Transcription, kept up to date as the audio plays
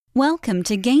Welcome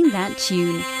to Game That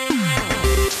Tune.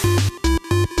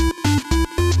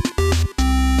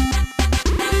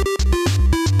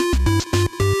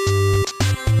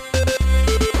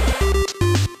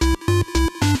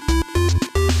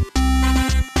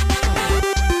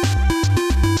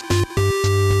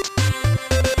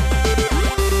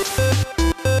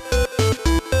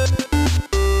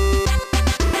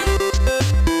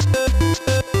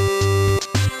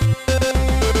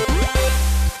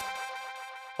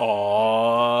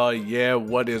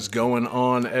 What is going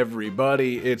on,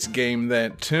 everybody? It's Game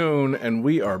That Tune, and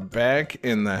we are back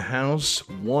in the house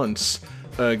once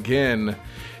again.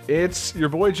 It's your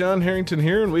boy John Harrington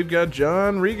here, and we've got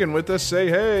John Regan with us. Say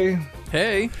hey.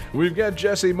 Hey. We've got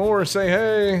Jesse Moore. Say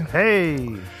hey.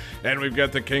 Hey. And we've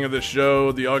got the king of the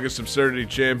show, the August Absurdity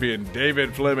champion,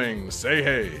 David Fleming. Say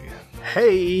hey.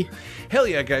 Hey. Hell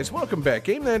yeah, guys, welcome back.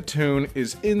 Game That Tune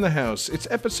is in the house. It's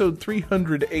episode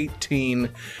 318,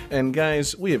 and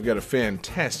guys, we have got a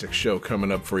fantastic show coming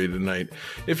up for you tonight.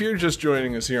 If you're just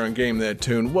joining us here on Game That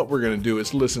Tune, what we're going to do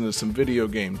is listen to some video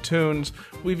game tunes.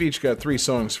 We've each got 3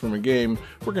 songs from a game.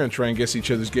 We're going to try and guess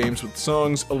each other's games with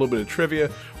songs, a little bit of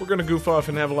trivia. We're going to goof off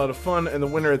and have a lot of fun, and the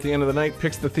winner at the end of the night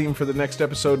picks the theme for the next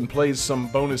episode and plays some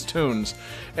bonus tunes.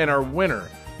 And our winner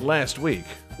last week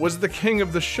was the king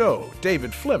of the show,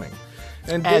 David Fleming.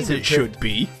 And As David it should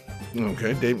be.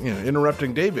 Okay, Dave,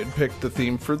 interrupting David picked the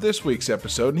theme for this week's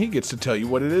episode, and he gets to tell you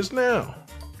what it is now.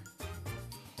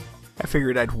 I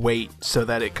figured I'd wait so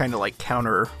that it kind of like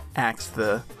counteracts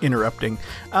the interrupting.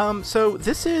 So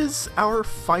this is our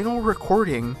final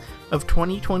recording of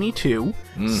 2022.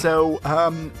 So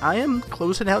I am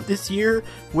closing out this year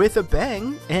with a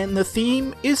bang, and the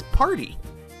theme is party.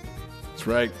 That's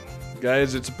right.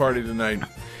 Guys, it's a party tonight.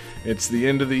 It's the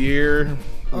end of the year.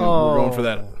 We're going for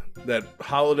that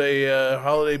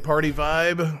holiday party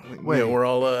vibe. Wait. We're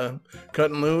all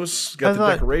cutting loose. Got the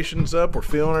decorations up. We're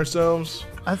feeling ourselves.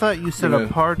 I thought you said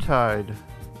apartheid.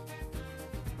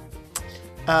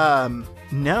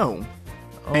 No.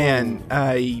 And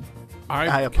I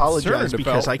apologize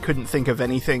because I couldn't think of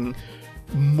anything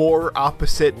more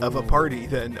opposite of a party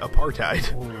than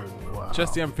apartheid. Wow.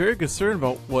 Jesse, I'm very concerned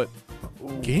about what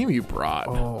game you brought.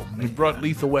 Oh, We brought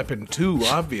Lethal Weapon 2,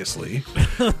 obviously.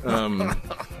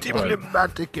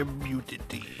 diplomatic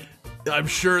immunity. I'm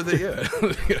sure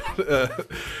that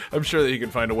I'm sure that you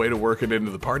can find a way to work it into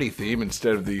the party theme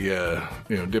instead of the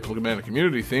diplomatic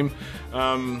community theme.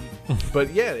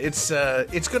 But yeah, it's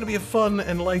going to be a fun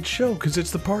and light show because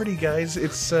it's the party, guys.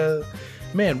 It's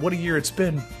man, what a year it's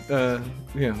been.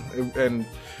 And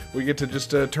we get to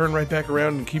just turn right back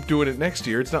around and keep doing it next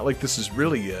year. It's not like this is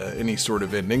really any sort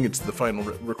of ending. It's the final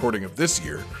recording of this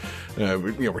year.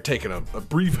 We're taking a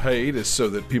brief hiatus so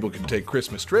that people can take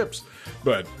Christmas trips.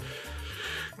 But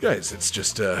guys, it's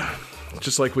just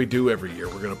like we do every year.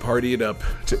 We're going to party it up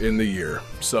to end the year.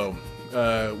 So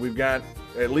we've got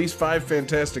at least 5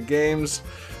 fantastic games.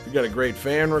 We've got a great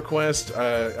fan request.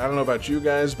 I don't know about you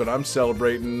guys, but I'm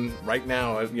celebrating right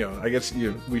now. I guess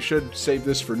we should save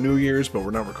this for New Year's, but we're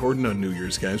not recording on New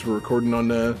Year's, guys. We're recording on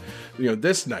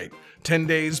this night, 10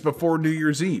 days before New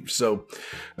Year's Eve. So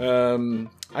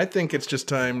I think it's just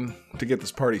time to get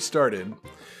this party started.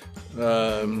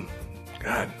 God,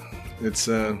 it's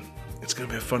gonna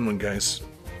be a fun one, guys.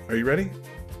 Are you ready?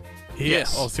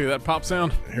 Yes. I'll see that pop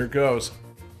sound. Here it goes.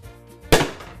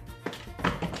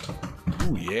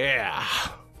 Ooh, yeah.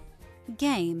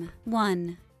 Game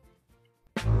 1.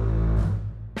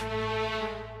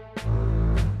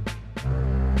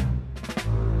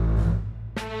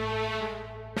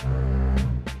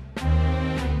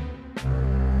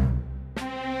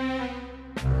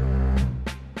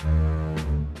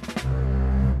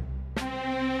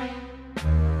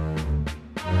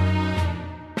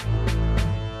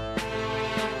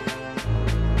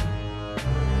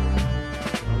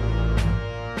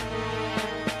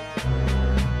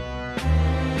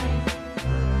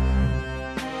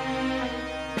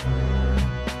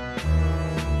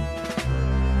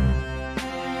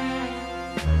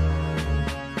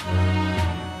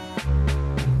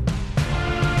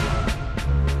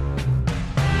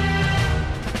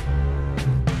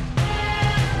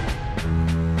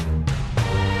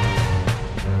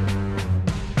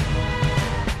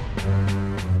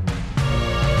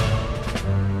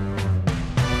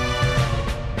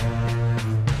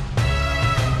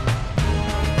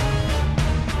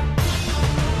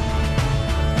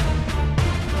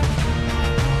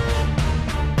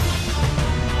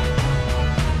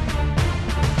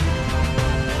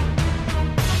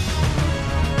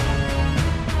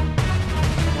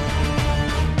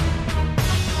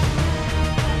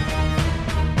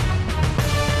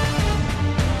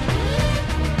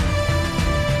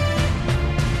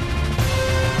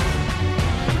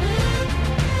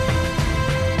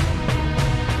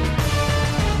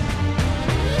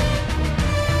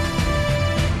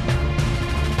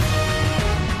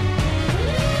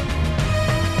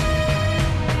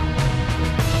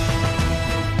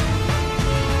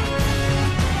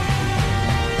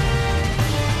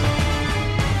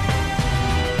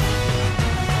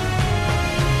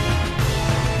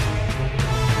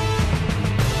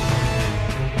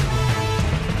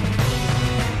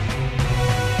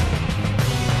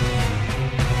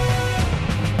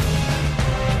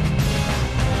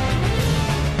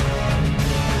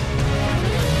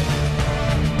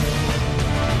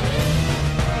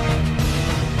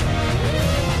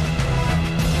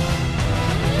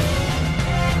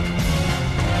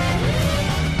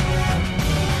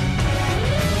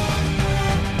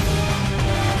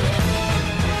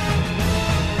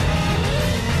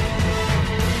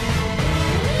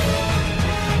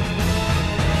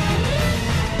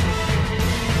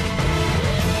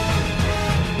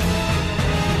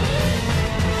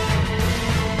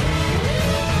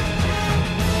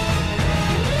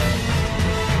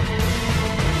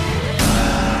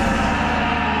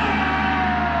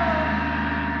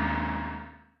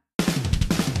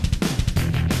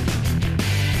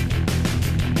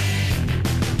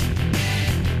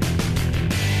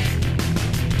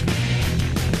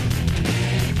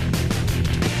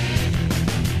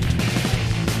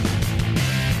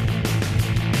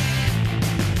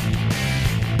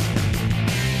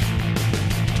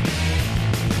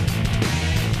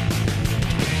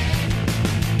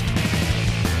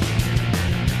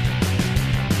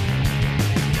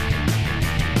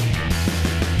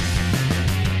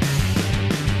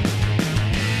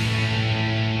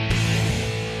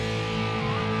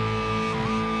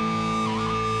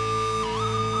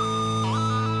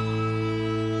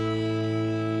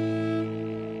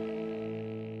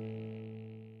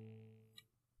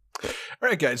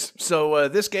 right, guys. So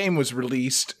this game was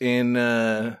released in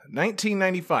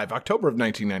 1995, October of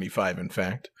 1995, in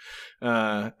fact.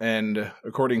 And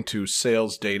according to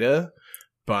sales data,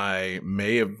 by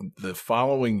May of the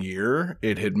following year,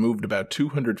 it had moved about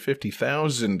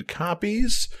 250,000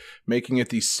 copies, making it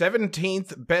the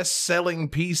 17th best-selling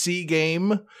PC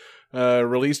game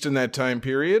released in that time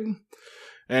period.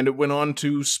 And it went on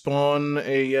to spawn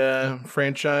a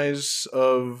franchise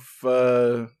of,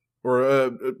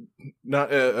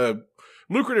 not a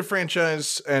lucrative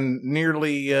franchise, and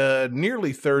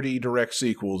nearly 30 direct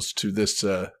sequels to this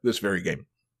very game.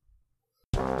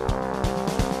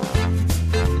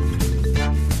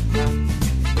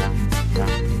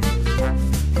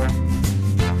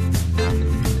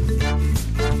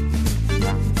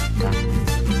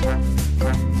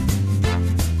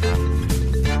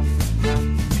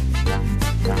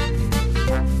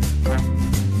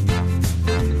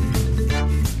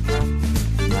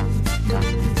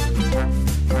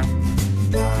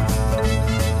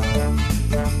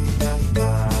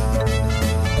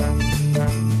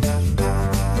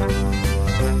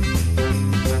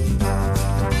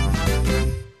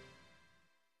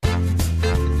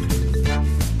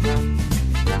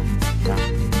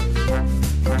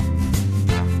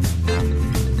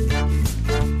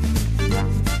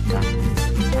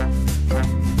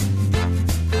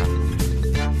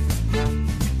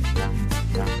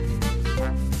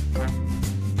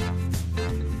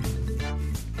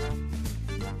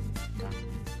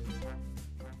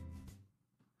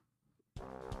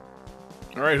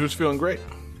 All right, who's feeling great?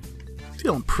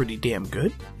 Feeling pretty damn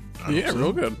good. Yeah,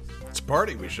 real good. It's a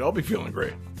party. We should all be feeling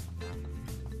great.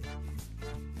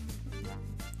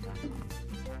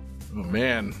 Oh,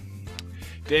 man.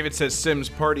 David says Sims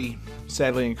Party.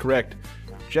 Sadly incorrect.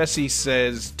 Jesse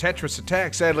says Tetris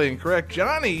Attack. Sadly incorrect.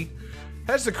 Johnny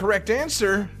has the correct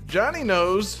answer. Johnny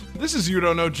knows. This is You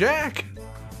Don't Know Jack.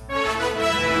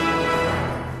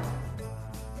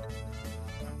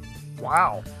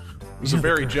 Wow. It was a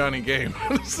very Johnny game.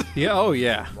 Yeah, oh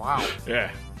yeah. Wow. Yeah.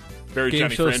 Very Game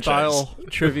Johnny show franchise. style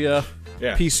trivia.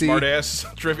 Yeah. PC. Smart-ass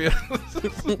trivia.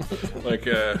 Like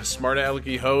smart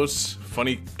alecky hosts,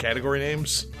 funny category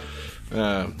names.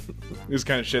 This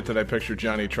kind of shit that I picture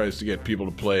Johnny tries to get people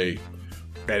to play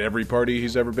at every party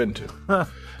he's ever been to.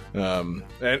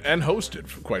 And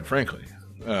hosted, quite frankly.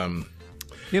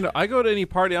 You know, I go to any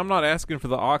party, I'm not asking for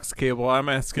the aux cable, I'm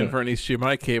asking for an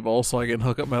HDMI cable so I can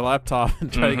hook up my laptop and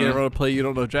try to get everyone to play You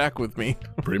Don't Know Jack with me.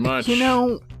 Pretty much.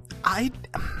 I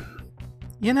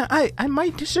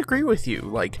might disagree with you.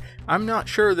 Like, I'm not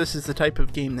sure this is the type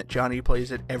of game that Johnny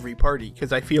plays at every party,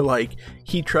 because I feel like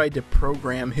he tried to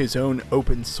program his own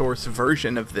open source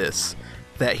version of this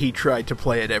that he tried to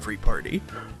play at every party.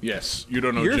 Yes, You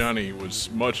Don't Know Johnny was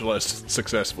much less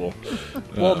successful.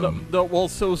 Well,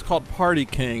 so it was called Party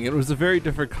King. It was a very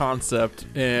different concept,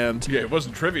 and Yeah, it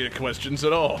wasn't trivia questions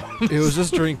at all. it was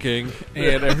just drinking,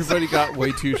 and everybody got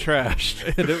way too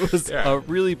trashed, and it was a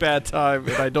really bad time,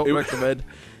 and I don't recommend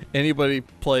anybody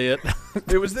play it.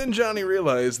 It was then Johnny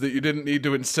realized that you didn't need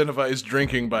to incentivize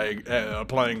drinking by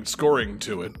applying scoring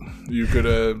to it. You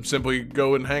could simply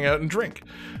go and hang out and drink.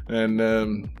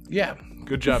 And, yeah,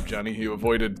 good job, Johnny. You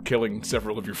avoided killing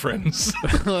several of your friends.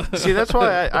 See, that's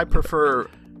why I prefer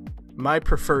my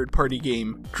preferred party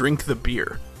game, Drink the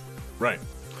Beer. Right.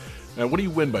 Now, what do you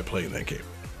win by playing that game?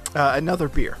 Another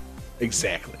beer.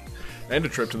 Exactly. And a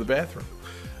trip to the bathroom.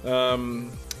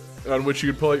 On which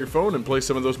you could pull out your phone and play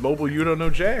some of those mobile You Don't Know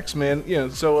Jacks, man. You know,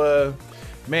 so,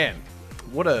 man,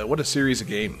 what a series of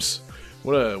games.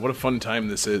 What a fun time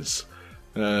this is.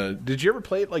 Did you ever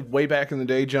play it, like, way back in the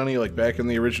day, Johnny? Like, back in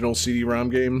the original CD-ROM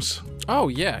games? Oh,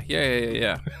 yeah.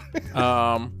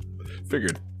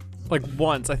 Figured. Like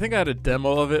once, I think I had a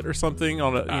demo of it or something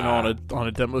on a on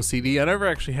a demo CD. I never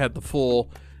actually had the full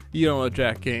You Don't Know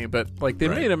Jack game, but like they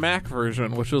made a Mac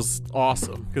version, which was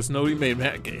awesome because nobody made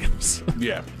Mac games.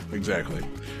 Yeah, exactly.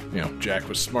 You know, Jack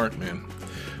was smart, man.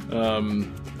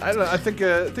 I don't know. I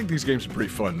think these games are pretty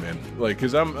fun, man. Like,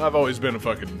 cause I've always been a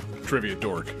fucking trivia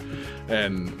dork,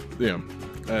 and you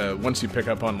know, once you pick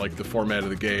up on like the format of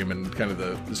the game and kind of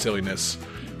the silliness,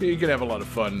 you can have a lot of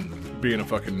fun being a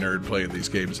fucking nerd playing these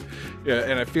games. Yeah,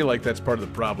 and I feel like that's part of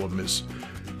the problem is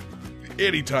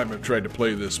anytime I've tried to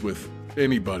play this with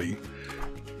anybody,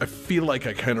 I feel like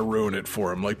I kind of ruin it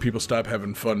for them. Like, people stop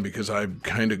having fun because I'm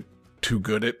kind of too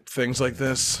good at things like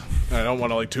this. I don't want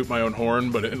to like toot my own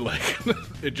horn, but it like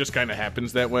it just kind of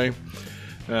happens that way.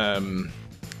 You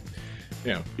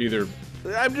know, either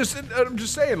I'm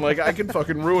just saying, like, I can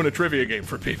fucking ruin a trivia game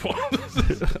for people.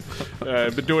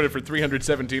 I've been doing it for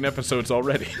 317 episodes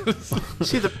already.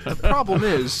 See, the problem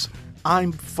is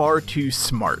I'm far too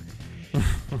smart.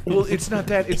 Well, it's not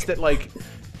that. It's that, like,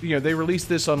 they released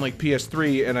this on, like,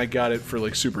 PS3, and I got it for,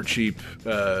 like, super cheap,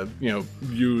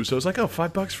 used. So I was like, oh,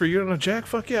 $5 for you on a Jack?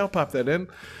 Fuck yeah, I'll pop that in.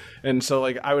 And so,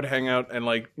 like, I would hang out and,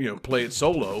 like, play it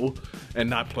solo and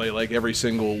not play, like, every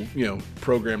single,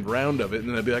 programmed round of it. And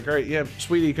then I'd be like, all right, yeah,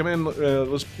 sweetie, come in,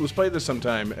 let's play this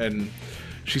sometime. And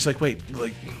she's like, wait,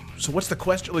 like, so what's the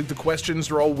question? Like, the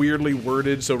questions are all weirdly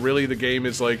worded, so really the game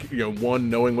is, like, 1,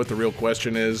 knowing what the real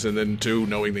question is, and then 2,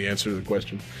 knowing the answer to the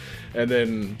question. And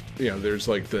then, there's,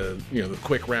 like, the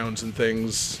quick rounds and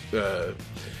things,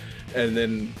 and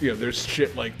then, there's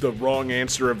shit like the wrong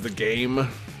answer of the game.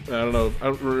 I don't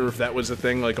remember if that was a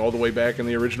thing, like, all the way back in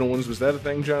the original ones. Was that a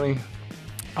thing, Johnny?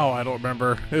 Oh, I don't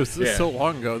remember. It was so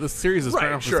long ago. This series has been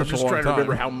around for such a long time. I'm just trying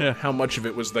to remember how much of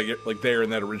it was like there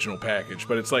in that original package.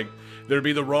 But it's like there'd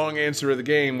be the wrong answer of the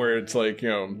game where it's like,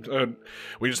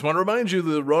 we just want to remind you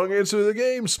the wrong answer of the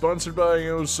game sponsored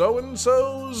by so and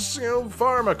so's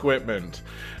farm equipment.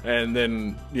 And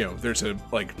then there's a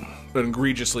like an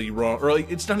egregiously wrong, or like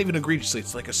it's not even egregiously,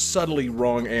 it's like a subtly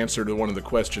wrong answer to one of the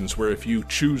questions where if you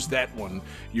choose that one,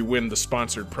 you win the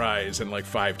sponsored prize and like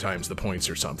 5 times the points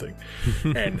or something.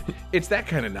 And it's that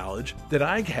kind of knowledge that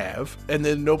I have, and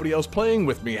then nobody else playing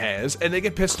with me has, and they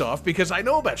get pissed off because I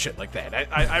know about shit like that.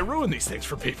 I ruin these things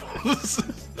for people.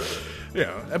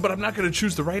 Yeah, but I'm not going to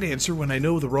choose the right answer when I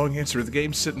know the wrong answer of the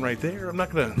game's sitting right there. I'm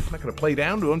not going to play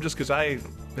down to them just because I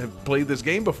have played this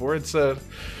game before. It's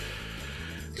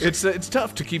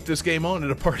tough to keep this game on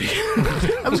at a party.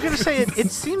 I was going to say,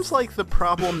 it seems like the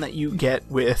problem that you get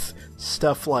with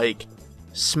stuff like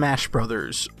Smash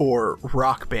Brothers or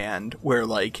Rock Band, where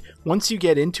like once you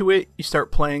get into it, you start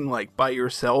playing like by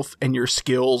yourself and your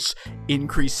skills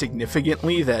increase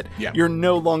significantly, that you're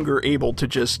no longer able to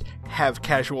just have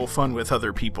casual fun with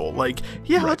other people. Like,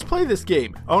 let's play this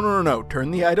game. Oh, no,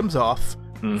 turn the items off.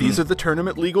 Mm-hmm. These are the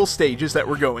tournament legal stages that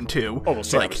we're going to. Oh, well,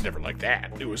 see, it was never like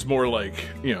that. It was more like,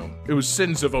 it was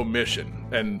sins of omission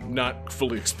and not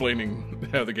fully explaining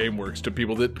how the game works to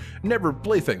people that never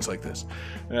play things like this.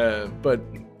 But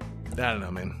I don't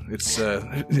know, man. It's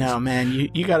no, man.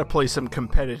 You got to play some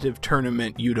competitive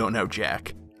tournament. You don't know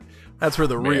Jack. That's where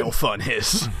the real fun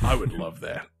is. I would love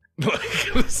that.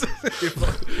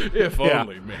 if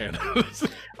only, man.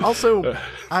 Also,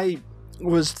 I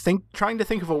was trying to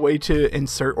think of a way to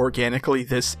insert organically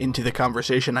this into the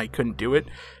conversation. I couldn't do it.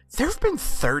 There have been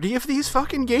 30 of these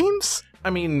fucking games? I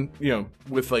mean,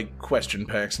 with like question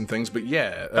packs and things, but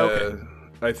yeah. Okay.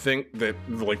 I think that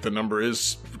like the number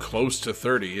is close to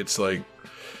 30. It's like,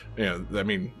 I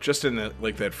mean, just in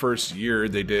that first year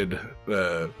they did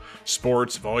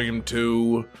sports volume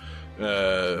 2,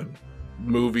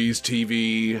 movies,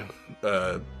 TV,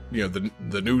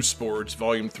 the new sports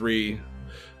volume 3.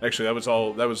 Actually,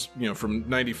 that was from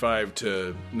 95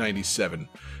 to 97.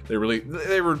 They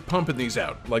were pumping these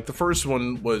out. Like the first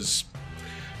one was,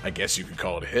 I guess you could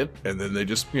call it a hit, and then they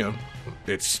just,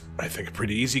 it's, I think, a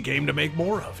pretty easy game to make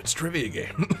more of. It's a trivia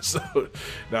game, so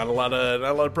not a lot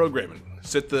of programming.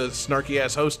 Sit the snarky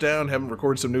ass host down, have him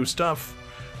record some new stuff.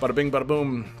 Bada bing, bada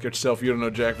boom. Get yourself, You Don't Know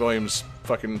Jack volumes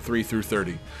fucking 3 through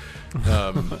 30.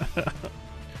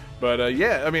 But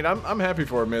yeah, I mean, I'm happy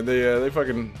for them, man. They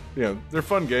fucking, they're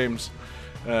fun games.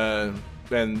 And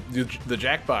the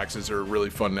Jack boxes are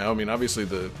really fun now. I mean, obviously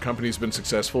the company's been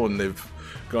successful and they've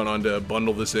gone on to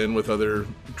bundle this in with other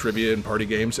trivia and party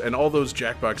games. And all those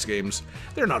Jackbox games,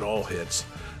 they're not all hits,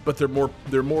 but they're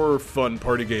more fun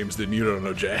party games than You Don't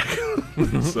Know Jack.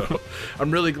 So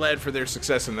I'm really glad for their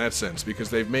success in that sense,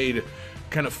 because they've made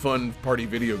kind of fun party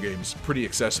video games pretty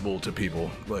accessible to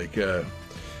people. Like,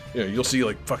 you'll see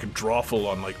like fucking Drawful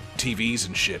on like TVs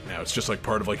and shit now. It's just like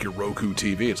part of like your Roku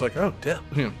TV. It's like, oh,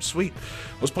 damn, sweet.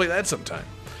 Let's play that sometime.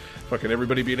 Fucking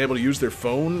everybody being able to use their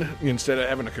phone instead of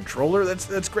having a controller.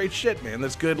 That's great shit, man.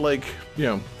 That's good, like,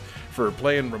 for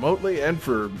playing remotely and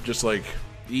for just like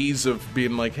ease of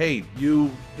being like, hey,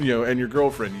 you and your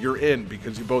girlfriend, you're in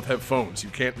because you both have phones. You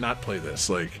can't not play this.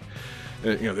 Like,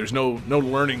 there's no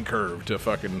learning curve to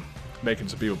fucking making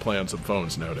some people play on some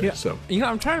phones nowadays. Yeah. So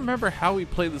I'm trying to remember how we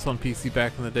played this on PC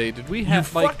back in the day. Did we have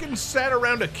fucking sat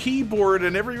around a keyboard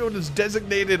and everyone was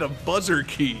designated a buzzer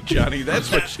key, Johnny?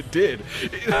 That's what you did.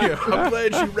 I'm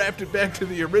glad you wrapped it back to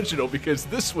the original, because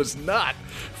this was not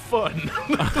fun.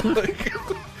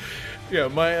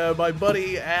 My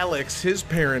buddy Alex, his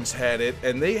parents had it,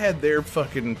 and they had their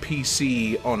fucking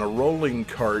PC on a rolling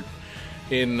cart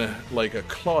in like a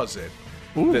closet.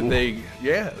 Ooh. That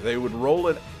they would roll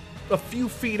it a few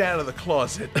feet out of the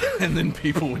closet, and then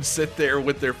people would sit there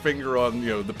with their finger on,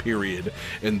 the period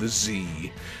and the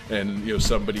Z, and,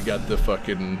 somebody got the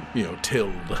fucking,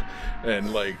 tilde, and,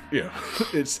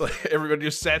 it's like everybody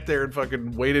just sat there and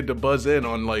fucking waited to buzz in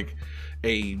on,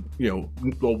 a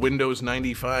Windows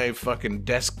 95 fucking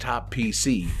desktop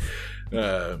PC.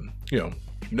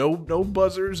 No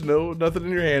buzzers, nothing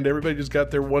in your hand. Everybody just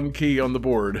got their one key on the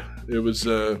board. It was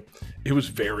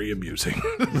very amusing.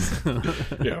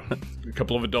 A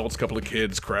couple of adults, couple of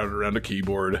kids crowded around a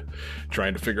keyboard,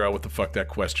 trying to figure out what the fuck that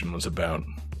question was about.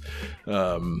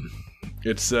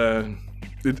 It's a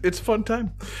fun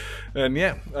time, and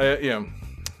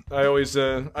I always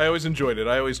enjoyed it.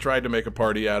 I always tried to make a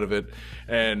party out of it,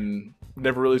 and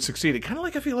never really succeeded. Kind of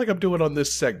like I feel like I'm doing on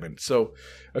this segment. So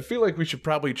I feel like we should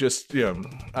probably just, I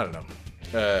don't know.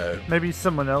 Maybe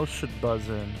someone else should buzz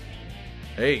in.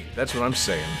 Hey, that's what I'm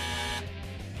saying.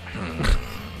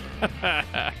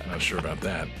 Not sure about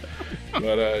that.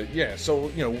 But, so,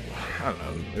 I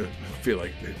don't know. I feel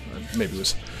like maybe it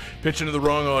was pitching to the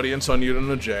wrong audience on You Don't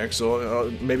Know Jack,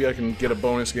 so maybe I can get a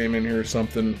bonus game in here or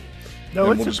something.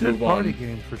 No, and it's we'll a just good move party on.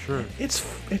 game for sure. It's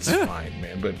fine,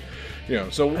 man, but...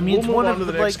 so I mean, we'll it's move one on of to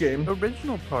the the next game.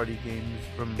 original party games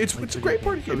from. It's a video great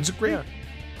party games. game. It's a great. Yeah.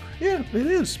 Yeah, it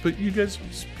is. But you guys,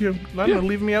 not gonna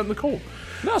leave me out in the cold.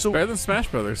 No, it's better than Smash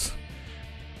Brothers.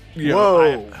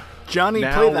 Whoa. Johnny,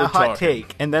 now play we're that hot talking.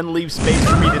 take, and then leave space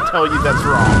for me to tell you that's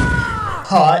wrong.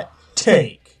 Hot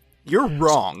take. You're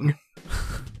wrong.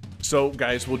 So,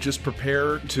 guys, we'll just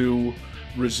prepare to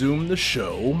resume the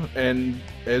show, and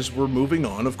as we're moving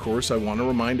on, of course, I want to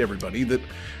remind everybody that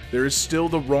there is still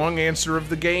the wrong answer of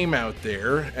the game out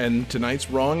there, and tonight's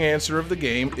wrong answer of the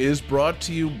game is brought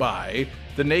to you by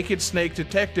the Naked Snake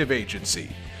Detective Agency.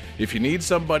 If you need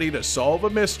somebody to solve a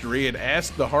mystery and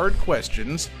ask the hard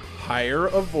questions, hire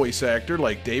a voice actor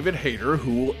like David Hayter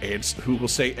who will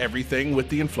say everything with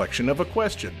the inflection of a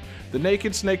question. The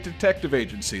Naked Snake Detective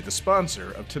Agency, the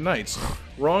sponsor of tonight's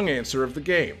wrong answer of the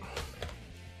game.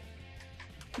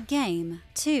 Game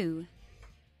 2.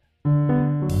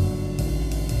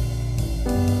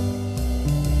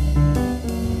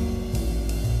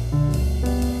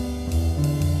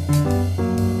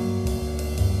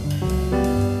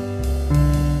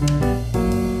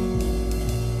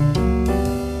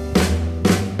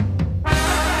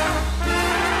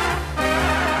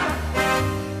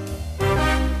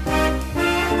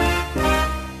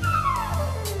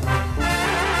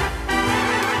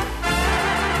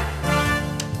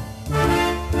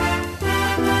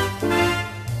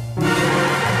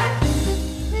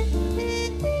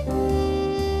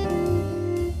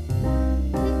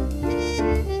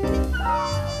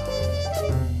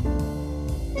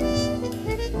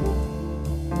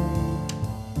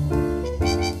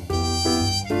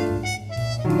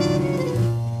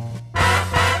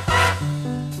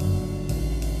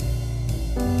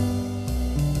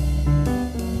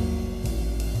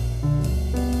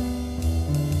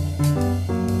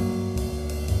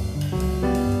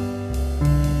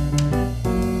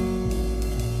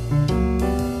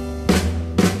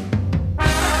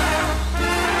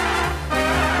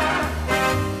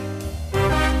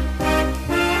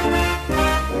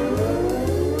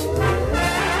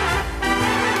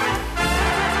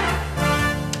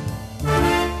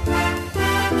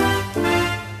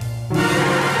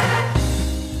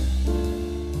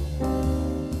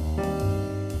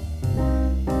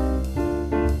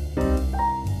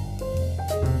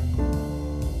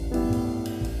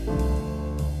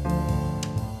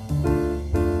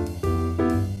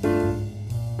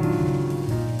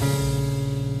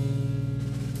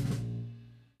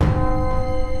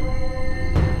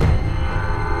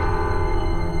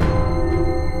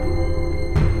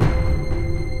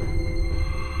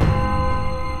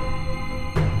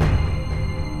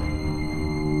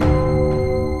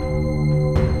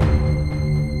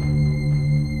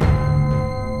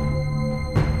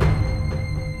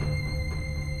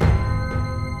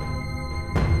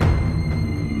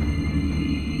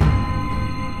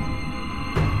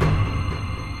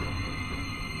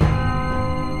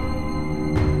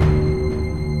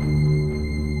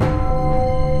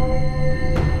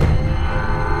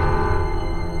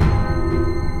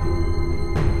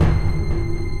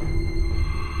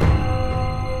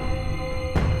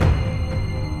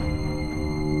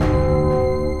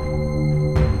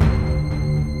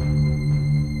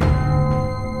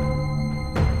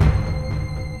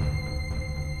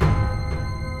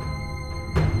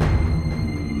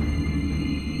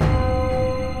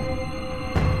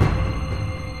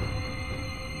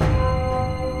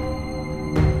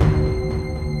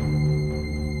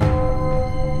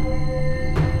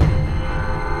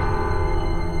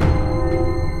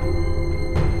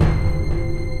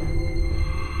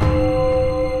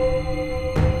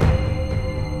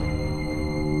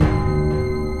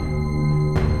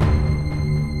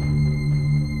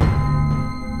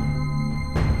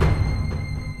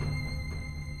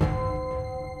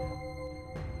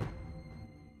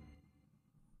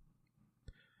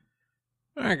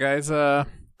 right, guys.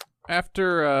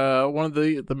 After one of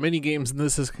the mini games in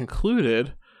this is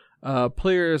concluded,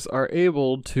 players are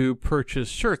able to purchase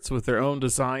shirts with their own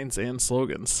designs and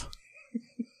slogans.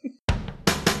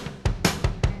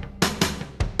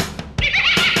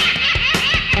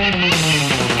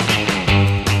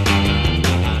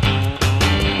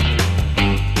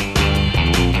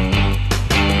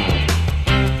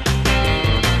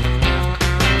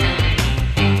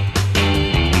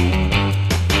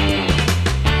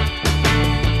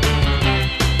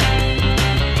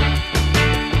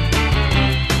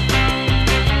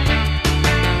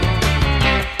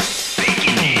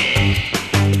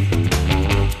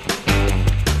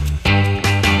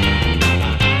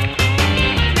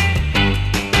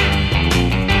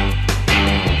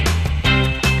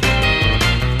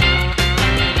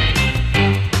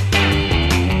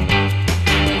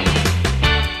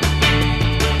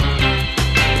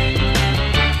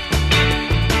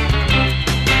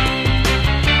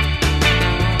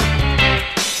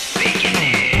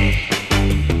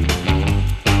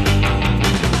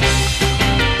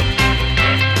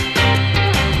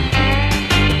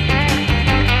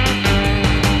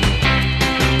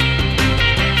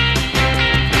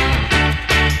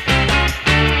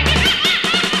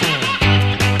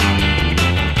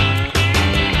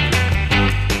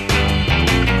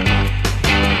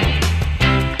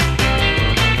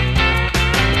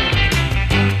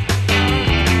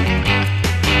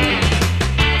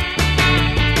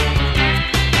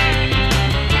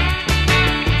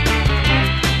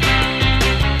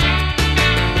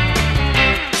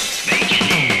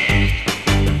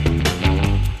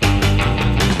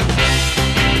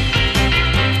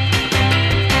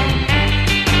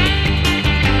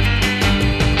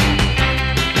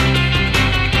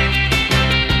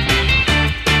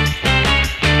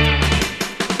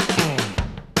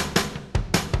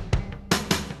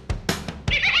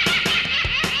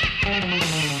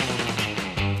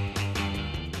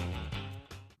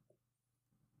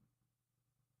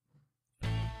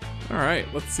 All right,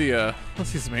 let's see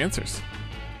some answers.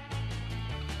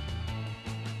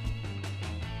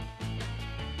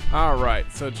 All right,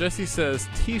 so Jesse says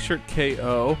T-shirt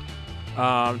KO.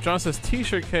 John says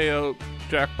T-shirt KO.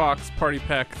 Jackbox Party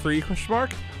Pack 3 ?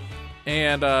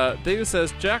 And David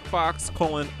says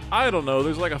Jackbox : I don't know.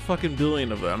 There's like a fucking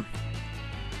billion of them.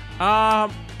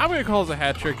 I'm gonna call this a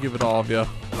hat trick. Give it all of you.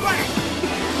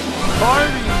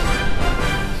 Party.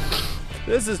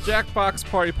 This is Jackbox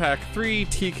Party Pack 3.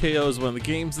 TKO is one of the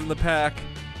games in the pack,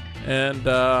 and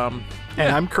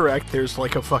I'm correct. There's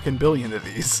like a fucking billion of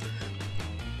these.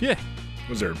 Yeah.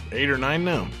 Was there 8 or 9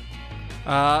 now?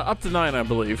 Up to 9, I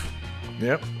believe.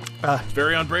 Yep. It's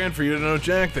very on brand for you to know,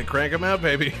 Jack. They crank them out,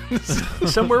 baby.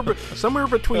 somewhere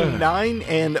between 9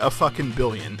 and a fucking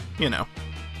billion. You know,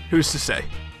 who's to say?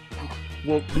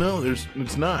 Well, no,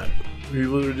 it's not.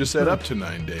 You literally just said up to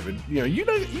 9, David. You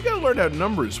gotta learn how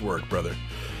numbers work, brother.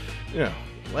 Yeah.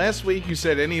 Last week you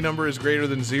said any number is greater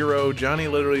than 0. Johnny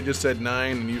literally just said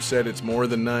 9, and you said it's more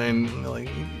than 9. Like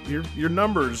your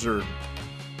numbers are,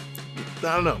 I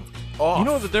don't know, off. You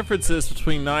know what the difference is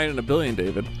between 9 and a billion,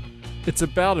 David? It's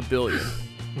about a billion.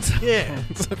 Yeah.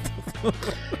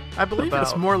 I believe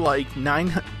it's more like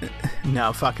 900.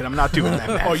 No, fuck it. I'm not doing that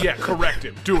math. Oh yeah, correct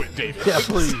him. Do it, David. Yeah,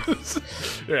 please.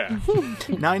 Yeah.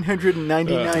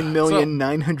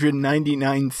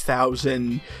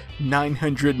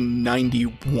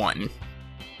 999,999,991.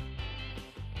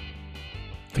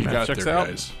 You got checks there, out.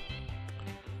 guys.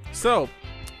 So,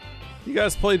 you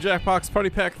guys play Jackbox Party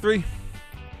Pack 3?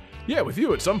 Yeah, with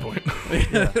you at some point.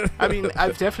 I mean,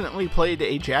 I've definitely played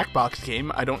a Jackbox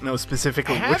game. I don't know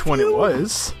specifically Have which one you? it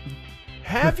was.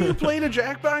 Have you played a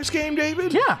Jackbox game,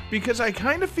 David? Yeah. Because I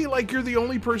kind of feel like you're the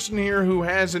only person here who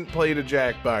hasn't played a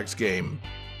Jackbox game.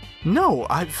 No,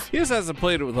 He just hasn't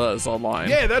played it with us online.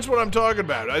 Yeah, that's what I'm talking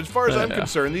about. As far as I'm Yeah.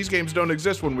 concerned, these games don't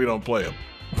exist when we don't play them.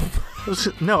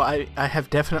 No, I have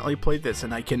definitely played this,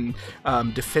 and I can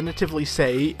definitively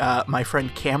say my friend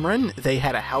Cameron, they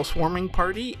had a housewarming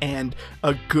party, and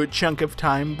a good chunk of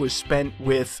time was spent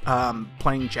with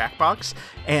playing Jackbox,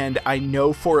 and I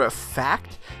know for a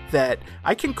fact that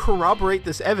I can corroborate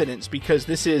this evidence because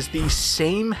this is the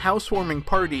same housewarming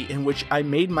party in which I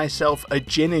made myself a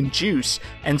gin and juice,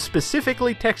 and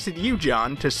specifically texted you,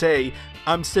 John, to say,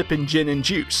 I'm sipping gin and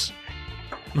juice.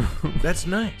 That's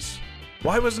nice.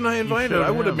 Why wasn't I invited? showed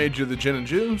I would have him. made you the gin and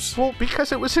juice. Well,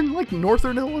 because it was in, like,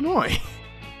 northern Illinois.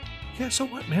 Yeah, so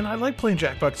what, man? I like playing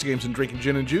Jackbox games and drinking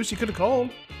gin and juice. You could have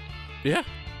called. Yeah.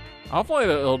 I'll play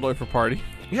the Illinois for party.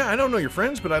 Yeah, I don't know your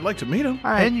friends, but I'd like to meet them.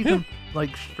 And you can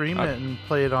like stream it and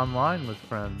play it online with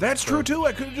friends. That's true, too.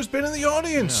 I could have just been in the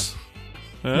audience.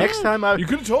 Next time You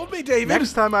could have told me, David.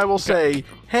 Next time I will say,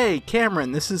 hey,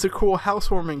 Cameron, this is a cool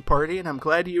housewarming party, and I'm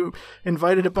glad you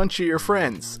invited a bunch of your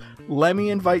friends. Let me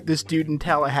invite this dude in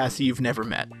Tallahassee you've never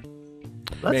met.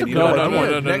 That's Man, a you good know what I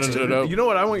idea. want? No. You know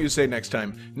what I want you to say next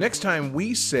time? Next time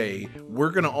we say we're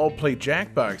going to all play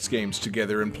Jackbox games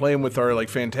together and play them with our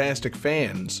fantastic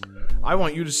fans, I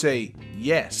want you to say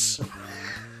yes.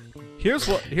 Here's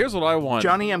what I want.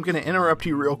 Johnny, I'm going to interrupt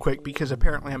you real quick because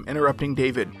apparently I'm interrupting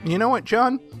David. You know what,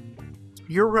 John?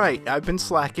 You're right. I've been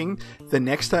slacking. The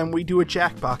next time we do a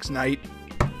Jackbox night,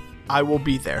 I will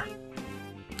be there.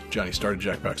 Johnny, start a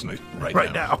Jackbox night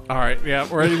Right now. All right, yeah,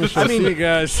 we're ready to show. I mean- See you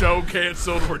guys. Show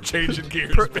canceled. We're changing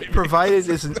gears, baby. Provided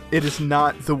it is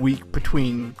not the week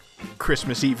between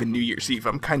Christmas Eve and New Year's Eve.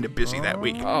 I'm kind of busy that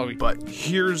week. Oh, But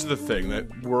Here's the thing,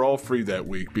 that we're all free that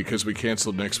week because we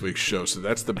canceled next week's show, so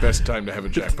that's the best time to have a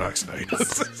Jackbox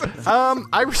night.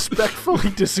 I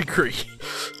respectfully disagree.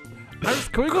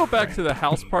 Can we go back to the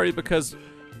house party? Because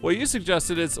what David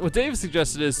suggested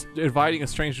is inviting a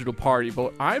stranger to a party, but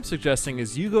what I'm suggesting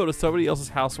is you go to somebody else's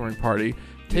housewarming party,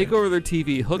 take over their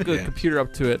TV, hook a computer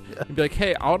up to it, and be like,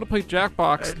 hey, I want to play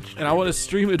Jackbox, and I want to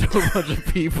stream it to a bunch of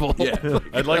people. Yeah,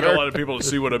 I'd like a lot of people to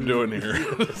see what I'm doing here.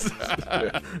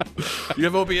 Yeah. You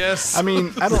have OBS? I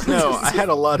mean, I don't know. I had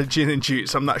a lot of gin and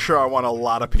juice. I'm not sure I want a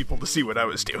lot of people to see what I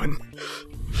was doing.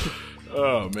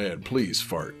 Oh, man, please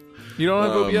fart. You don't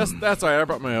have OBS? That's all right, I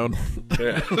brought my own.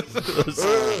 Yeah.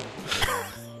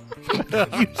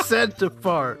 You said to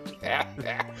fart.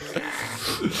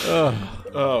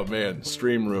 Oh, man,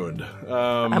 stream ruined.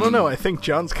 I don't know. I think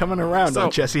John's coming around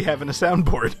on Jesse having a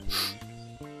soundboard.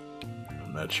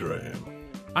 I'm not sure I am.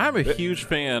 I'm a huge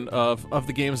fan of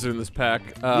the games that are in this pack.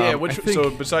 Yeah, I think, so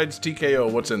besides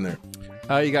TKO, what's in there?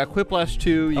 you got Quiplash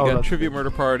 2, you Oh, got that's Trivia good.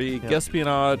 Murder Party,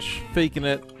 Guespionage, Faking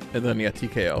It, and then you got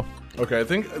TKO. Okay, I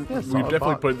think we've solid definitely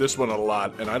box. played this one a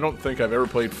lot, and I don't think I've ever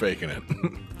played Faking It.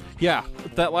 Yeah,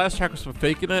 that last track was from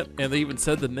Faking It, and they even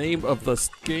said the name of the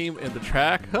game in the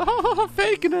track.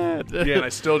 Faking It! Yeah, and I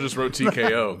still just wrote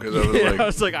TKO because I was Yeah, like, I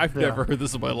was like, I've never heard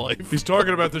this in my life. he's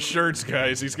talking about the shirts,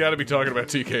 guys. He's got to be talking about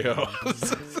TKO.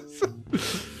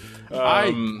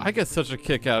 I get such a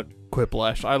kick out of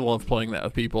Quiplash. I love playing that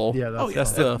with people. Yeah, that's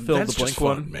That's the fill in That's the blank just fun,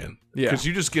 one. man. Yeah. Because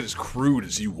you just get as crude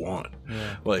as you want.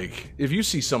 Like, if you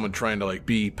see someone trying to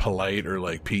be polite or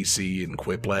PC and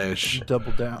Quiplash,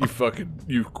 double down. you fucking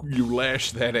you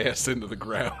lash that ass into the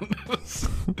ground.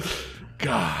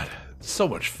 God, it's so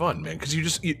much fun, man. Because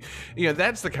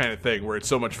that's the kind of thing where it's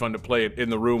so much fun to play it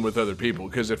in the room with other people.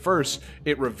 Because at first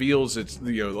it reveals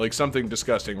something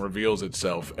disgusting reveals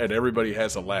itself, and everybody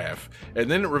has a laugh, and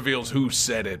then it reveals who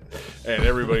said it, and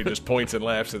everybody just points and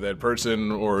laughs at that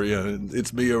person, or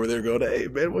it's me over there going, "Hey,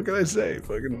 man, what can I say?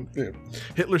 Fucking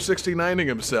Hitler 69ing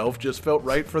himself just felt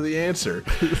right for the answer,"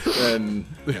 and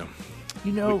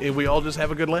You know, we all just have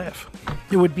a good laugh.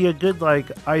 it would be a good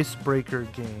icebreaker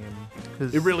game.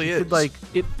 'Cause It really you is.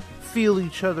 Could, feel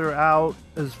each other out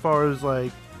as far as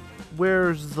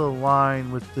where's the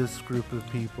line with this group of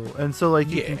people, and so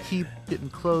you can keep getting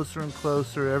closer and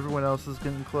closer. Everyone else is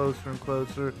getting closer and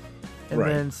closer, and Right.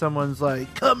 then someone's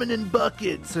coming in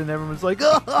buckets, and everyone's like,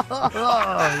 oh,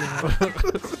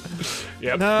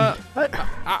 Yep. Nah,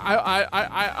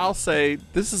 I'll say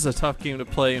this is a tough game to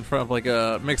play in front of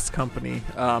a mixed company.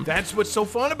 That's what's so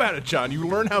fun about it, John. You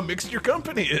learn how mixed your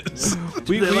company is.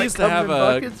 We they used to coming have in a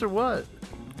buckets or what?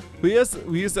 we used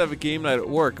to have a game night at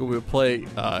work, and we would play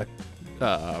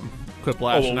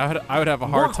Quiplash, and I would have a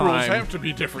hard Work rules time. have to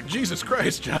be different. Jesus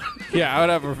Christ, John. Yeah, I would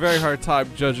have a very hard time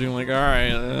judging. All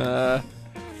right,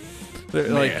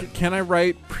 Man. can I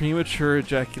write premature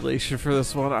ejaculation for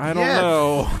this one? I don't Yes.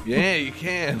 know. Yeah, you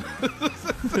can.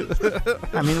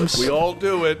 I mean, We all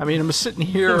do it. I'm sitting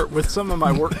here with some of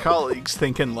my work colleagues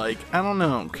thinking, I don't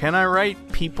know, can I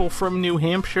write people from New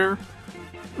Hampshire?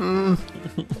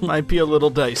 Might be a little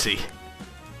dicey.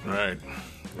 Right.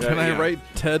 Can I write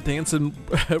Ted Danson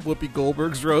at Whoopi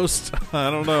Goldberg's roast? I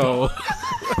don't know.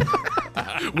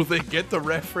 Will they get the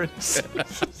reference?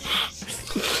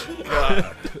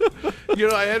 God.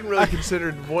 I hadn't really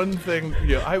considered one thing.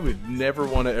 I would never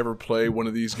want to ever play one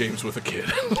of these games with a kid.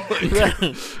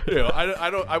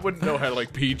 I wouldn't know how to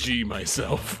PG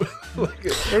myself.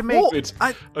 It's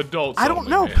adults. I don't only,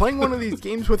 know. man. Playing one of these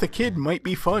games with a kid might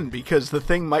be fun because the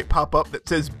thing might pop up that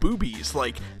says boobies.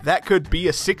 That could be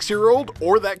a 6-year-old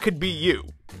or that could be you.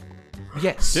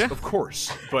 Yes, Yeah. of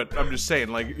course. But I'm just saying,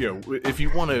 if you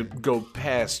want to go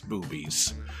past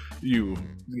boobies,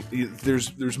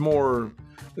 there's more.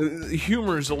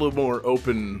 Humor is a little more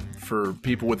open for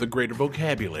people with a greater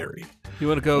vocabulary. You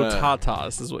want to go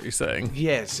tatas, is what you're saying.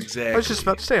 Yes, exactly. I was just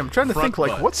about to say, I'm trying to Front think,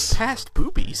 butts. what's past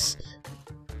boobies?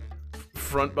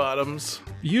 front bottoms.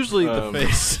 Usually the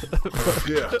face.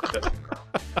 Yeah.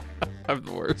 I'm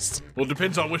the worst. Well, it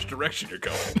depends on which direction you're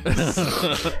going.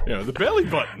 The belly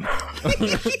button.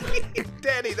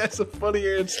 Daddy, that's a funny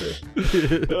answer.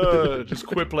 Just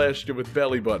quiplashed you with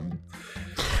belly button.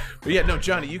 But yeah, no,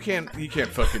 Johnny, you can't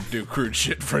fucking do crude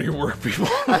shit in front of your work people.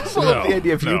 I still love the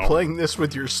idea of you playing this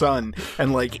with your son,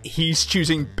 and like he's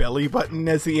choosing belly button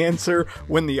as the answer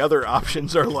when the other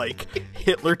options are like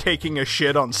Hitler taking a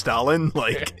shit on Stalin.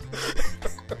 Like,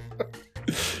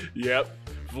 yep.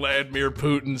 Vladimir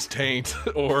Putin's taint,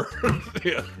 or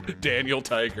Daniel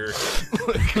Tiger.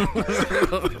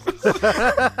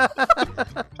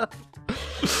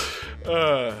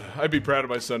 I'd be proud of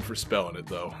my son for spelling it,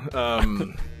 though.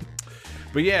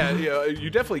 But yeah, you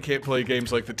definitely can't play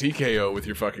games like the TKO with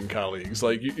your fucking colleagues.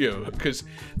 Like, because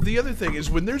the other thing is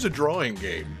when there's a drawing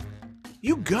game,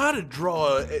 you gotta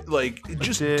draw like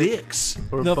just dicks.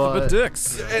 Or Nothing but butt.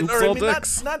 dicks. And, It's or, I all mean,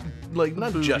 dicks. not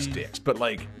just dicks, but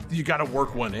like you gotta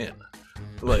work one in.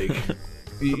 Like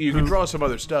you can draw some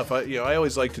other stuff. I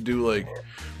always like to do like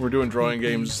we're doing drawing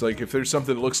games. Like if there's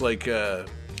something that looks like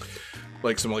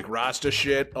some like Rasta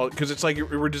shit, because it's like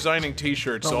we're designing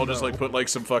T-shirts, so I'll just like put like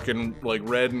some fucking like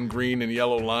red and green and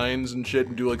yellow lines and shit,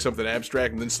 and do like something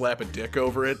abstract, and then slap a dick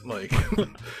over it. Like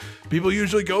people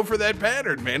usually go for that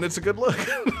pattern, man. It's a good look.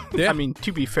 Yeah. I mean,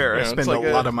 to be fair, I It's spend like a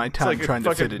lot of my it's time like trying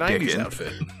to fit fucking a dick 90s in.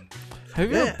 outfit.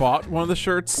 Have you ever bought one of the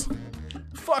shirts?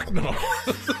 Fuck no.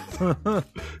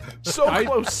 So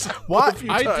close. What? a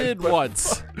few I times, did but-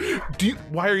 once.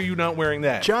 Why are you not wearing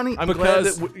that, Johnny? I'm glad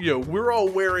Because- that we're all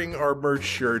wearing our merch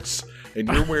shirts, and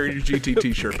you're wearing your GT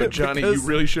T-shirt. But Johnny, you Because-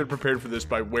 really should have prepared for this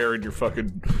by wearing your fucking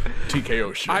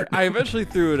TKO shirt. I eventually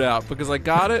threw it out because I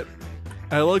got it.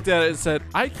 I looked at it and said,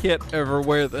 I can't ever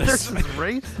wear This this. is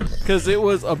racist. Because it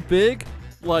was a big,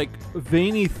 like,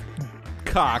 veiny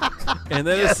cock. And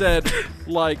then it said,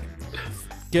 like,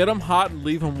 get them hot and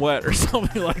leave them wet or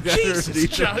something like that. Jesus,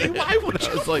 underneath Johnny, it. why would I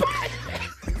you? was like,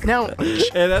 Now,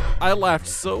 and I laughed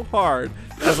so hard.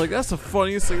 I was like, that's the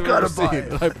funniest thing I've ever Gotta buy seen.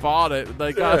 it. And I bought it. And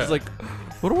I was like,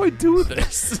 what do I do with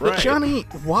this? Right. Johnny,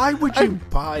 why would you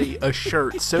buy a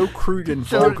shirt so crude and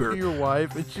Showed it to vulgar? your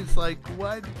wife, and she's like,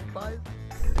 "Why did you buy it?"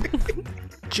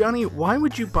 Johnny, why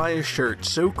would you buy a shirt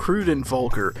so crude and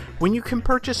vulgar when you can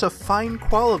purchase a fine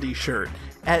quality shirt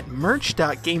at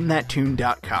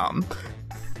merch.gamethattune.com?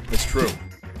 It's true.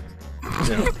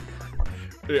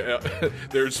 Yeah.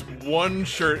 There's one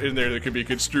shirt in there that can be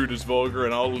construed as vulgar,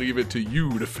 and I'll leave it to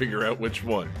you to figure out which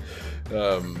one.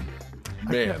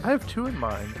 Man, I have two in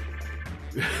mind.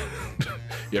 you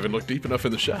haven't looked deep enough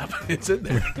in the shop. It's in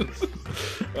there.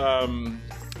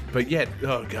 But yet,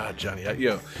 oh god, Johnny,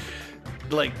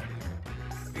 like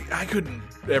I couldn't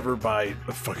ever buy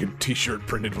a fucking T-shirt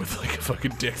printed with like a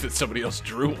fucking dick that somebody else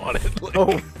drew on it. Like,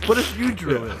 Oh, what if you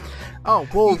drew it? Oh,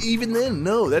 well, even then,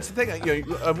 no. That's the thing.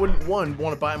 I wouldn't want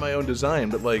to buy my own design,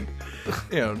 but like,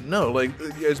 no. Like,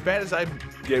 as bad as I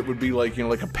get would be like,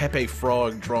 like a Pepe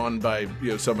Frog drawn by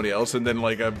somebody else, and then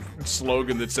like a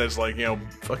slogan that says like,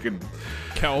 fucking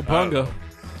Cowabunga.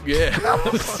 yeah.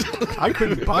 I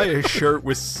couldn't buy a shirt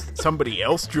with somebody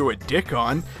else drew a dick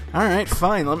on. Alright,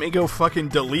 fine, let me go fucking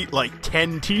delete like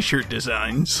 10 t-shirt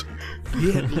designs.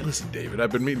 Yeah, listen, David,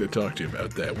 I've been meaning to talk to you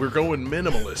about that. We're going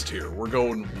minimalist here. We're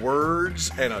going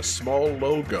words and a small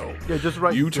logo. Yeah, just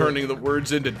write You dick. turning the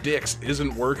words into dicks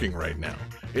isn't working right now.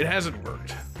 It hasn't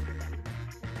worked.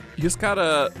 You just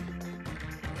gotta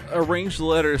arrange the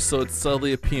letters so it's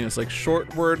subtly a penis. Like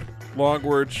short word, long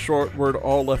word, short word,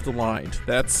 all left aligned.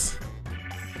 That's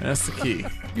the key.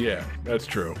 Yeah, that's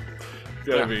true.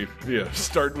 Gotta be,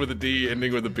 starting with a D,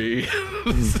 ending with a B.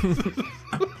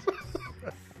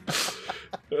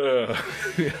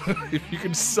 If you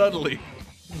can subtly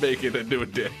make it into a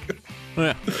dick.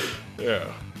 Yeah.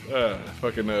 Yeah.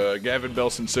 Fucking Gavin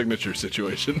Belson signature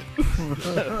situation.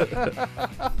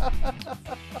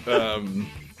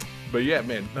 But yeah,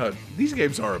 man, these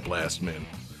games are a blast, man.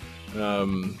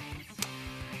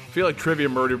 I feel like Trivia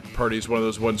Murder Party is one of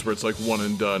those ones where it's like one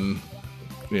and done.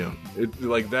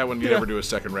 Like that one, you never do a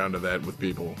second round of that with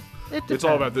people. It's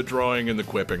all about the drawing and the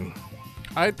quipping.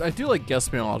 I do like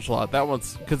Guessmelange a lot. That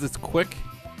one's because it's quick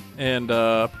and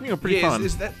pretty fun.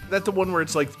 Is that the one where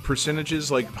it's like percentages,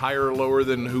 like higher or lower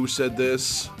than who said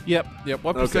this? Yep.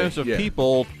 What percentage of yeah.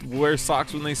 people wear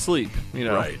socks when they sleep?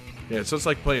 Right. Yeah, so it's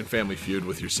like playing Family Feud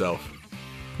with yourself.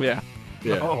 Yeah.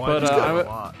 Yeah. Oh, But, I just got I'm a a-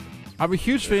 lot. I'm a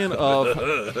huge fan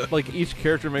of like each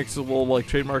character makes a little like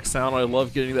trademark sound. I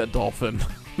love getting that dolphin.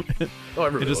 Oh,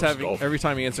 everybody And just loves having dolphin. every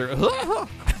time you answer.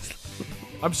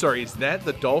 I'm sorry, is that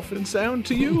the dolphin sound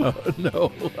to you?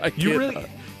 No, I You can't. really,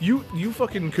 You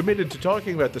fucking committed to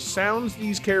talking about the sounds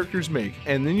these characters make,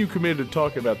 and then you committed to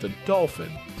talking about the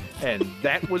dolphin, and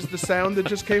that was the sound that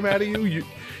just came out of you.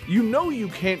 You know you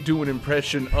can't do an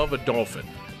impression of a dolphin.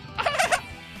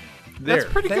 There,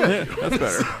 That's pretty good. That's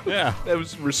better. Yeah. That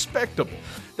was respectable.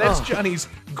 That's Johnny's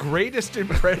greatest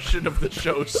impression of the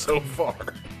show so far.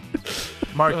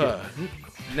 Mark it.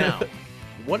 Now,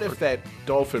 what if that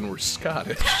dolphin were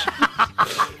Scottish?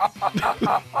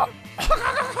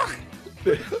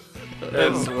 That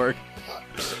doesn't work.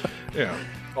 Yeah.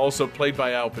 Also played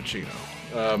by Al Pacino.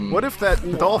 What if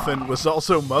that dolphin was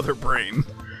also Mother Brain?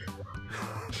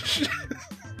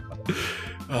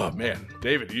 Oh man,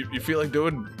 David, you feel like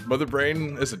doing Mother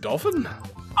Brain as a dolphin?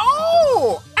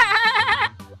 Oh!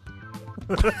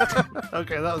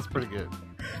 Okay, that was pretty good.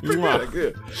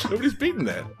 Good. Nobody's beating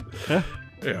that.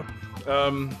 Yeah.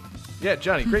 Yeah,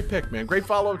 Johnny, great pick, man. Great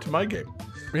follow-up to my game.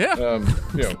 Yeah.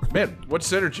 Man, what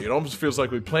synergy? It almost feels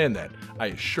like we planned that. I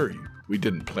assure you, we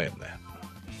didn't plan that.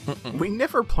 We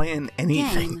never plan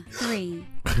anything. Game 3.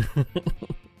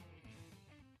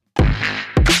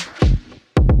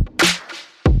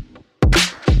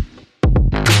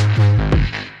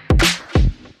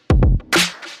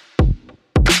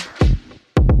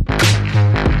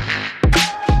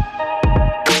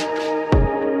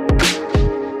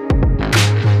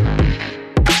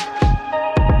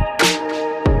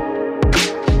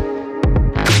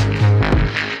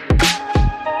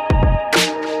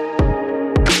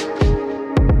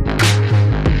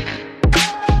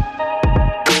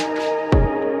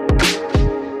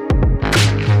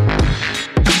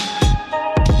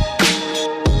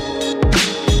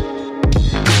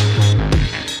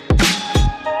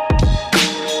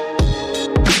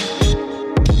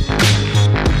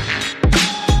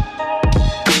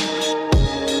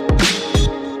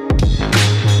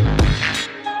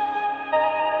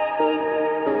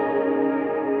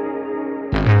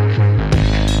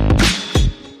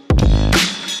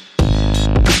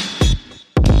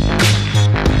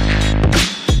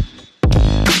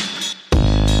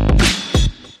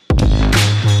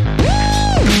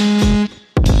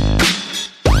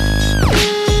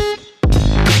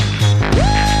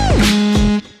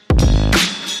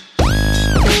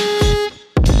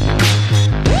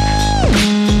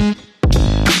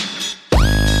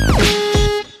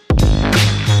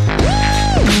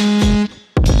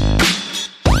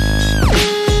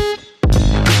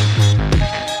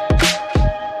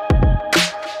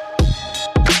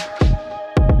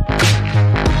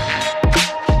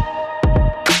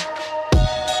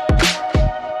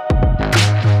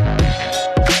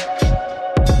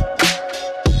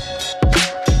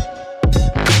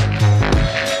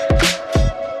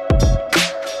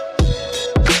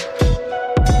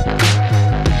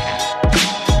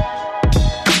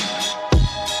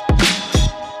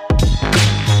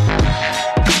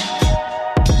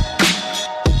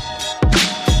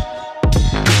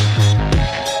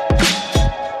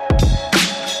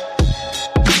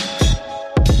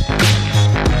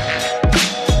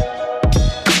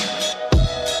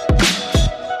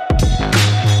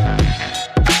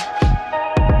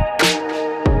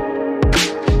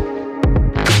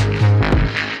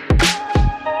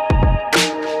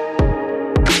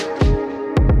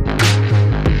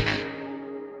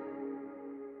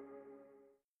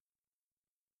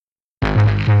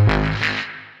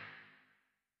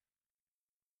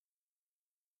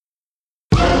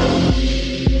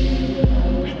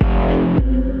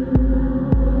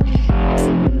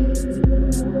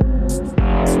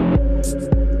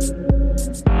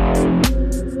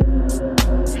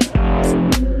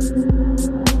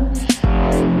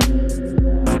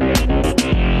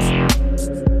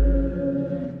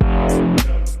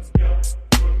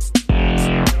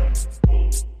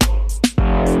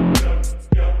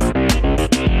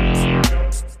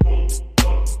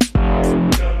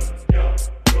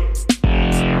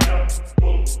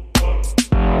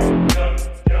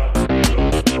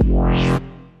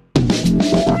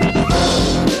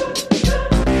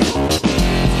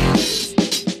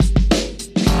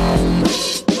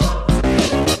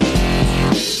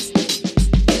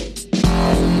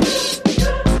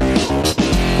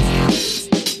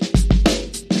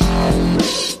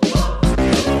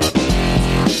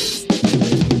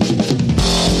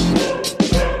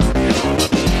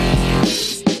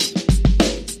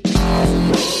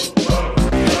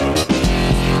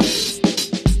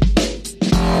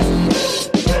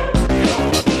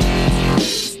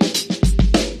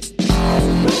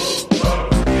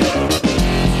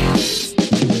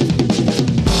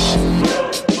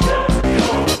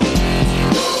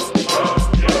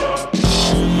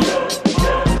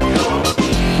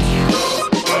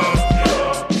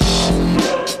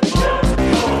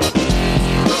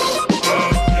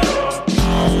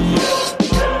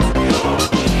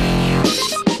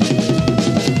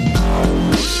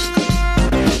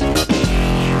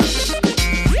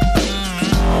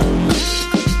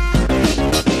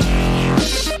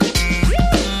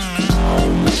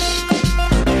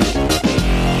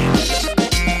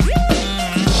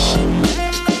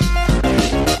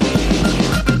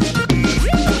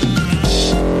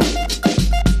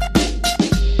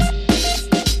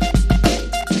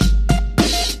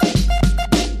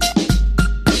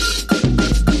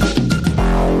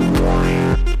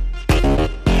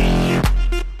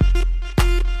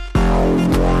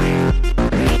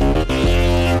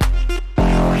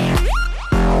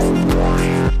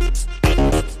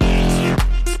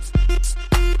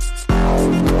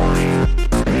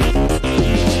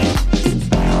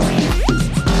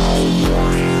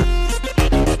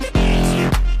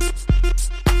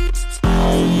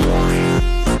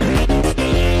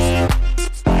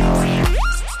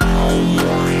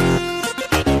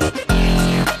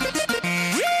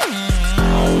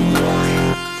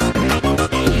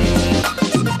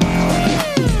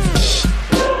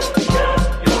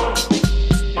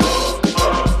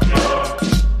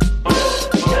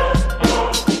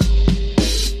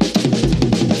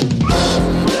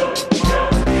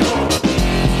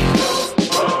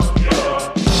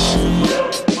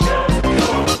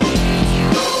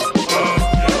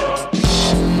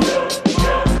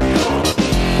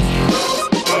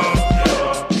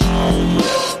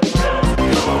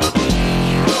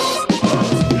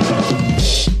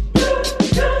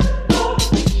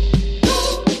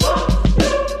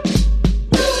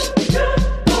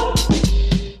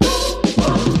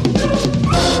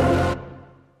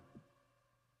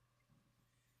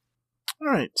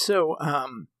 All right, so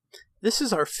this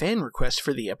is our fan request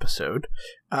for the episode,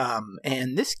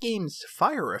 and this game's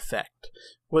fire effect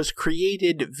was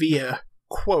created via,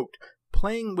 quote,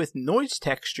 playing with noise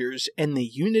textures and the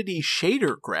Unity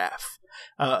shader graph.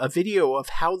 A video of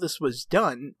how this was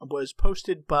done was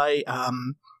posted by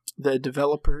the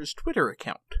developer's Twitter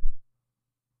account.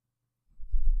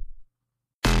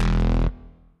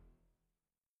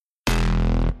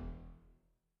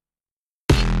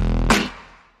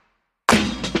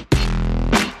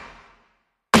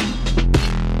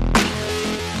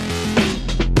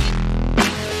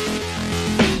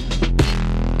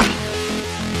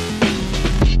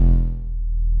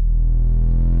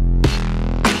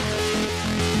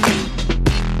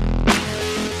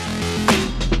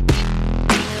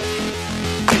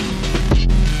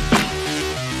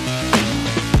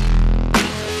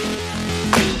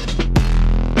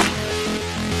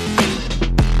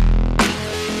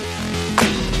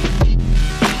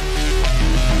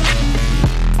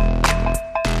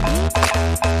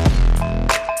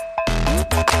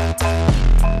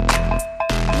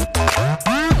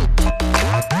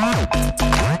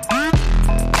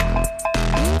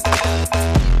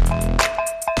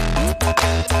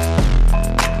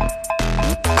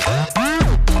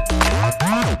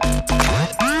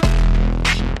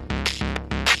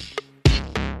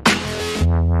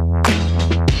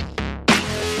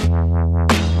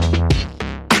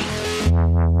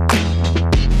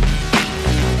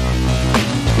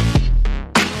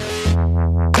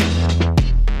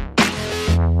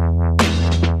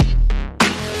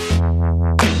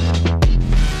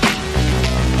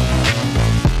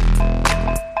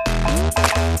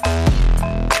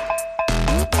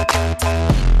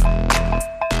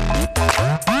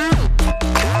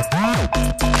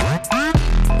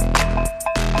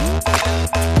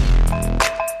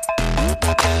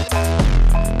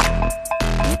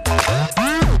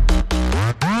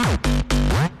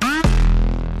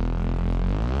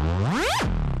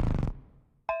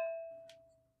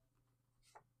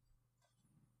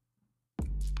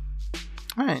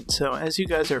 Alright, so as you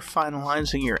guys are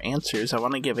finalizing your answers, I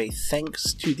want to give a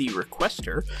thanks to the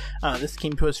requester. This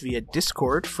came to us via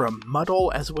Discord from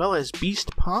Muddle as well as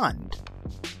Beast Pond.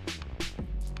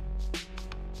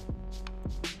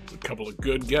 A couple of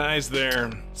good guys there.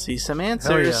 See some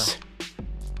answers.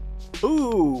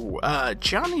 Ooh,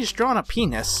 Johnny's drawn a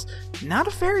penis. Not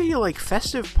a very,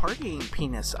 festive partying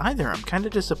penis either. I'm kind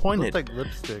of disappointed. Looks like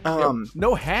lipstick.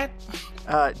 No hat?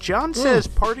 John says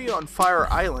Party on Fire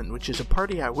Island, which is a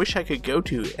party I wish I could go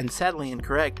to, and sadly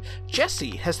incorrect.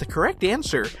 Jesse has the correct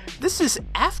answer. This is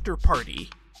After Party.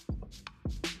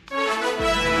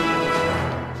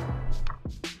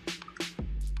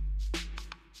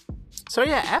 So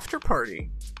yeah, After Party.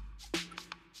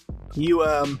 You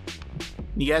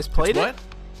guys played What?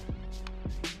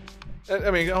 I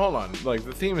mean, hold on. Like,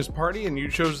 the theme is party, and you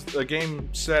chose a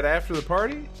game set after the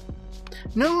party?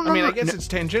 No. I mean, I guess it's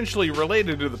tangentially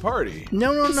related to the party.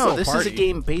 No. This is a party.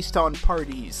 game based on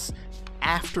parties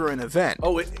after an event.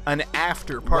 Oh, an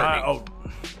after party. Oh,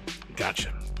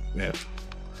 gotcha. Yeah.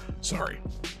 Sorry.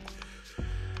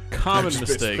 Common It's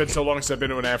mistake. been so long since I've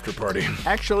been to an after party.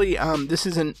 Actually, this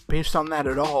isn't based on that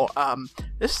at all.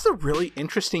 This is a really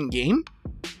interesting game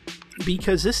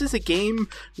because this is a game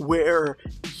where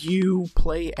you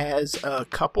play as a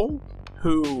couple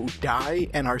who die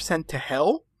and are sent to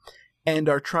hell and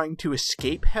are trying to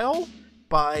escape hell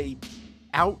by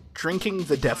out drinking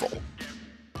the devil.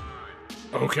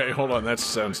 Okay, hold on. That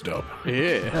sounds dope.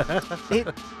 Yeah.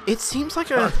 It seems like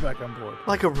Back on board.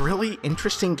 a really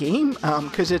interesting game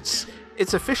because it's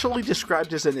officially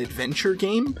described as an adventure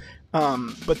game,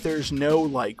 but there's no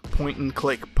point and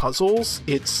click puzzles.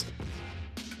 It's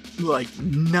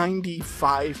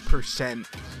 95%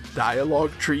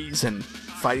 dialogue trees and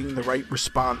fighting the right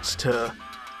response to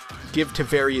give to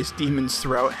various demons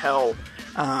throughout hell.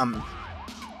 And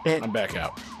I'm back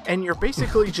out. and you're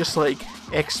basically just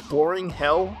exploring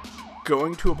hell,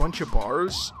 going to a bunch of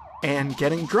bars, and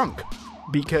getting drunk.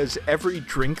 Because every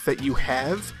drink that you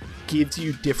have gives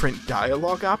you different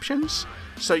dialogue options,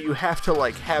 so you have to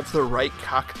have the right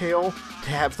cocktail to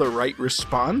have the right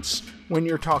response when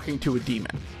you're talking to a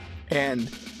demon. And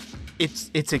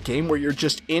it's a game where you're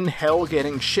just in hell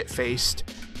getting shit-faced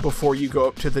before you go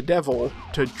up to the devil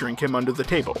to drink him under the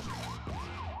table.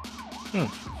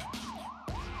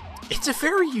 It's a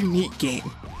very unique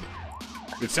game.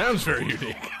 It sounds very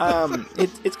unique.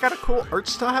 It's got a cool art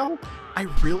style. I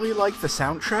really like the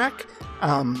soundtrack.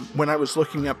 When I was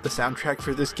looking up the soundtrack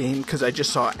for this game, because I just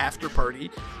saw After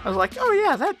Party, I was like, oh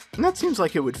yeah, that seems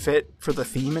like it would fit for the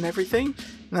theme and everything.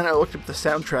 And then I looked up the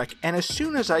soundtrack, and as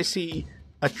soon as I see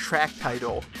a track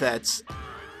title that's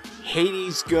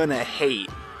Hades Gonna Hate,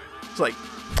 it's like,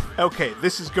 okay,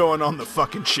 this is going on the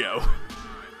fucking show.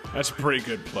 That's a pretty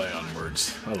good play on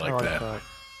words. I like that.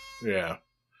 Yeah.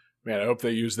 Man, I hope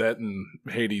they use that in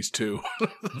Hades too.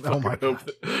 Oh my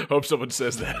God. Hope someone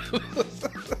says that.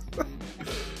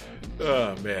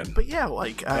 Oh man. But yeah,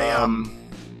 like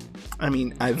I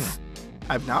mean,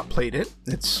 I've not played it.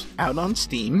 It's out on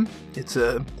Steam. It's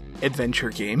a adventure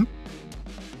game.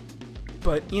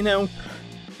 But, you know,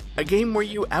 a game where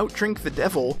you outdrink the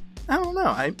devil, I don't know.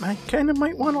 I kind of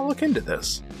might want to look into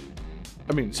this.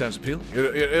 I mean, it sounds appealing.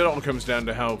 It all comes down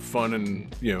to how fun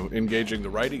and, you know, engaging the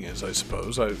writing is, I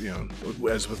suppose.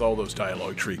 As with all those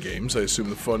dialogue tree games, I assume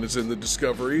the fun is in the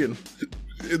discovery and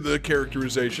in the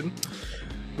characterization.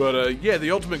 But, yeah,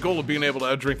 the ultimate goal of being able to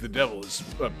outdrink the devil is,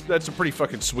 that's a pretty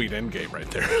fucking sweet endgame right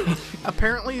there.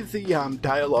 Apparently the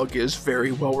dialogue is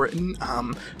very well written.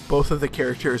 Both of the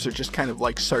characters are just kind of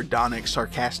like sardonic,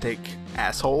 sarcastic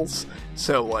assholes.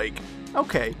 So, like,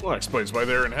 okay. Well, that explains why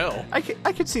they're in hell. I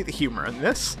could see the humor in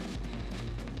this.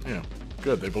 Yeah,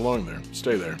 good. They belong there.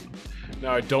 Stay there.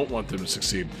 Now, I don't want them to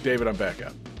succeed. David, I'm back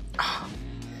out.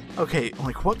 Okay,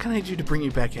 like, what can I do to bring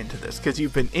you back into this? Because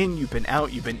you've been in, you've been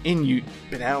out, you've been in, you've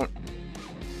been out.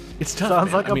 It's tough,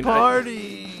 Sounds man. like a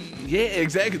party. Yeah,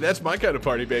 exactly. That's my kind of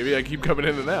party, baby. I keep coming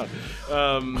in and out.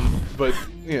 But,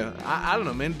 yeah, I don't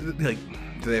know, man. Like,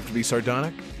 do they have to be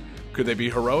sardonic? Could they be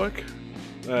heroic?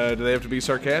 Do they have to be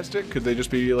sarcastic? Could they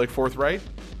just be, like, forthright?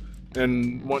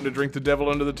 And wanting to drink the devil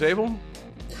under the table?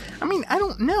 I mean, I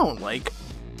don't know. Like,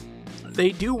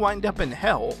 they do wind up in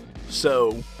hell,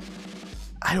 so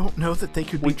I don't know that they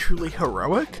could be truly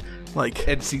heroic. Like,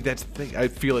 and see, that's the thing. I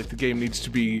feel like the game needs to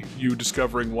be you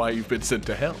discovering why you've been sent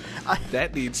to hell.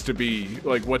 That needs to be,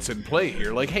 like, what's in play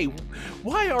here. Like, hey,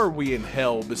 why are we in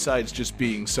hell besides just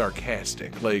being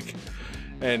sarcastic? Like,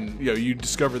 and, you know, you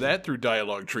discover that through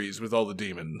dialogue trees with all the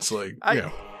demons. Like, you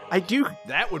know. I do.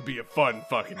 That would be a fun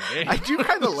fucking game. I do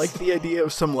kind of like the idea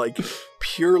of some, like,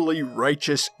 purely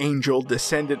righteous angel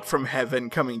descendant from heaven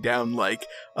coming down like,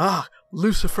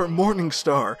 Lucifer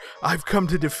Morningstar, I've come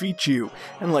to defeat you.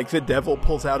 And, like, the devil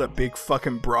pulls out a big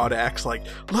fucking broad axe like,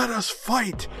 let us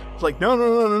fight. It's like,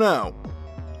 no.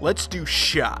 Let's do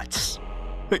shots.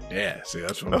 Yeah, see,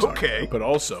 that's what I'm talking about. But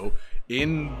also,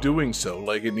 in doing so,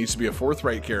 like, it needs to be a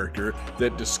forthright character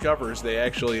that discovers they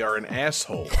actually are an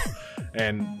asshole.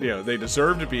 And, you know, they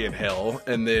deserve to be in hell,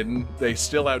 and then they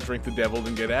still outdrink the devil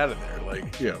and get out of there.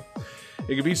 Like, you know,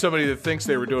 it could be somebody that thinks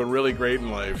they were doing really great in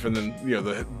life, and then, you know,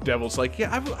 the devil's like,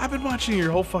 yeah, I've been watching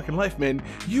your whole fucking life, man.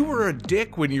 You were a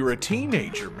dick when you were a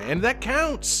teenager, man. That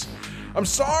counts. I'm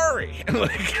sorry.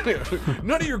 Like,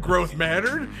 none of your growth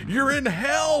mattered. You're in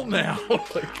hell now.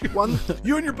 Like,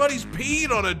 you and your buddies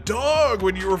peed on a dog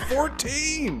when you were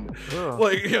 14.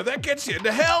 Like, you know, that gets you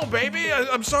into hell, baby.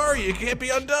 I'm sorry, you can't be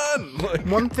undone. Like,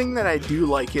 one thing that I do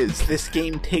like is this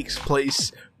game takes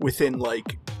place within,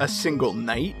 like, a single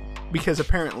night. Because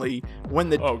apparently, when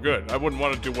the... Oh, good. I wouldn't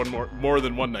want to do one more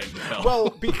than one night in hell. Well,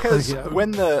 because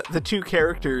when the two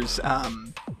characters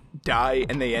die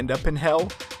and they end up in hell,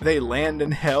 they land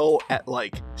in hell at,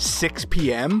 like, 6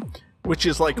 p.m., which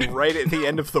is, like, right at the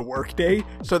end of the workday.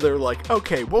 So they're like,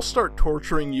 okay, we'll start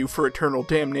torturing you for eternal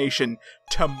damnation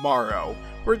tomorrow.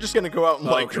 We're just gonna go out and,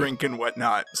 like, drink and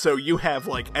whatnot. So you have,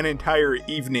 like, an entire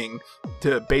evening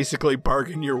to basically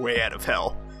bargain your way out of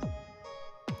hell.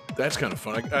 That's kind of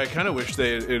fun. I kind of wish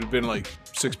it had been like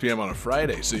 6 p.m. on a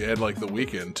Friday, so you had like the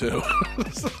weekend too.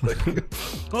 Like,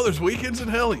 oh, there's weekends in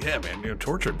hell? Yeah, man. You know,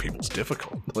 torturing people's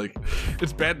difficult. Like,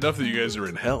 it's bad enough that you guys are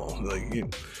in hell. Like, you know,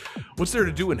 what's there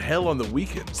to do in hell on the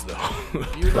weekends, though?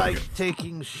 You like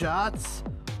taking shots?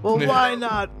 Well, why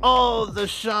not all the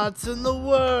shots in the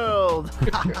world?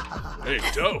 Hey,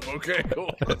 dope. Okay,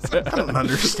 cool. I don't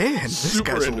understand. This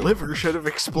guy's liver should have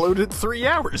exploded 3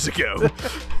 hours ago.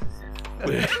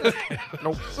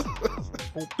 Nope.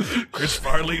 Chris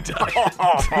Farley died in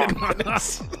 10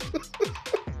 minutes.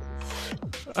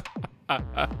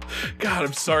 God,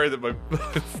 I'm sorry that my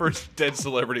first dead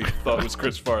celebrity thought was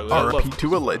Chris Farley. R.I.P.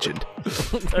 to a legend.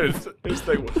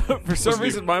 For some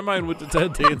reason, my mind went to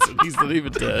Ted Danson. He's not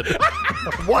even dead.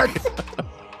 What?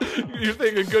 You're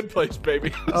thinking Good Place,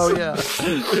 baby. Oh, yeah.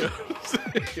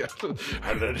 Yeah.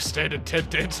 I don't understand it. Ted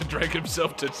Danson drank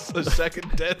himself to a second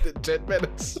death in 10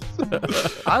 minutes.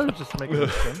 I was just making a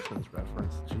Simpsons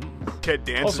reference. Jeez. Ted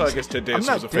Danson. Also, I guess Ted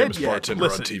Danson was a famous bartender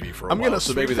on TV for a while. I'm gonna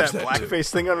so sweep maybe that that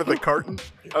blackface thing under the carton,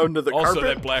 under the also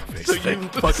carpet. Also, that blackface so thing. You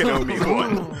fucking owe me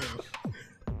one.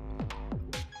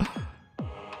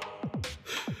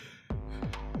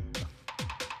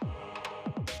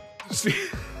 See,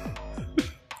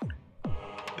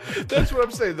 That's what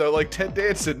I'm saying, though. Like, Ted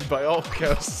Danson, by all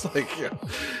accounts, like,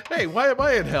 hey, why am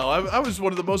I in hell? I was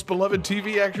one of the most beloved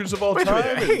TV actors of all Wait a time.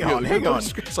 minute, hang on.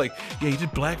 It's like, yeah, you did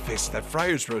blackface at that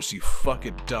Friars roast, you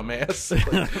fucking dumbass.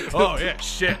 Like, oh, yeah,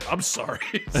 shit, I'm sorry.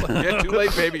 It's like, yeah, too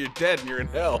late, baby, you're dead and you're in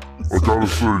hell. I gotta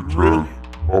say, Ted,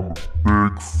 I'm a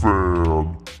big fan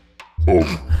of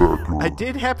Becker. I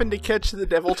did happen to catch the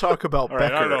devil talk about All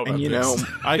right, I Becker, don't know about and you know, this.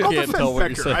 I I'll can't defend tell what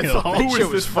Becker. you're I saying. thought at all. that Who shit is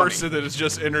was this funny. person that has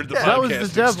just entered the That was podcasting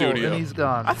the devil, studio? and he's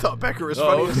gone. I thought Becker was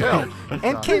funny as hell,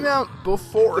 and came out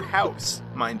before House,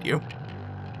 mind you.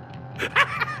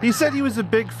 He said he was a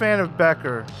big fan of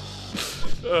Becker.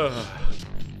 You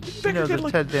know, the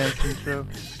Ted Danson show.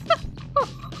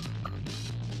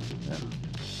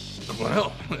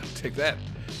 Well, take that.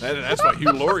 That's why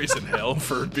Hugh Laurie's in hell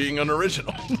for being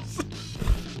unoriginal.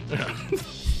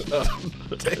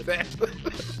 Take that.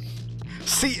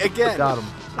 See, again, Got him.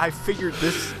 I figured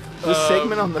this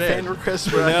segment on the man. fan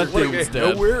request Now record would David's go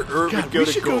dead. nowhere, or it would God, go we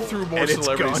to should gold, go through more and it's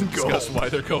celebrities and gone discuss gold. why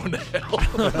they're going to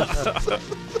hell.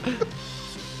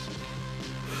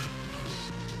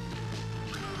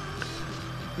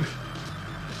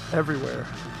 Everywhere.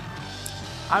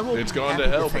 I will It's be gone happy to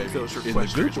hell, thank baby, those in the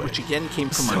requesters, good way. which again came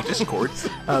from our Discord.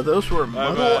 Those were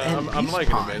Muddle and I'm Beast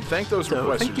liking it, Pond. man. Thank those So,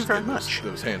 requesters. thank you very and those- much.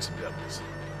 Those handsome devils.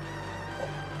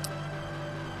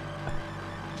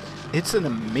 It's an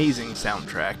amazing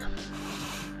soundtrack.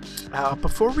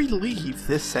 Before we leave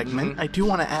this segment, I do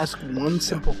want to ask one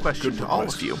simple question Good to all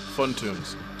request. of you. Fun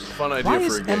tunes. Fun idea Why for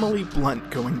is a game. Emily Blunt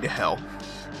going to hell?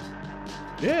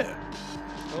 Yeah.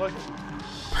 I like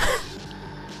it.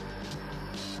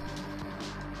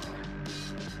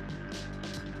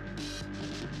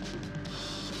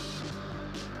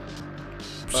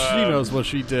 She knows what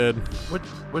she did.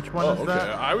 Which one Oh, is okay.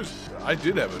 that? I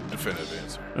did have a definitive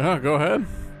answer. Oh, go ahead.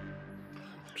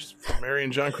 Just for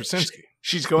marrying John Krasinski.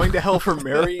 She's going to hell for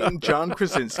marrying John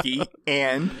Krasinski,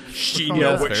 and she Oh, knows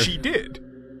that's what fair. she did.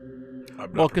 I'm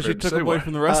not Well, because she prepared to took say away why.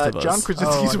 from the rest of us. John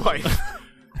Krasinski's Oh, wife.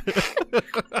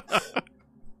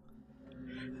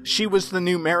 She was the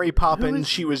new Mary Poppins.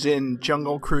 She was in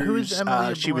Jungle Cruise. who is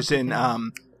Emily She was Blunt in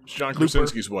again? It's John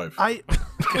Krasinski's wife. I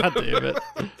God damn it.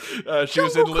 She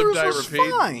was in Jungle Live, Cruise Die, was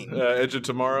Repeat. fine. Edge of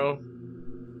Tomorrow.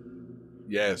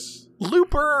 Yes.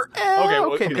 Looper.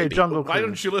 Okay, okay, Jungle Why Cruise.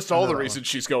 don't you list all the Another reasons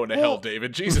she's going to hell,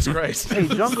 David? Jesus Christ. Hey,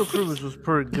 Jungle Cruise was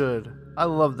pretty good. I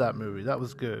love that movie. That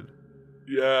was good.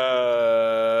 You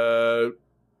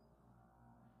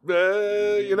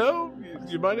know,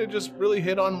 you might have just really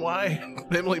hit on why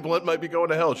Emily Blunt might be going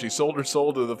to hell. She sold her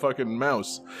soul to the fucking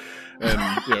mouse,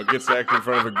 and gets to act in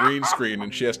front of a green screen,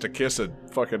 and she has to kiss a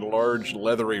fucking large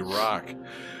leathery rock.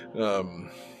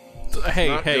 Hey,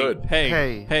 Not hey, good. hey,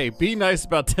 Hey. hey, be nice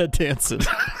about Ted Danson.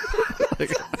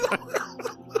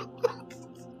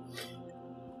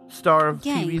 Star of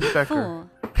Game TV's Becker.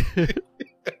 4.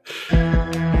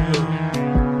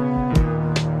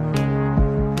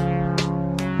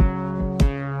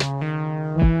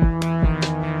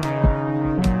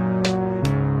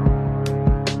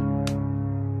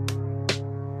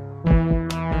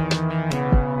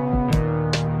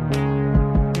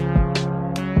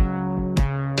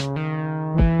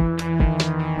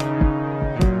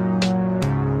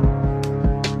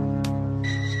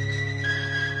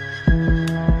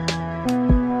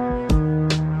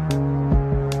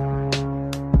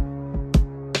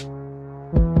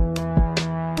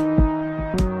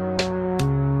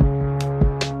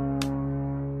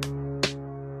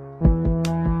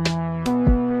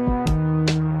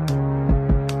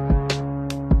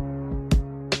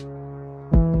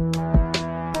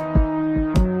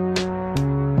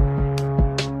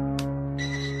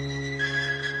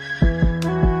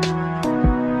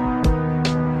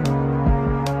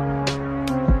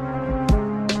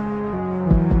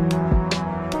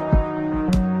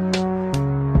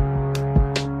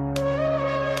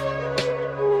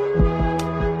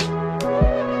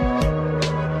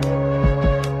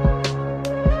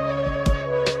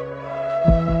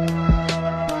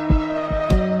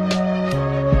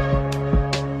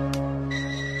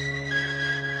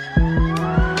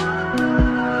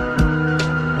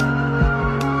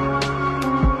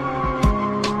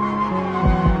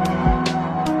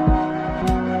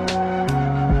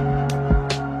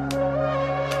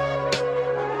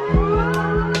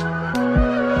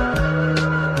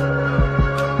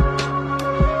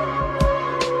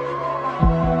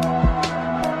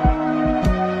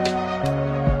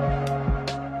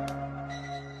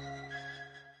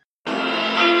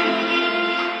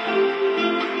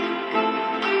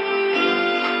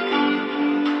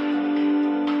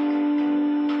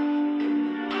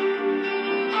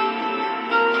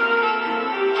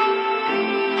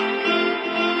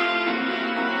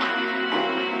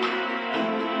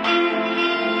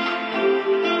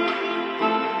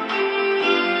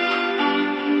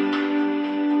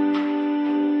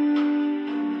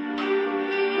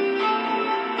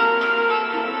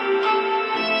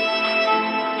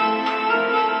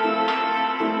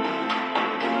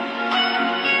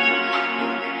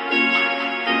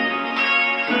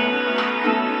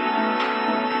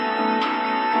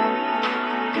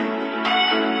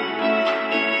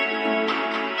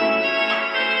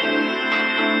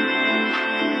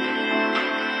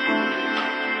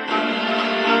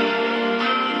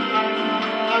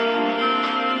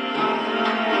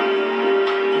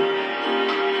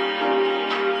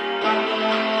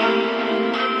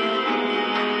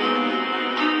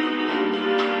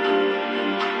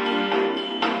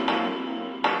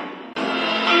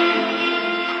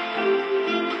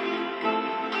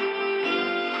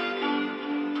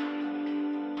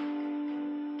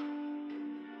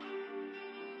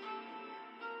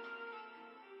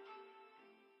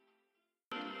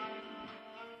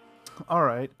 All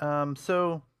right.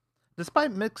 So,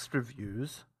 despite mixed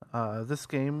reviews, this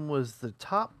game was the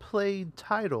top played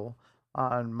title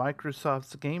on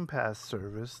Microsoft's Game Pass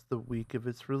service the week of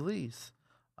its release.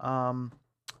 One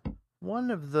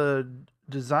of the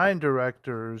design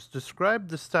directors described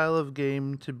the style of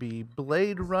game to be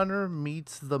Blade Runner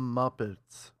meets the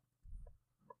Muppets.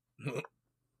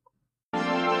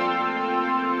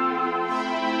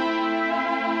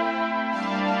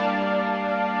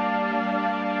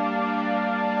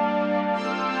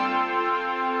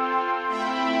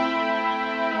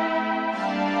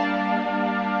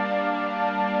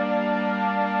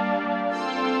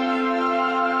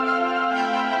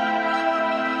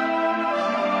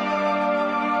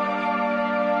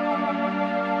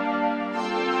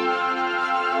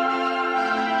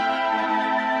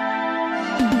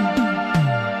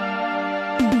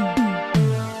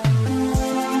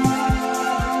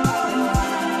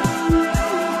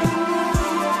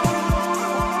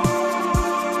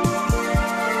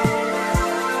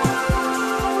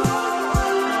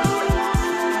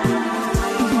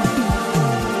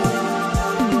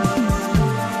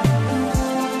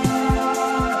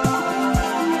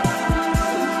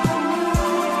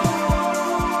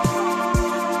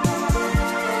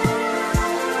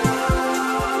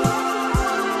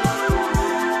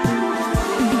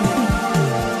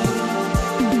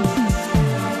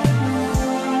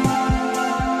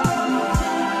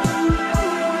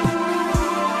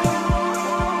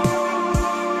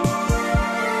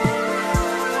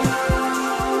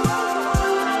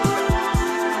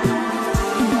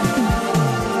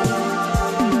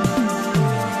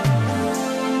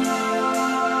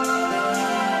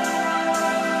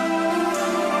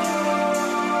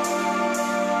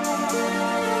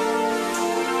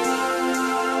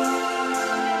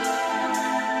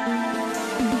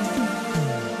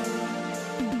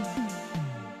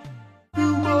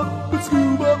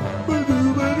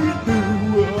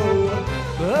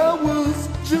 I was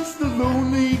just a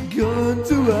lonely gun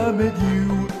till I met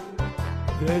you.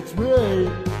 That's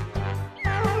right.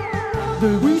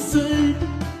 Then we saved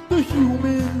the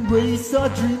human race, our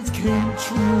dreams came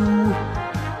true.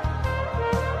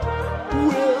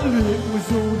 Well, it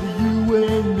was only you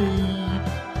and me,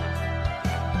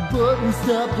 but we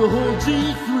stopped the whole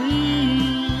G3,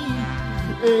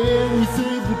 and we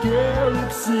saved the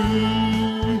galaxy.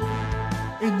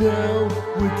 And now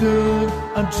we're done,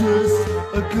 I'm just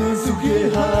a gun, so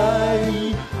get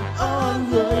high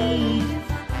on life.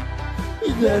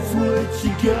 That's what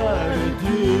you gotta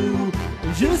do,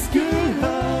 just get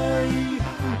high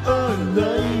on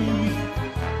life.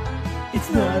 It's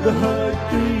not a hard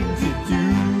thing to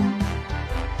do.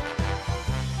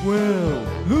 Well,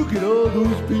 look at all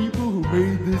those people who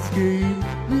made this game.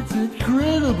 It's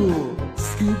incredible,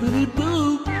 scoopity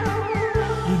boop.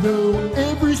 You know,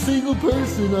 every single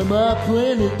person on my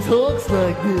planet talks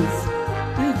like this.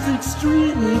 It's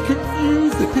extremely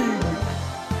confusing.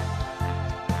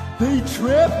 They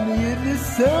trapped me in this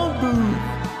sound booth.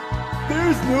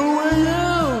 There's no way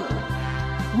out.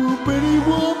 Whoopity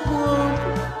whoop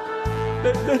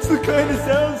whoop. That's the kind of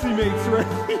sounds he makes, right?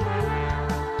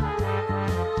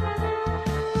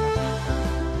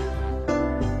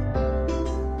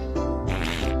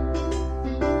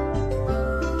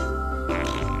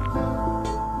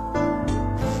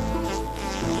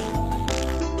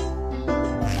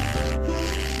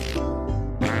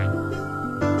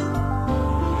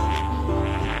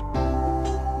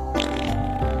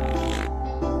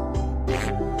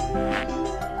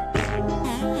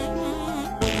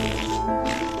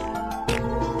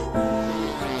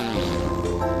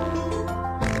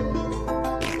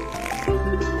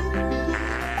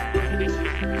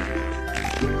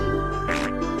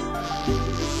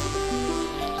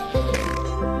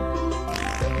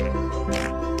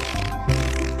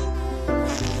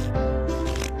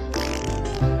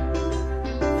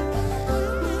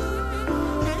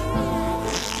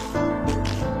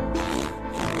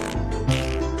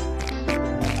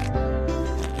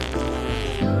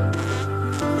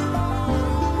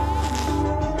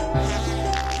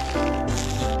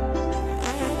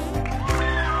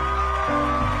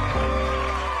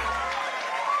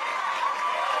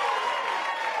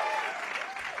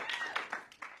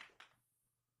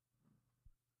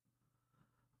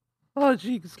 Oh,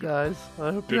 jeez, guys.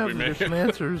 I hope you Did we have make some it?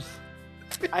 answers.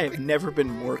 I have never been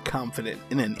more confident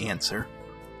in an answer.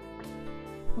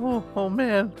 Oh,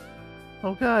 man.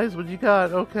 Oh, guys, what you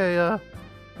got? Okay,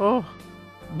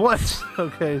 what?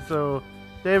 Okay, so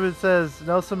David says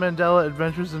Nelson Mandela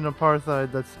Adventures in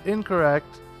Apartheid. That's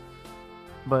incorrect,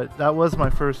 but that was my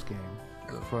first game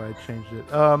before I changed it.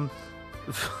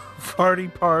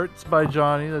 Farty Parts by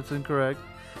Johnny. That's incorrect.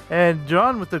 And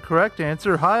John with the correct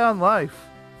answer, High on Life.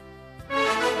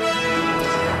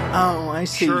 Oh, I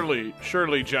see.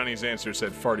 Surely Johnny's answer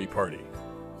said farty party.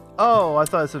 Oh, I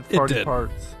thought it said It farty did.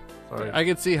 parts. Sorry. I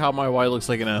can see how my Y looks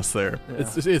like an S there. Yeah.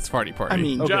 It's party party. I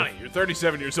mean, Johnny, you're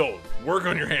 37 years old. Work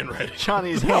on your handwriting.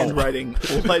 Johnny's handwriting,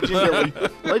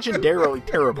 legendarily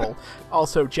terrible.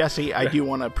 Also, Jesse, I do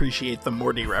want to appreciate the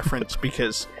Morty reference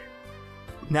because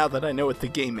now that I know what the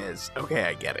game is, okay,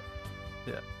 I get it.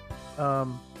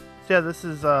 So yeah, this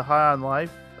is High on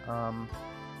Life.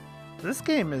 This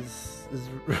game is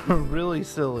really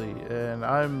silly, and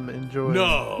I'm enjoying.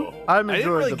 No, I'm I didn't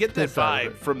enjoying really the get that piss out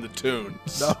of vibe it. from the tune.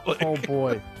 No, oh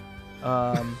boy.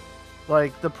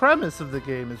 Like the premise of the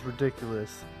game is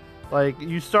ridiculous. Like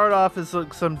you start off as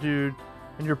like some dude,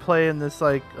 and you're playing this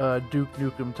like Duke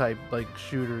Nukem type like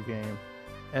shooter game,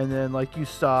 and then like you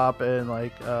stop and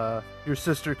like your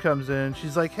sister comes in.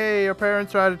 She's like, "Hey, our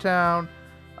parents are out of town.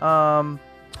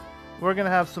 We're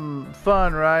gonna have some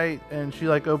fun, right?" And she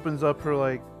like opens up her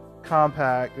like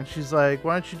compact, and she's like,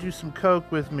 "Why don't you do some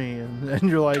coke with me?" And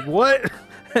you're like, "What?"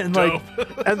 And like,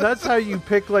 and that's how you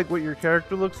pick like what your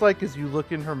character looks like, is you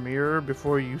look in her mirror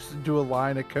before you do a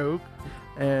line of coke,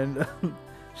 and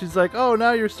she's like, "Oh,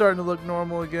 now you're starting to look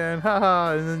normal again,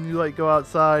 haha." And then you like go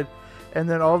outside, and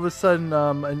then all of a sudden,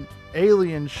 an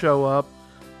alien show up,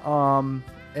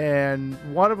 and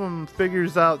one of them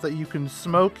figures out that you can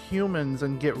smoke humans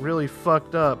and get really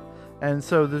fucked up. And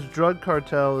so this drug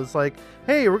cartel is like,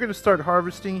 "Hey, we're going to start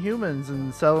harvesting humans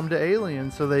and sell them to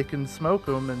aliens so they can smoke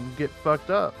them and get fucked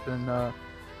up." And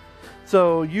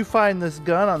so you find this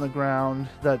gun on the ground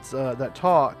that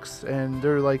talks, and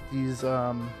they're like these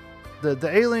the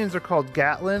aliens are called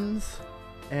Gatlins,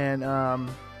 and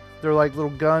they're like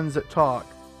little guns that talk,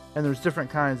 and there's different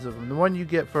kinds of them. The one you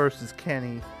get first is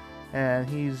Kenny, and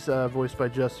he's voiced by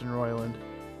Justin Roiland.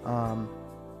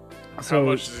 How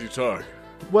much does he talk?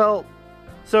 Well,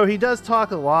 so he does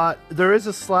talk a lot. There is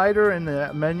a slider in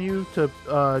the menu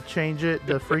to change it,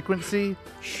 the frequency.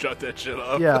 Shut that shit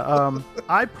up. Yeah,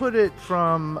 I put it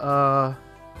from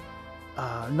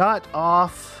not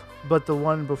off, but the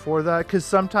one before that, because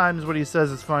sometimes what he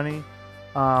says is funny.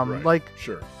 Right. Like,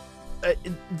 Sure.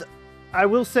 I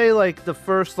will say, like, the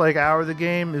first like hour of the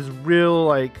game is real,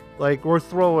 like we're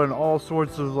throwing all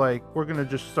sorts of like, we're gonna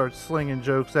just start slinging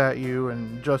jokes at you,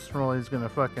 and Justin Roiland's gonna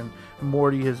fucking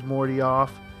Morty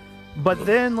off. But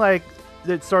then like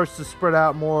it starts to spread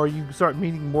out more. You start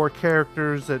meeting more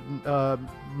characters that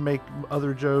make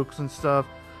other jokes and stuff.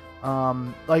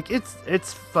 Like it's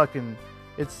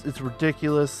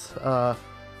ridiculous.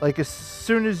 Like as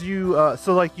soon as you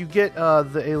so like you get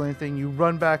the alien thing, you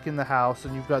run back in the house,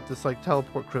 and you've got this like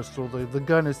teleport crystal. The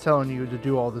gun is telling you to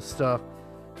do all this stuff,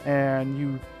 and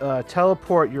you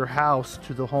teleport your house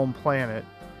to the home planet,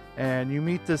 and you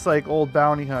meet this like old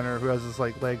bounty hunter who has his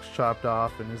like legs chopped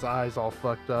off and his eyes all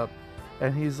fucked up,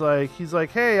 and he's like,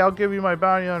 "Hey, I'll give you my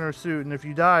bounty hunter suit, and if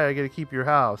you die, I get to keep your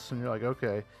house." And you're like,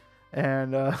 "Okay,"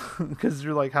 and because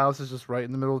your like house is just right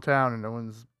in the middle of town, and no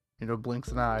one's blinks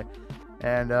an eye.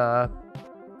 And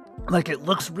like it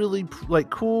looks really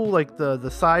like cool, like the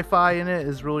sci-fi in it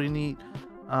is really neat.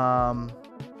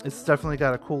 It's definitely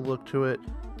got a cool look to it.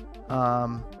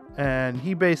 And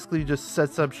he basically just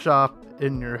sets up shop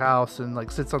in your house and like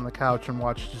sits on the couch and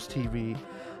watches TV.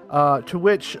 To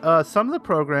which some of the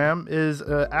program is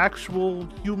actual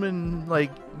human,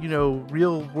 like,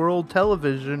 real world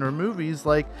television or movies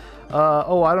like,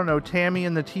 I don't know, Tammy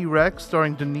and the T-Rex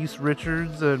starring Denise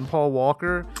Richards and Paul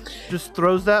Walker. Just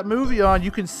throws that movie on.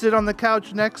 You can sit on the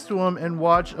couch next to him and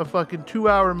watch a fucking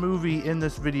 2-hour movie in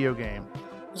this video game.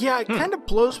 Yeah, it kind of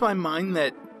blows my mind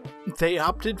that they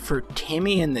opted for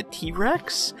Tammy and the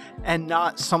T-Rex and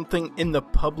not something in the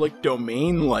public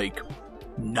domain like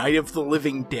Night of the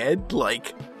Living Dead.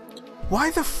 Like,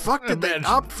 why the fuck did they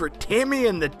opt for Tammy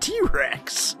and the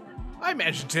T-Rex? I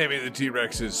imagine Tammy and the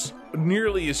T-Rex is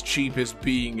nearly as cheap as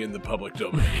being in the public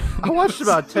domain. I watched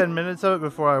about 10 minutes of it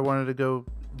before I wanted to go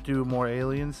do more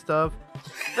alien stuff.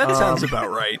 That sounds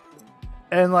about right.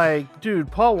 And like,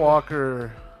 dude, Paul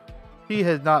Walker, he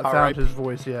had not found his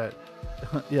voice yet.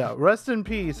 Yeah, rest in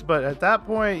peace. But at that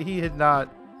point, he had not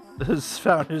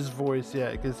found his voice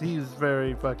yet, because he's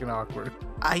very fucking awkward.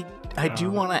 I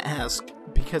do want to ask,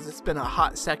 because it's been a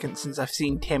hot second since I've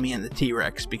seen Tammy and the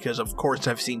T-Rex, because of course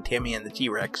I've seen Tammy and the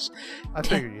T-Rex. I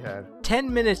figured you had.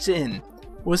 10 minutes in,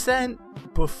 was that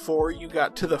before you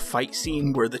got to the fight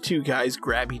scene where the two guys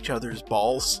grab each other's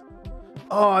balls?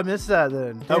 Oh, I missed that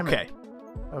then. Damn okay. It.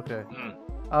 Okay.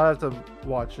 I'll have to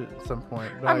watch it at some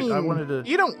point. But I mean, I wanted to...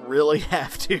 you don't really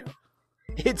have to.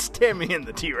 It's Tammy and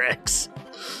the T-Rex.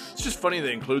 It's just funny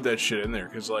they include that shit in there,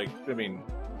 because, like, I mean,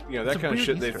 that kind of weird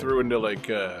shit they Easter threw into like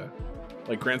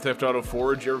Grand Theft Auto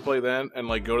Forge. You ever play that? And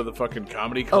like go to the fucking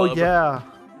comedy club? Oh yeah.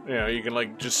 You can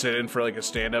like just sit in for like a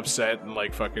stand-up set and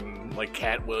like fucking like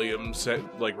Cat Williams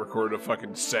set, like record a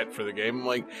fucking set for the game. I'm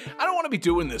like, I don't want to be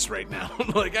doing this right now.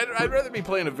 Like I'd rather be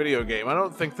playing a video game. I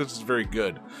don't think this is very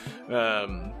good.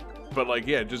 But like,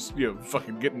 yeah, just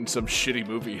fucking getting some shitty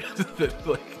movie that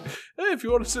like, hey, if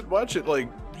you want to sit and watch it, like,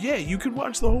 yeah, you can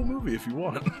watch the whole movie if you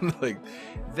want. Like,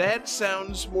 that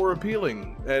sounds more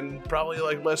appealing and probably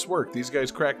like less work. These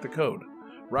guys cracked the code.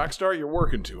 Rockstar, you're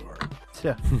working too hard.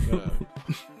 Yeah.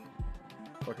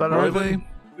 But are they?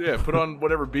 Yeah, put on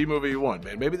whatever B movie you want,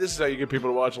 man. Maybe this is how you get people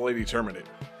to watch Lady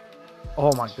Terminator.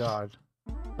 Oh my god.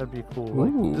 That'd be cool.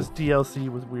 Like just DLC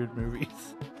with weird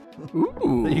movies.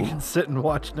 Ooh. That you can sit and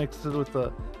watch next to with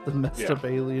the messed up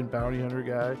alien bounty hunter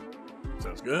guy.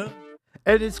 Sounds good.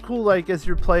 And it's cool, like, as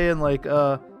you're playing, like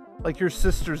your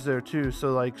sister's there too,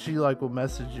 so like she like will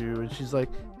message you and she's like,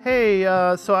 hey,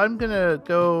 so I'm gonna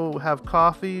go have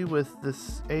coffee with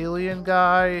this alien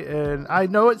guy, and I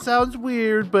know it sounds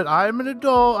weird, but I'm an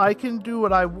adult, I can do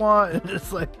what I want. And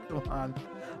it's like, come on.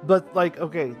 But like,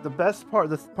 okay, the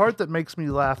part that makes me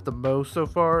laugh the most so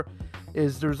far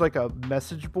is there's like a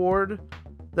message board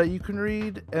that you can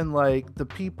read, and like the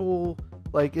people,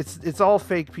 like it's all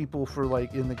fake people for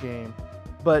like in the game,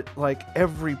 but like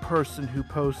every person who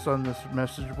posts on this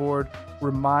message board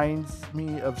reminds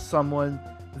me of someone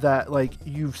that like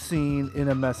you've seen in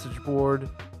a message board.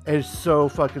 It's so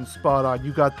fucking spot on.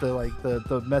 You got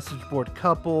the message board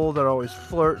couple that are always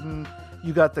flirting.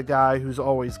 You got the guy who's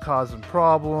always causing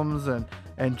problems and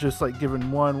just like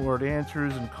giving one word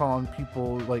answers and calling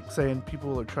people, like saying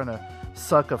people are trying to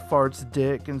suck a fart's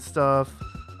dick and stuff.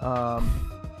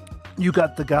 You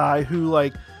got the guy who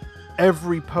like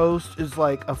every post is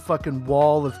like a fucking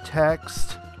wall of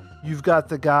text. You've got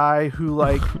the guy who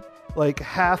like like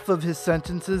half of his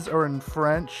sentences are in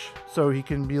French, so he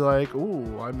can be like,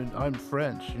 "Ooh, I'm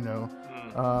French," you know.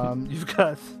 You've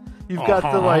got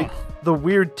the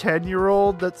weird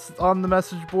 10-year-old that's on the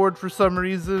message board for some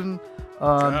reason.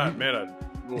 God, man,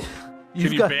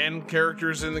 can you ban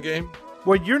characters in the game?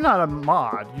 Well, you're not a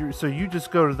mod, so you just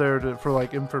go to there for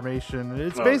like information.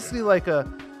 It's basically like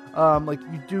a like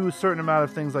you do a certain amount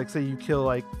of things, like say you kill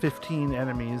like 15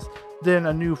 enemies, then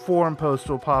a new forum post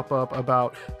will pop up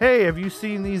about, hey, have you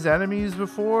seen these enemies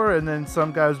before? And then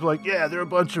some guys will be like, yeah, they're a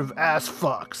bunch of ass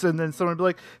fucks. And then someone will be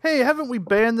like, hey, haven't we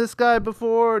banned this guy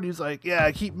before? And he's like, yeah,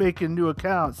 I keep making new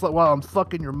accounts while I'm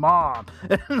fucking your mom.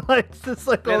 And like, it's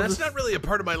like, man, that's not really a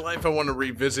part of my life I want to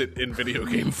revisit in video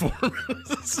game form.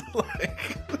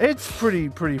 It's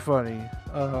pretty funny.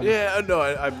 Yeah, no,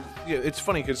 it's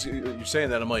funny because you're saying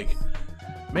that. I'm like,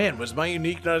 man, was my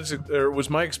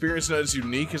experience not as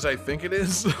unique as I think it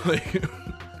is? Like,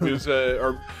 was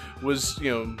the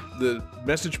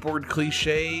message board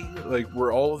cliche, like,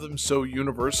 were all of them so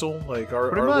universal? Like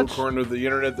our little corner of the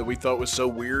internet that we thought was so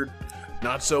weird,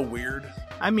 not so weird.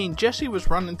 I mean, Jesse was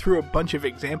running through a bunch of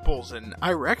examples, and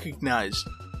I recognized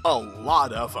a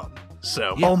lot of them.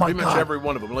 So, yeah, pretty much every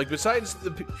one of them. Like besides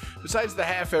the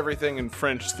half everything in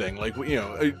French thing, like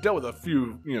I dealt with a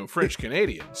few French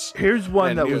Canadians. Here's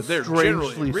one that was they're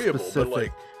strangely agreeable, specific. but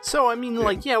like, so I mean,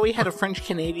 like, yeah, we had a French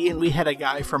Canadian, we had a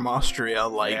guy from Austria.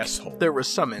 Like, asshole. There was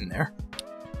some in there.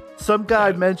 Some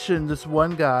guy mentioned this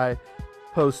one guy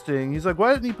posting. He's like,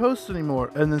 why didn't he post anymore?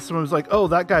 And then someone was like, oh,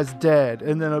 that guy's dead.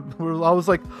 And then I was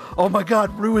like, oh my god,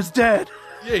 Rue is dead.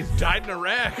 Yeah, he died in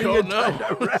Iraq. Oh no.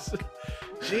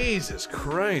 Jesus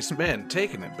Christ, man,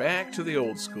 taking it back to the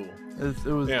old school. It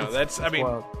was that's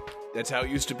wild. That's how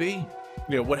it used to be.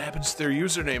 What happens to their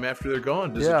username after they're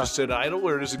gone? Does it just sit idle,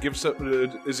 or does it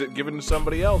is it given to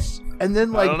somebody else? And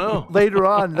then I don't know. Later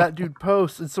on, that dude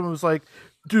posts, and someone was like,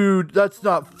 dude, that's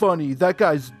not funny. That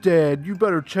guy's dead. You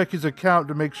better check his account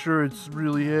to make sure it's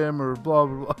really him, or blah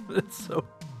blah blah. It's so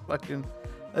fucking.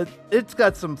 It's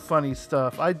got some funny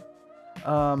stuff.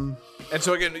 And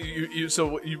so again,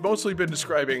 you've mostly been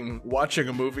describing watching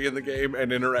a movie in the game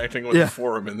and interacting with the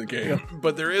forum in the game,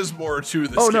 but there is more to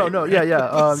this. game. No,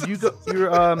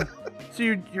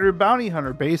 you're a bounty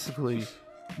hunter basically,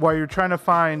 while you're trying to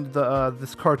find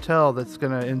this cartel that's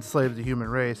gonna enslave the human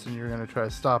race, and you're gonna try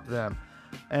to stop them.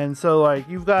 And so like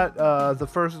you've got the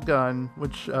first gun,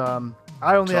 which I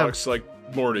only talks like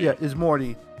Morty. Yeah, is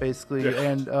Morty basically,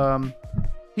 and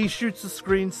he shoots the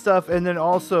screen stuff, and then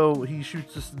also he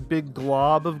shoots this big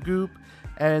glob of goop.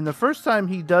 And the first time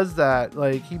he does that,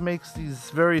 like, he makes these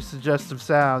very suggestive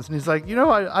sounds. And he's like,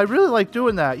 I really like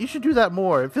doing that. You should do that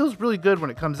more. It feels really good when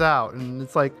it comes out. And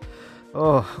it's like,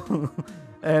 oh.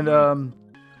 And,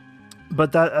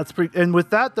 but that's pretty... And with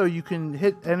that, though, you can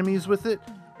hit enemies with it,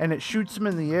 and it shoots them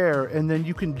in the air, and then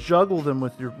you can juggle them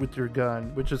with your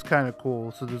gun, which is kind of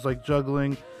cool. So there's like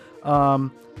juggling.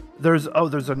 There's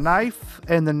a knife,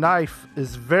 and the knife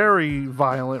is very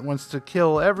violent, wants to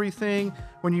kill everything.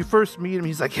 When you first meet him,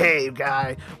 he's like, "Hey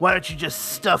guy, why don't you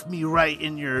just stuff me right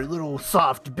in your little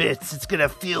soft bits? It's gonna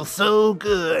feel so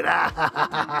good."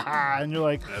 And you're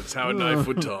like, that's how a knife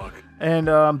would talk. And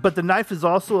but the knife is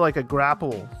also like a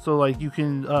grapple, so like you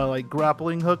can like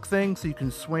grappling hook thing, so you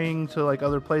can swing to like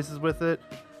other places with it,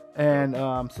 and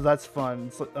so that's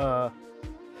fun.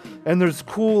 And there's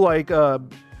cool like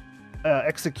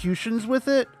executions with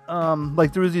it.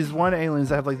 Like there was these one aliens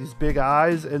that have like these big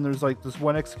eyes, and there's like this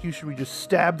one execution where you just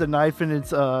stab the knife in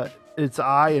its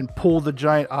eye and pull the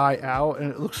giant eye out,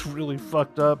 and it looks really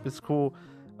fucked up. It's cool.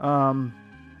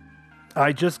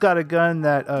 I just got a gun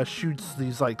that shoots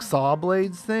these like saw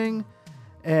blades thing,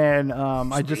 and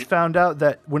I just found out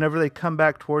that whenever they come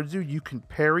back towards you, you can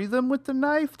parry them with the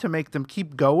knife to make them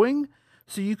keep going.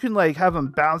 So you can like have them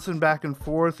bouncing back and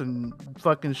forth and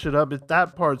fucking shit up.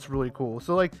 That part's really cool.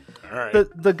 So like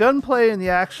the gunplay and the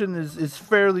action is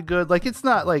fairly good. Like it's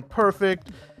not like perfect.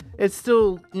 It's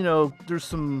still, you know, there's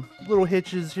some little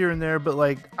hitches here and there, but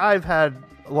like I've had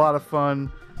a lot of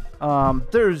fun.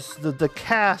 There's the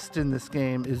cast in this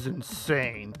game is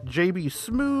insane. JB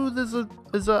Smooth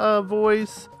is a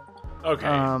voice. Okay,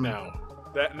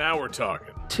 now we're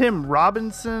talking. Tim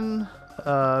Robinson,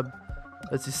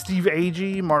 let's see, Steve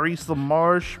Agee, Maurice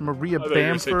LaMarche, Maria I thought you were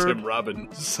gonna say Bamford, Tim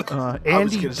Robbins.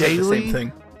 Andy Daly. Same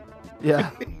thing.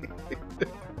 Yeah.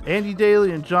 Andy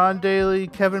Daly and John Daly,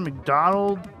 Kevin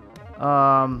McDonald.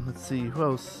 Let's see, who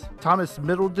else? Thomas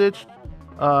Middleditch.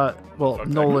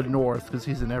 Nolan North, because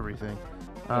he's in everything.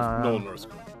 Nolan North.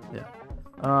 Yeah.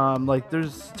 Like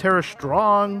there's Tara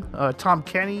Strong, Tom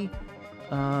Kenny,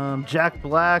 Jack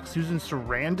Black, Susan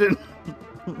Sarandon.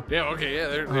 Yeah, okay,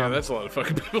 yeah, that's a lot of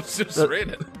fucking people.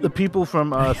 Sarandon. The people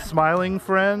from Smiling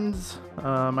Friends.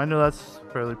 I know that's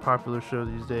a fairly popular show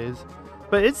these days.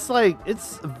 But it's a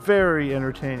very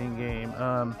entertaining game.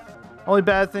 Only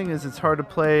bad thing is it's hard to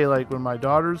play like when my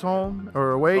daughter's home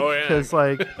or awake, because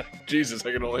like Jesus,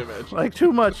 I can only imagine. Like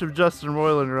too much of Justin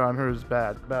Roiland around her is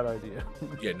bad idea.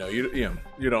 Yeah, no, you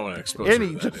don't want to expose her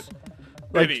to that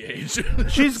at any age.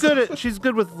 she's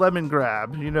good with Lemon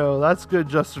Grab, you know, that's good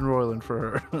Justin Roiland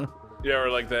for her. Yeah,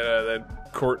 or like that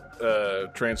court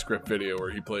transcript video where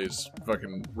he plays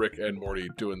fucking Rick and Morty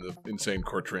doing the insane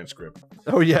court transcript.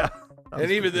 Oh yeah. And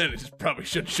even then, it probably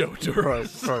shouldn't show it to her.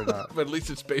 Probably not. But at least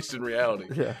it's based in reality.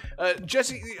 Yeah.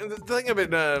 Jesse, the thing I've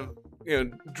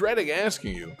been dreading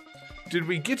asking you, did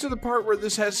we get to the part where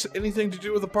this has anything to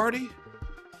do with a party?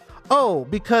 Oh,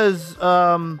 because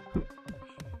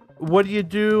what do you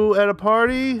do at a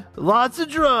party? Lots of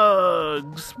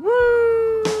drugs.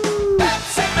 Woo!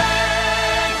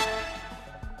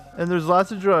 And there's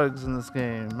lots of drugs in this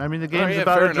game. I mean, the game's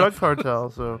about a drug cartel,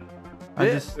 so.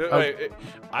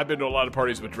 I've been to a lot of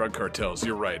parties with drug cartels.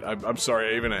 You're right. I'm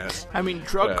sorry I even asked. I mean,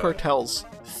 drug cartels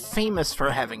famous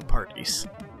for having parties.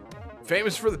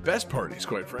 Famous for the best parties,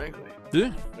 quite frankly.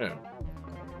 Yeah.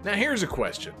 Now here's a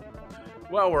question.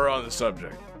 While we're on the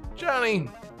subject, Johnny,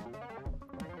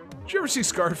 did you ever see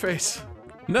Scarface?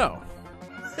 No.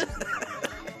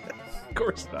 Of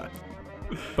course not.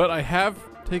 But I have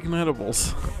taken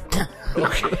edibles.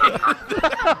 Okay.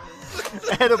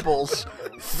 Edibles.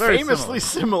 Famously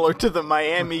similar to the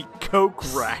Miami Coke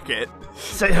racket.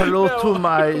 Say hello to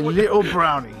my little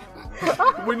brownie.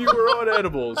 When you were on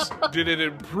edibles, did it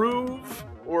improve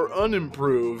or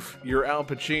unimprove your Al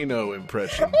Pacino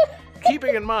impression?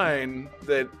 Keeping in mind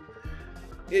that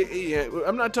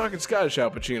I'm not talking Scottish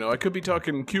Al Pacino. I could be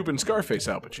talking Cuban Scarface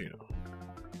Al Pacino.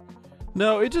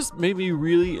 No, it just made me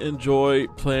really enjoy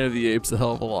Planet of the Apes a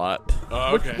hell of a lot.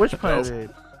 Oh, okay. Which Planet of the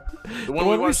Apes? The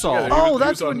one we saw. Oh,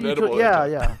 that's when you took.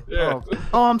 Yeah.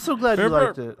 Oh, I'm so glad you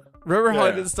liked it. Remember how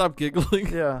I didn't stop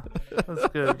giggling? Yeah, that's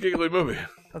good. Giggly movie.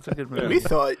 That's a good movie. We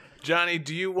thought, Johnny,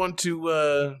 do you want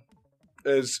to,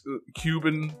 as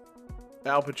Cuban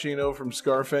Al Pacino from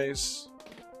Scarface,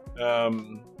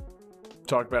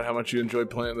 talk about how much you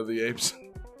enjoyed Planet of the Apes?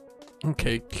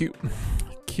 Okay,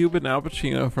 Cuban Al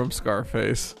Pacino from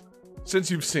Scarface.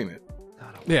 Since you've seen it.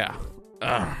 Yeah.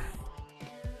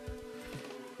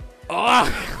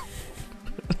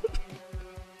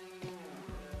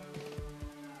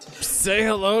 Say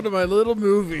hello to my little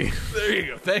movie. There you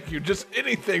go. Thank you. Just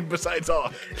anything besides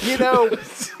off. you know,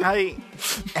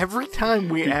 every time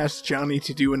we ask Johnny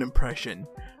to do an impression,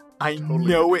 I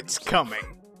know it's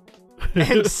coming.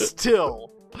 And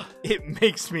still, it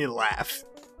makes me laugh.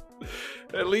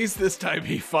 At least this time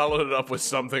he followed it up with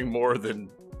something more than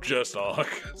just Hawk.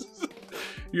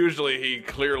 Usually he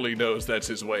clearly knows that's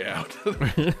his way out.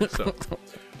 So,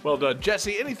 well done.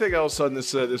 Jesse, anything else on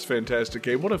this this fantastic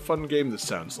game? What a fun game this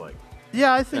sounds like.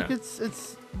 Yeah, I think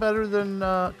it's better than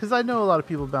because I know a lot of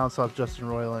people bounce off Justin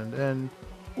Roiland, and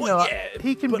you know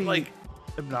he can be like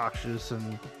obnoxious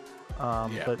and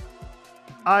but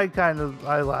I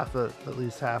laugh at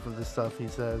least half of the stuff he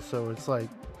says, so it's like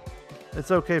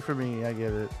it's okay for me. I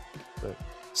get it. But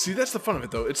see, that's the fun of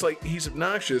it, though. It's like he's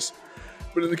obnoxious,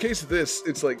 but in the case of this,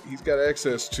 it's like he's got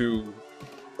access to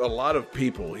a lot of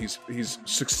people. He's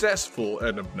successful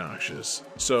and obnoxious,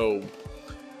 so.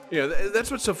 Yeah, that's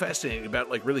what's so fascinating about,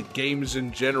 like, really games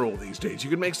in general these days. You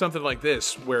can make something like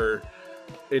this where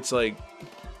it's like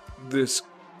this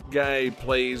guy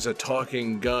plays a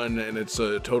talking gun and it's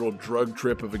a total drug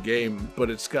trip of a game, but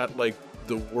it's got, like,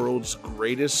 the world's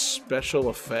greatest special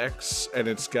effects and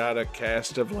it's got a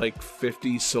cast of, like,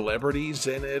 50 celebrities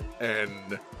in it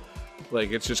and,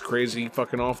 like, it's just crazy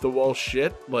fucking off-the-wall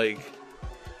shit. Like...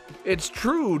 It's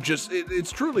true.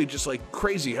 It's truly just like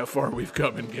crazy how far we've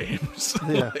come in games.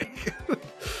 Yeah.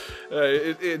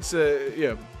 It's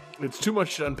too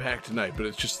much to unpack tonight. But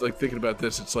it's just like thinking about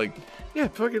this. It's like, yeah,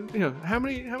 fucking, how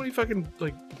many fucking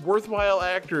like worthwhile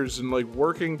actors and like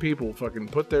working people fucking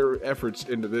put their efforts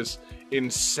into this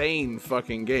insane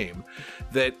fucking game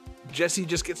that Jesse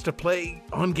just gets to play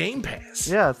on Game Pass.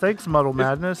 Yeah, thanks, Muddle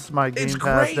Madness, my Game Pass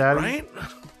great, daddy. Right?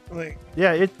 Like,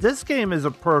 yeah, this game is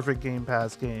a perfect Game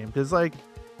Pass game because, like,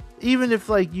 even if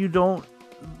like you don't,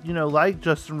 like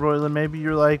Justin Roiland, maybe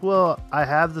you're like, well, I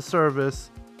have the service,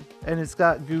 and it's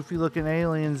got goofy-looking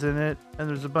aliens in it, and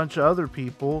there's a bunch of other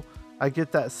people. I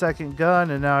get that second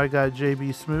gun, and now I got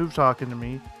JB Smoove talking to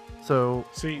me. So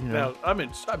see, now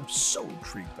I'm so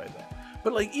intrigued by that.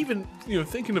 But like, even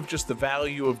thinking of just the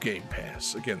value of Game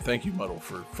Pass. Again, thank you, Muddle,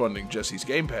 for funding Jesse's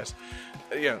Game Pass.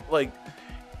 Like.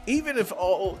 Even if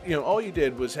all you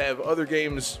did was have other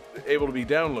games able to be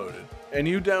downloaded, and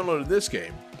you downloaded this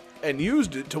game and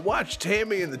used it to watch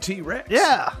Tammy and the T-Rex,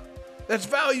 yeah, that's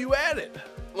value added.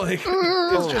 Like,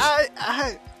 it's just...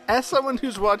 I as someone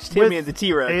who's watched Tammy and the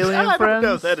T-Rex, I don't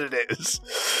know that it is.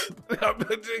 Come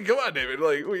on, David.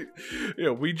 Like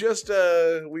we just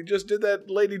did that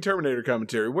Lady Terminator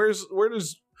commentary. Where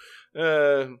does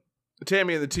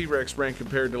Tammy and the T-Rex rank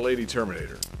compared to Lady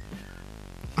Terminator?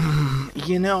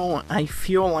 I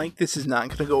feel like this is not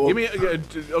going to go... Give me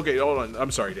okay, hold on.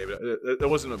 I'm sorry, David. That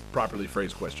wasn't a properly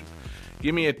phrased question.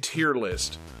 Give me a tier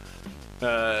list.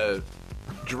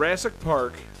 Jurassic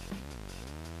Park,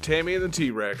 Tammy and the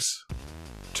T-Rex,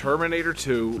 Terminator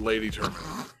 2, Lady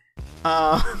Terminator.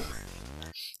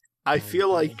 I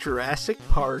feel like Jurassic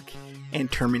Park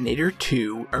and Terminator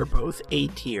 2 are both A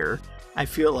tier. I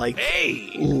feel like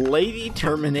Lady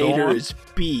Terminator is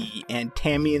B and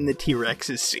Tammy and the T-Rex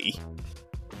is C.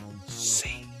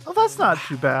 C. Well, that's not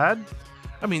too bad.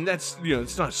 I mean, that's,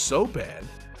 it's not so bad.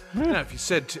 Now, if you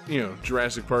said,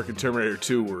 Jurassic Park and Terminator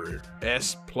 2 were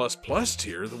S++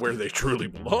 tier, where they truly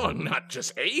belong, not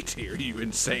just A tier, you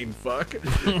insane fuck.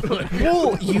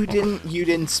 Well, you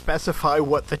didn't specify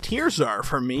what the tiers are.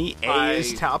 For me, A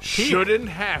is top tier. Shouldn't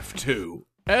have to.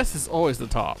 S is always the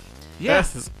top. Yeah.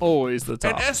 S is always the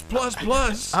top. And S++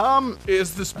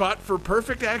 is the spot for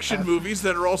perfect action movies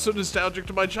that are also nostalgic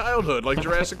to my childhood, like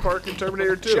Jurassic Park and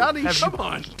Terminator 2. Johnny, come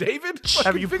on, David.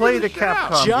 Have you played a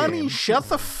Capcom Johnny, game? shut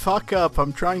the fuck up.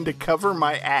 I'm trying to cover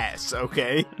my ass,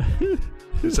 okay?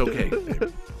 It's okay,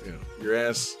 David. Your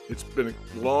ass, it's been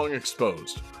long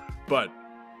exposed. But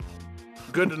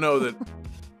good to know that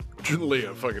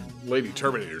Leah, fucking Lady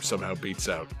Terminator, somehow beats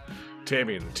out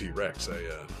Tammy and the T-Rex.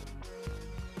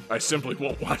 I simply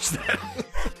won't watch that.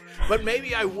 But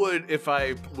maybe I would if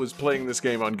I was playing this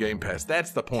game on Game Pass.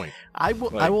 That's the point. I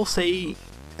will say,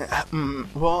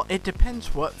 well, it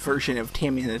depends what version of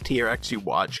Tammy and the T-Rex you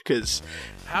watch, because...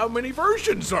 How many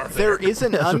versions are there? There is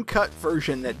an uncut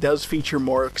version that does feature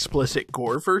more explicit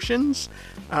gore versions,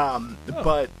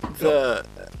 but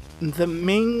the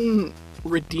main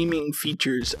redeeming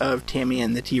features of Tammy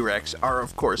and the T-Rex are,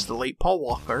 of course, the late Paul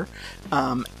Walker,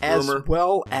 as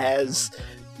well as...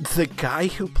 The guy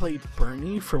who played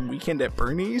Bernie from Weekend at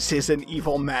Bernie's is an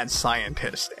evil mad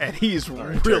scientist, and he's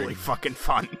really fucking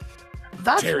fun.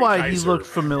 That's Terry why Kaiser. he looked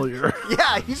familiar.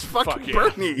 Yeah, he's fucking yeah.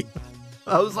 Bernie.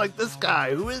 I was like, this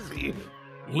guy, who is he?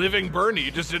 Living Bernie,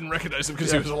 you just didn't recognize him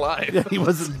because he was alive. Yeah, he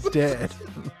wasn't dead.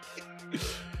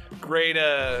 Great,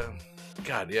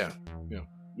 God, yeah.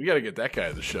 We gotta get that guy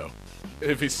on the show,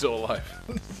 if he's still alive.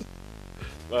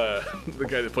 The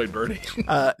guy that played Bernie.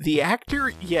 The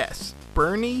actor, yes.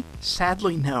 Bernie,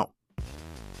 sadly, no.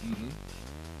 Mm-hmm.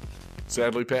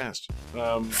 Sadly passed.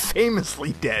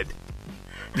 Famously dead.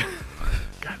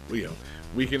 God,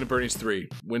 Weekend at Bernie's 3.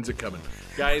 When's it coming?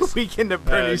 Guys. Weekend at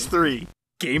Bernie's 3.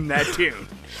 Game that tune.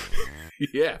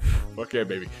 Yeah. Okay,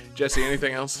 baby. Jesse,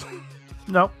 anything else?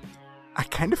 Nope. I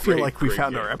kind of feel Great, like we great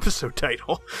found game. our episode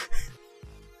title.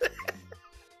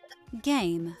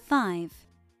 Game 5.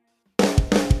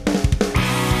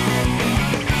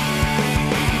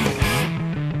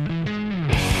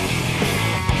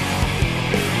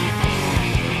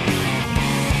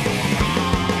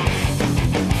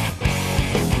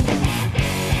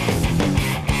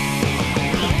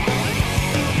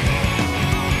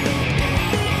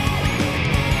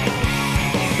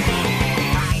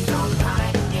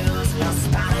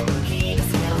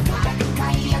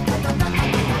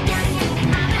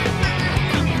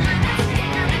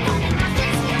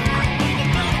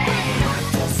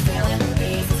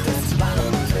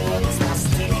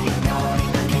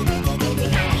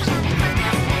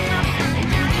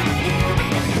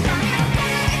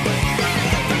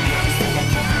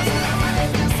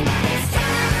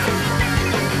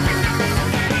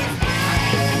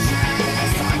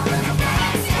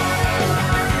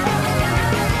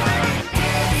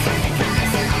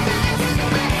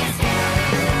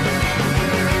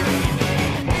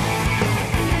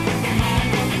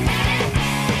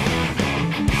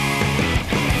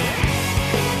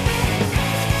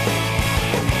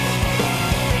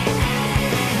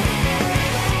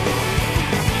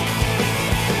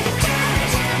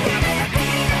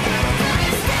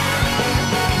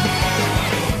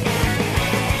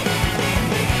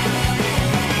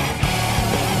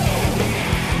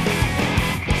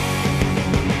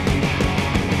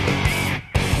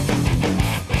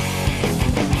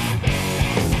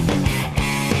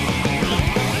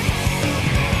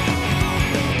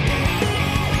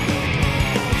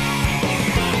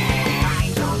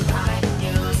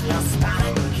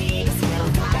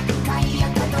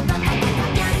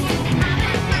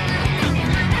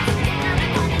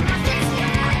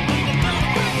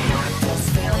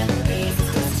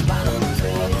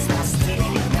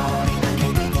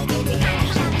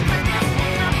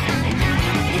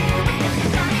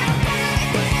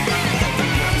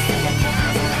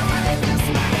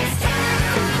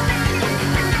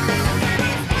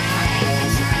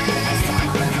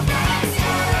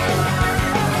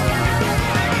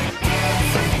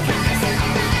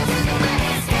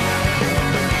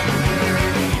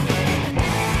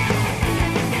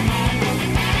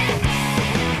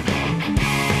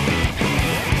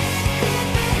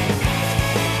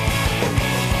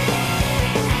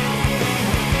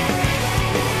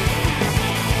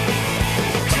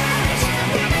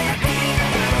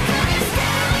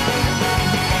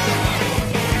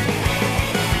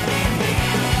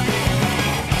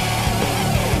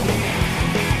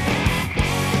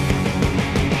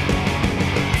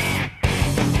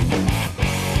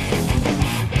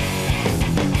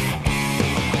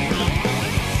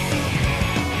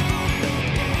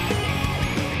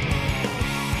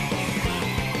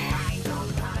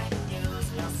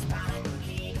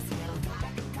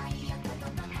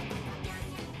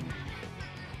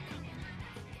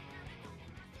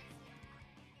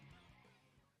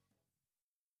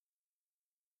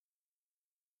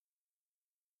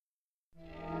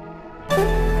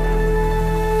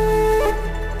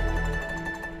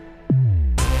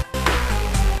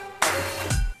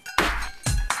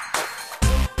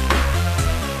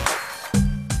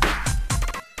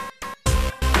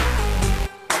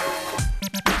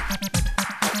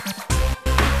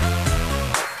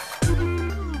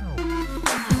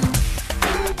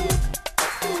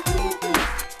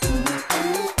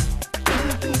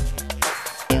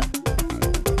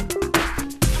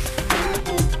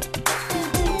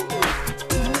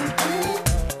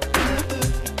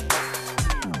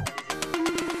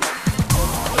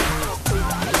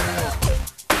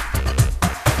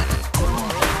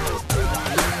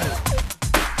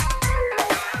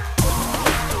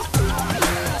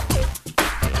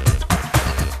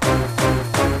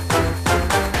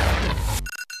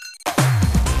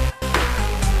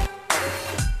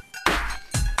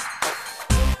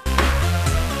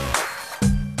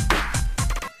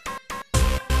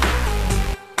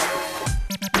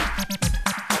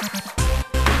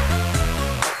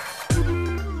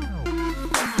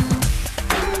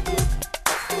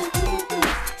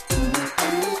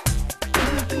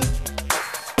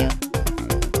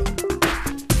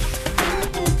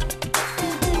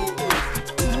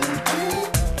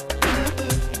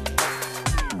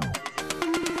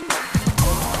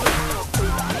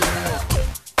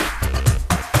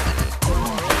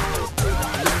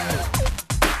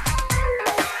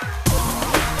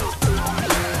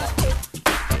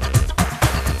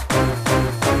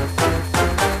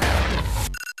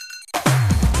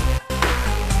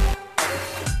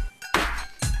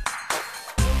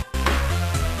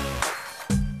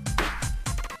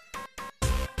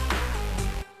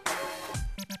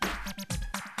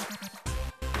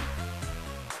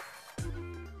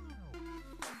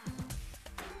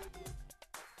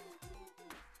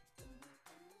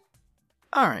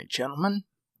 Alright, gentlemen.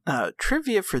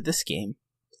 Trivia for this game.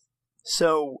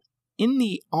 So, in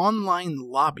the online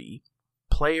lobby,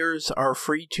 players are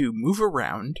free to move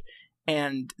around,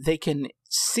 and they can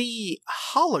see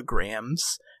holograms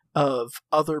of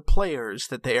other players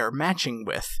that they are matching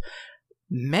with.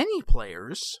 Many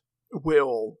players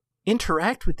will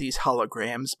interact with these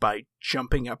holograms by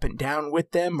jumping up and down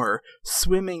with them or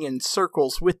swimming in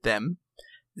circles with them.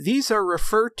 These are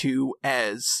referred to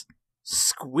as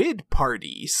squid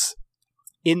parties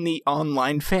in the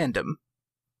online fandom.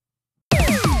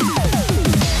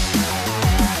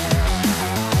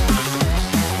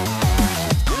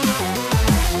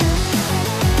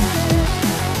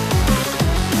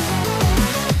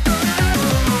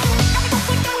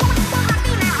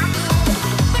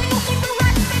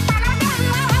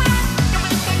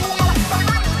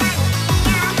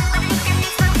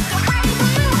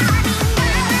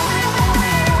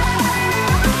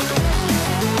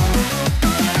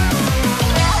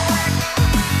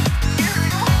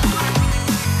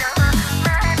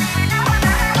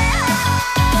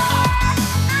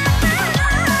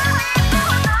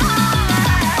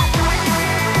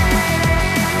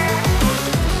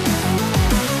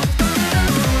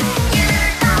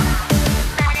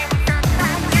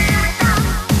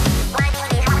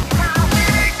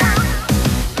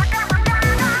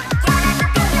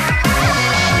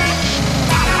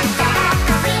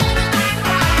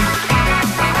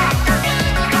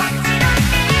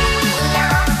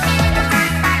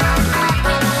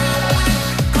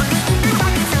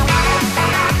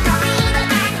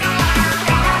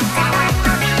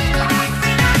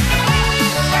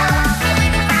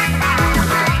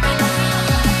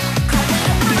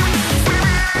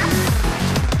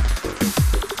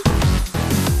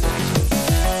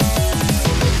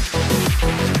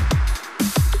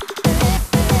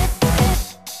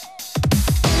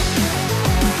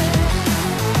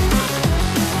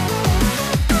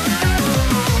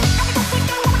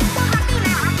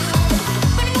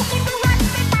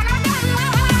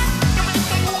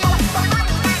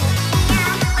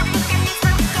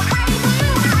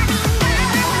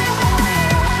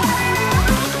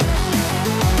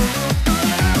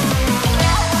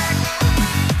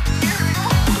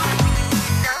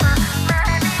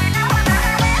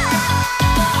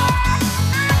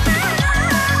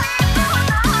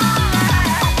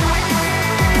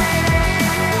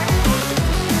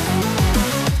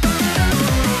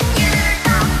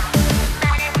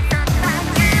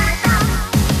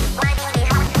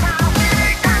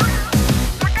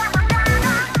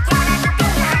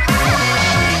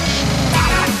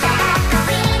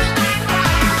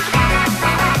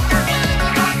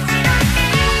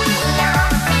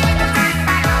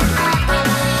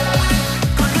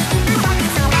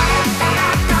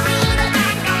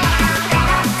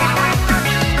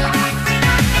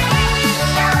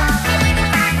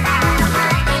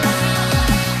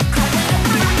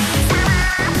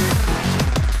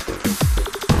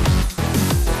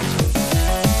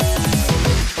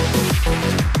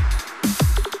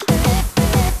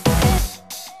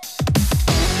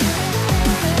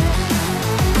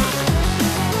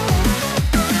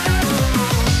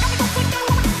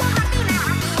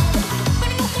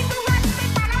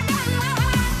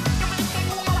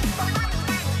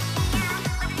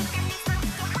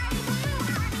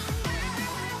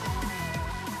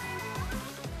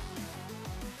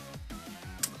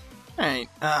 Alright,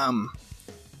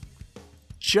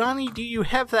 Johnny, do you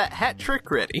have that hat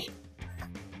trick ready?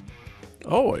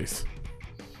 Always.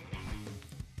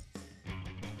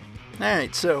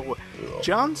 Alright, so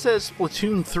John says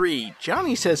Splatoon 3,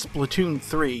 Johnny says Splatoon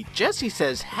 3, Jesse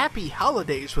says Happy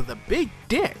Holidays with a big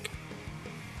dick.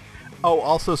 Oh,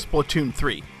 also Splatoon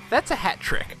 3. That's a hat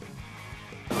trick.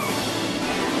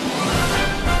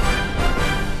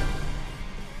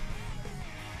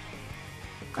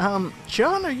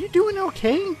 John, are you doing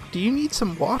okay? Do you need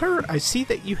some water? I see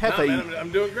that you have Man,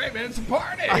 I'm doing great, man. It's a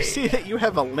party. I see that you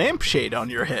have a lampshade on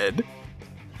your head.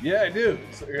 Yeah, I do.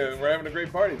 We're having a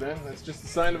great party, man. That's just a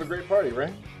sign of a great party,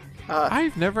 right?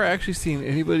 I've never actually seen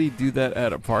anybody do that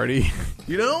at a party.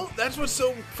 You know, that's what's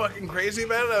so fucking crazy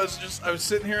about it. I was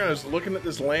sitting here and I was looking at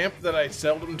this lamp that I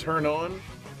seldom turn on.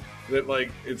 That,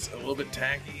 like, it's a little bit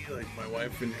tacky. Like, my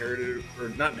wife inherited, or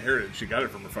not inherited, she got it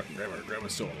from her fucking grandma. Her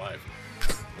grandma's still alive.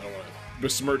 I don't want to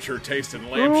besmirch her taste in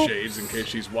lampshades in case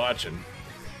she's watching.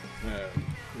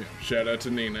 Shout out to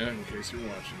Nina in case you're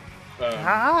watching.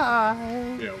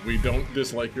 Hi. We don't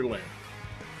dislike your lamp.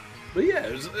 But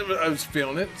yeah, I was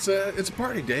feeling it. It's a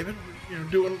party, David. You're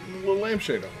doing a little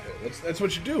lampshade on the head. That's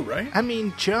what you do, right? I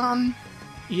mean, John,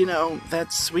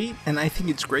 that's sweet, and I think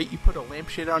it's great you put a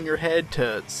lampshade on your head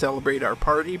to celebrate our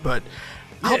party, but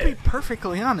I'll be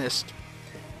perfectly honest.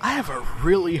 I have a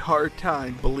really hard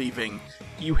time believing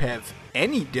you have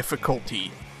any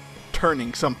difficulty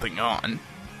turning something on.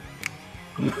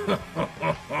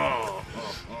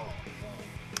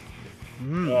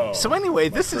 So anyway,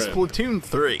 this is Splatoon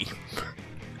 3.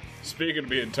 Speaking of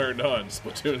being turned on,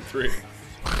 Splatoon 3.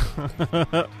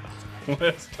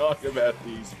 Let's talk about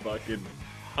these fucking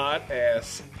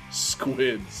hot-ass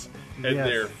squids and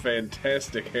their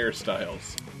fantastic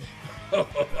hairstyles.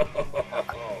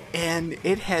 And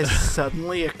it has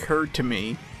suddenly occurred to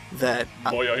me that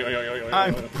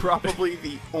I'm probably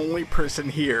the only person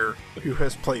here who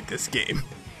has played this game.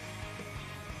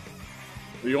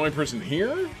 The only person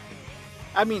here?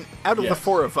 I mean, out of the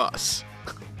four of us.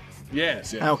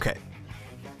 Yes. Okay.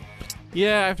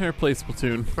 Yeah, I've never played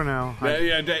Splatoon. For now.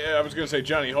 I was going to say,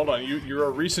 Johnny, hold on. You're a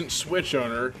recent Switch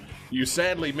owner. You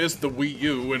sadly missed the Wii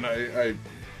U, and I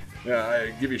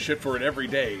give you shit for it every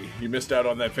day. You missed out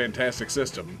on that fantastic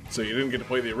system, so you didn't get to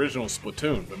play the original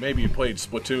Splatoon, but maybe you played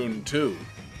Splatoon 2.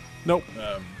 Nope.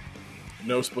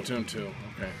 No Splatoon 2.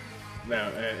 Okay. Now,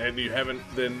 and you haven't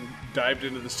then dived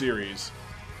into the series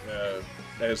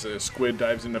as a squid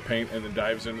dives into paint and then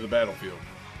dives into the battlefield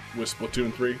with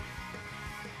Splatoon 3?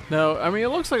 No, I mean, it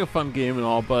looks like a fun game and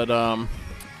all, but I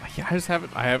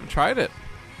haven't tried it.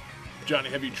 Johnny,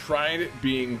 have you tried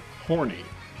being horny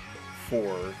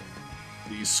for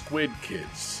these squid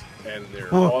kids and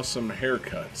their awesome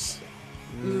haircuts?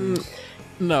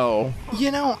 No.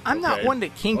 You know, I'm not one to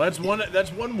kink. Well,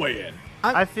 that's one way in.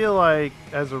 I feel like,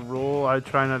 as a rule, I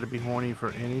try not to be horny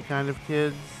for any kind of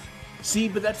kids. See,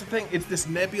 but that's the thing. It's this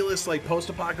nebulous, like,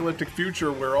 post-apocalyptic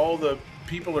future where all the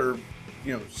people are,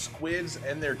 squids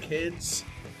and their kids.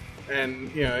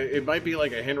 And, it might be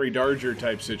like a Henry Darger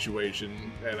type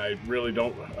situation, and I really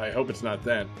don't... I hope it's not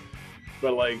that.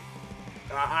 But, like,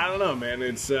 I don't know, man.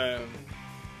 It's,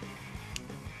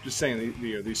 just saying,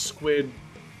 these squid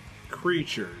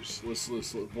creatures, let's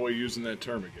avoid using that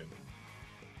term again.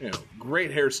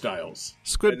 Great hairstyles.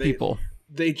 Squid people.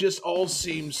 They just all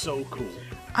seem so cool.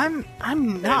 I'm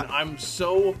not. And I'm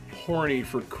so horny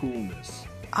for coolness.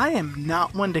 I am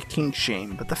not one to kink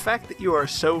shame, but the fact that you are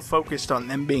so focused on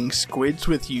them being squids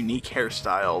with unique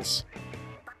hairstyles.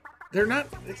 They're not.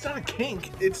 It's not a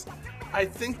kink. I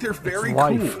think they're very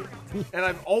life. cool. And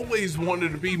I've always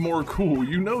wanted to be more cool.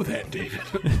 You know that, David.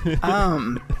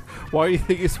 Why do you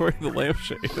think he's wearing the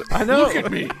lampshade? I know. Look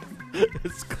at me.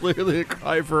 It's clearly a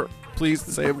cry for please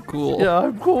say I'm cool. Yeah,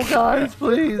 I'm cool, guys,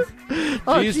 please.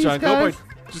 Jeez, John, guys.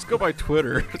 just go by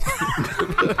Twitter.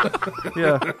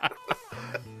 Yeah.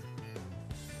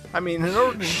 I mean, in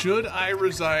order Should I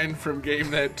resign from Game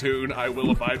That Tune, I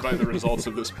will abide by the results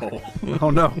of this poll. Oh,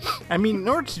 no. in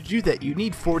order to do that, you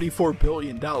need $44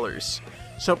 billion.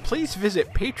 So please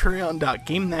visit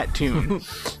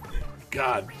patreon.gamethattune.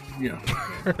 God,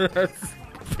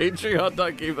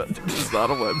 Patreon.gamethattune is not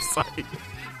a website.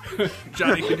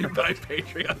 Johnny, can you buy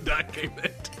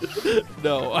Patreon.gamethattune?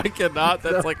 No, I cannot.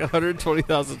 That's like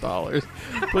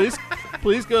 $120,000.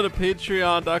 Please go to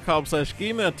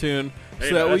patreon.com/gamethattune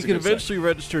so that we can eventually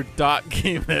register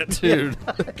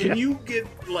 .gamethattune. Can you get,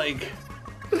 like,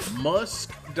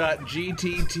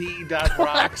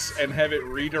 musk.gtt.rocks and have it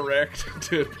redirect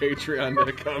to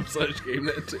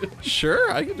patreon.com/gamethattune?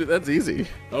 Sure, I can do that. That's easy.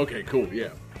 Okay, cool, yeah.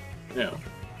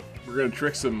 We're gonna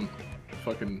trick some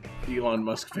fucking Elon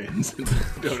Musk fans and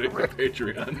donate to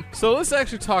Patreon. So let's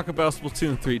actually talk about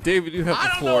Splatoon 3. David, you have the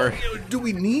floor. Know. Do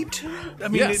we need to? I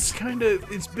mean, Yes.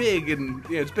 it's big and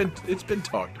it's been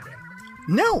talked about.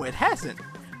 No, it hasn't.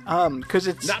 Because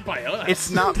it's Not by us.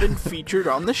 It's not been featured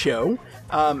on the show.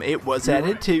 It was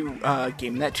added to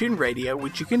Game That Tune Radio,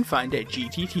 which you can find at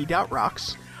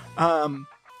gtt.rocks.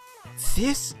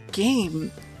 This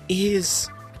game is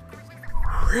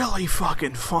really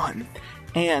fucking fun,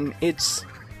 and it's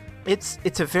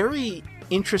a very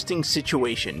interesting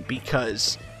situation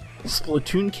because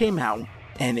Splatoon came out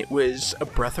and it was a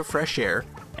breath of fresh air.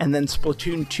 And then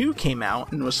Splatoon 2 came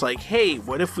out and was like, hey,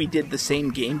 what if we did the same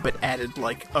game but added,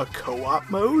 like, a co-op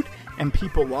mode? And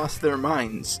people lost their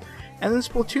minds. And then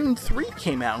Splatoon 3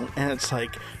 came out and it's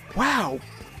like, wow,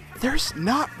 there's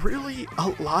not really a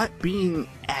lot being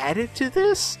added to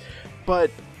this,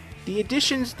 but the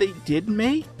additions they did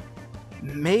make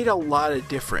made a lot of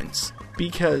difference.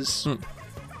 Because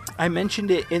I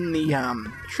mentioned it in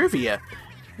the trivia.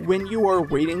 When you are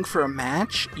waiting for a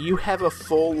match, you have a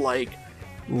full, like,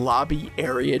 lobby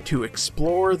area to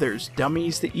explore. There's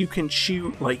dummies that you can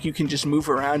shoot, like you can just move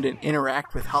around and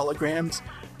interact with holograms.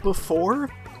 Before,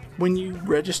 when you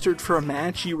registered for a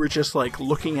match, you were just like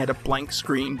looking at a blank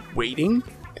screen waiting.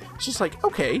 It's just like,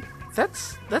 okay,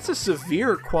 that's a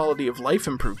severe quality of life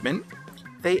improvement.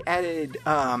 they added,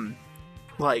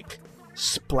 like,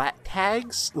 splat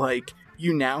tags. Like,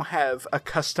 you now have a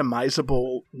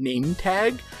customizable name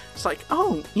tag. It's like,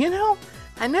 oh,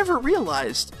 I never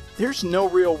realized there's no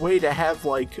real way to have,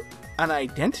 like, an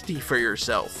identity for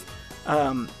yourself.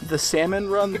 The Salmon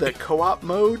Run, the co-op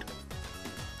mode,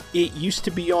 it used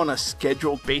to be on a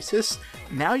scheduled basis.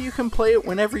 Now you can play it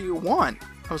whenever you want.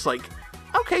 I was like,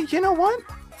 okay, you know what?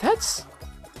 That's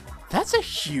a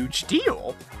huge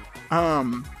deal.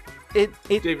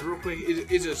 David, real quick,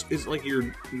 is like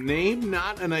your name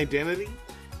not an identity?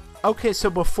 Okay, so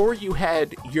before you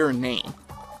had your name.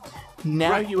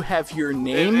 Now you have your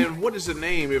name. And what is a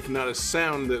name if not a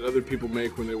sound that other people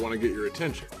make when they want to get your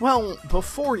attention? Well,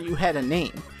 before you had a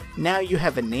name. Now you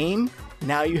have a name.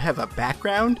 Now you have a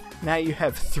background. Now you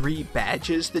have 3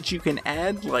 badges that you can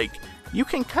add. Like, you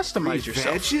can customize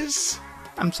yourself. Badges?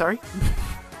 I'm sorry?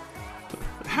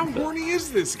 How horny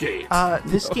is this game?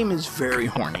 This game is very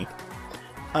horny.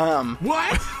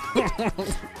 What?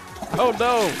 Oh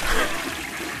no!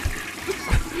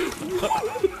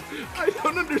 I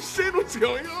don't understand what's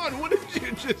going on. What did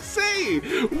you just say?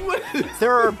 What?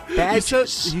 There are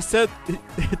badges. He said,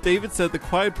 David said the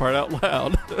quiet part out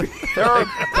loud. There are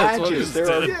badges. what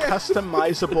There he are said.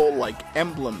 customizable, like,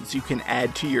 emblems you can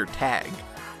add to your tag.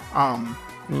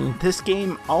 This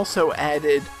game also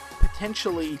added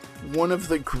potentially one of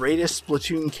the greatest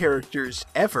Splatoon characters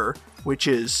ever, which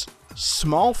is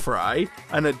Small Fry,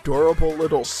 an adorable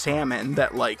little salmon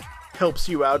that, like, helps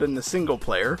you out in the single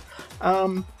player.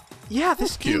 Yeah,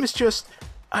 this game is just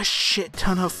a shit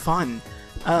ton of fun.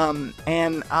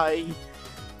 And I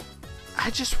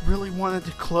just really wanted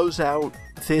to close out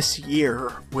this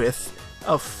year with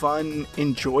a fun,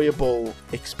 enjoyable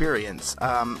experience.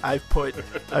 I've put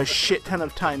a shit ton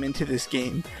of time into this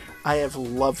game. I have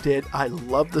loved it. I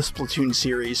love the Splatoon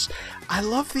series. I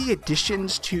love the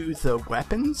additions to the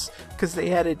weapons, because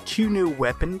they added 2 new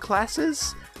weapon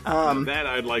classes. That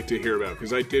I'd like to hear about,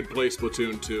 because I did play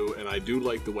Splatoon 2, and I do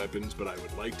like the weapons, but I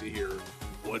would like to hear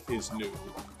what is new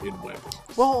in weapons.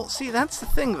 Well, see, that's the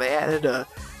thing. They added a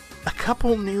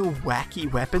couple new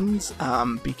wacky weapons,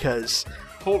 because...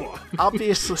 Hold on.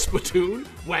 Obviously... Splatoon?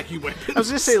 Wacky weapons? I was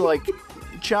gonna say, like,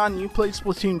 John, you played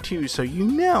Splatoon 2, so you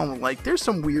know, like, there's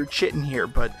some weird shit in here,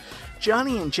 but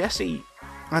Johnny and Jesse,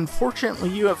 unfortunately,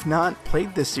 you have not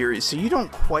played this series, so you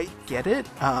don't quite get it.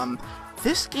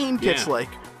 This game gets, like,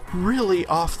 really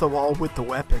off the wall with the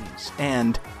weapons,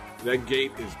 and... That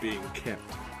gate is being kept.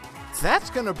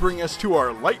 That's gonna bring us to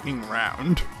our lightning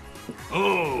round.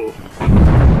 Oh!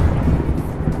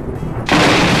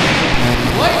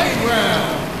 Lightning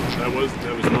round!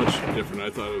 That was much different.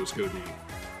 I thought it was going to be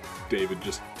David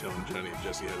just telling Johnny and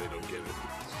Jesse how they don't get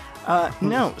it.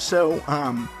 No, so,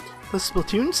 the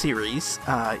Splatoon series,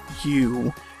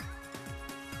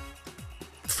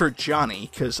 for Johnny,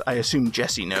 because I assume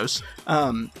Jesse knows,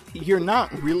 you're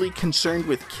not really concerned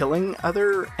with killing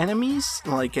other enemies,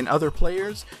 like in other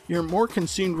players. You're more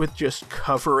consumed with just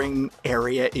covering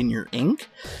area in your ink.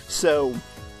 So,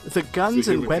 the guns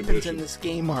and weapons in this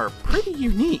game are pretty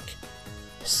unique.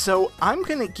 So, I'm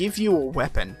gonna give you a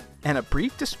weapon and a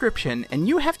brief description, and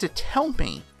you have to tell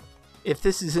me if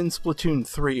this is in Splatoon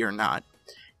 3 or not.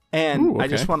 And I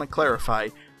just want to clarify,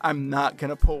 I'm not going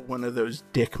to pull one of those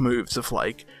dick moves of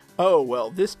like, oh,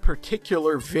 well, this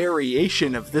particular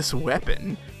variation of this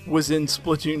weapon was in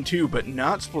Splatoon 2, but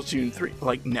not Splatoon 3.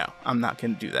 Like, no, I'm not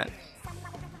going to do that.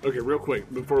 Okay, real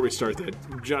quick, before we start that,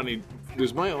 Johnny,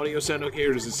 does my audio sound okay,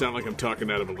 or does it sound like I'm talking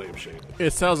out of a lampshade?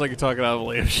 It sounds like you're talking out of a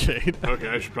lampshade. Okay,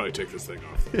 I should probably take this thing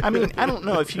off. I mean, I don't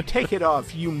know. If you take it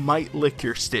off, you might lick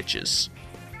your stitches.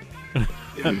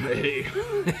 Hey.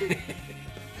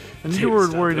 And you were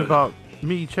worried about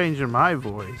me changing my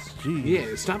voice. Jeez.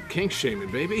 Yeah, stop kink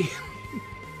shaming, baby.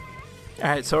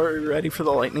 Alright, so are we ready for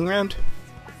the lightning round?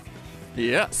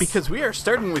 Yes. Because we are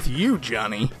starting with you,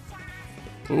 Johnny.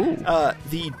 Ooh.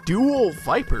 The Dual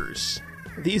Vipers.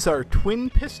 These are twin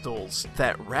pistols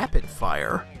that rapid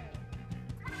fire.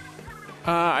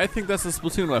 I think that's a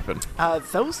Splatoon weapon.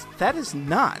 That is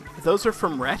not. Those are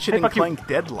from Ratchet and Clank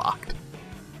Deadlocked.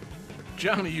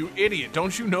 Johnny, you idiot.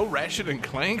 Don't you know Ratchet and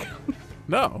Clank?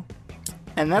 No.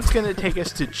 And that's going to take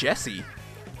us to Jesse.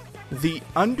 The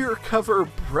Undercover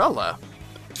Umbrella.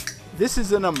 This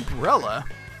is an umbrella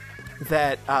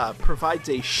that provides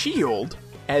a shield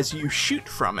as you shoot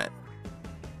from it.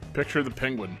 Picture the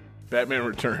Penguin. Batman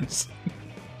Returns.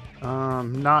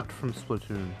 Not from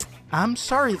Splatoon. I'm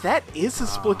sorry, that is a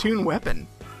Splatoon weapon.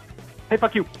 Hey,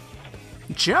 fuck you.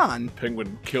 John.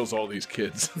 Penguin kills all these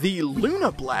kids. The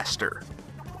Luna Blaster.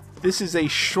 This is a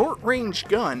short-range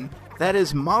gun that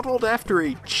is modeled after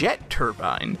a jet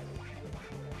turbine.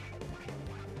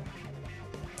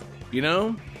 You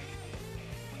know?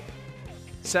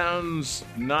 Sounds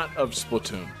not of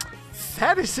Splatoon.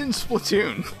 That is in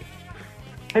Splatoon.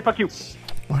 Hey, fuck you.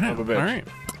 Wow. Of a bitch. All right.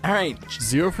 All right,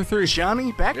 0 for 3.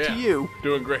 Johnny, back to you.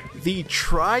 Doing great. The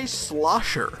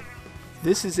Tri-Slosher.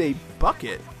 This is a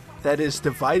bucket that is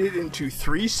divided into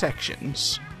 3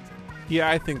 sections.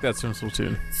 Yeah, I think that's from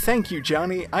Splatoon. Thank you,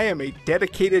 Johnny. I am a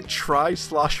dedicated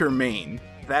Tri-Slosher main.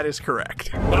 That is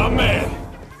correct. Oh, man.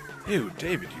 Ew,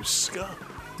 David, you scum.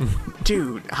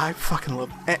 Dude, I fucking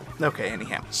love... okay,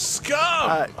 anyhow.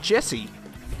 Scum! Jesse,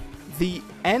 the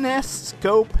NS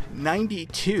Scope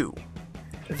 92.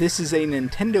 This is a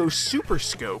Nintendo Super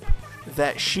Scope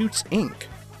that shoots ink.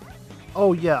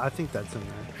 Oh yeah, I think that's in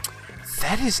there.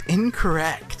 That is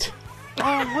incorrect.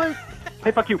 Oh what?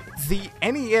 Hey, fuck you. The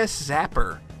NES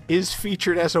Zapper is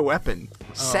featured as a weapon.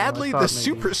 Sadly, I thought the maybe.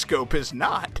 Super Scope is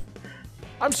not.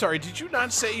 I'm sorry, did you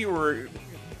not say you were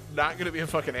not going to be a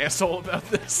fucking asshole about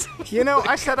this? You know,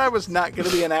 I said I was not going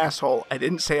to be an asshole. I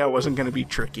didn't say I wasn't going to be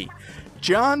tricky.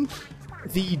 John,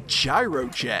 the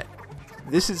Gyrojet.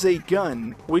 This is a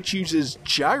gun which uses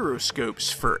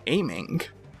gyroscopes for aiming.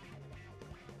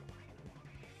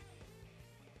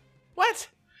 What?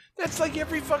 That's like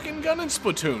every fucking gun in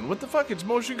Splatoon. What the fuck? It's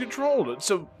motion controlled.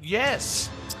 So, yes.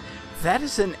 That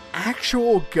is an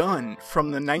actual gun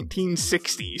from the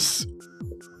 1960s.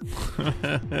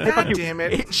 God damn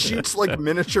it. It shoots like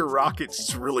miniature rockets.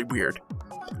 It's really weird.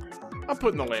 I'm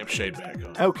putting the lampshade back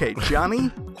on. Okay,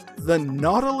 Johnny, the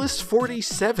Nautilus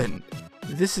 47.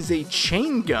 This is a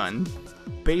chain gun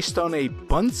based on a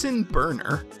Bunsen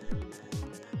burner.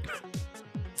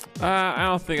 I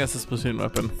don't think that's a Splatoon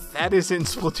weapon. That is in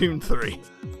Splatoon 3.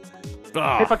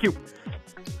 Hey, fuck you.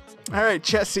 All right,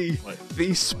 Jesse, the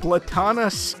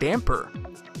Splatana Stamper.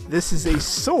 This is a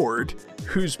sword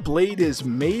whose blade is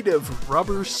made of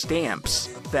rubber stamps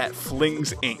that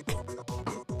flings ink.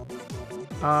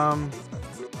 I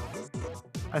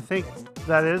think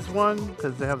that is one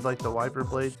because they have like the wiper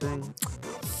blade thing.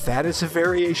 That is a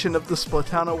variation of the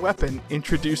Splatana weapon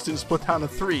introduced in Splatana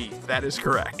 3. That is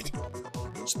correct.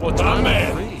 Splatoon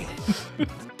man.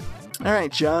 All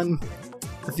right, John.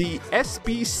 The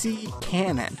SBC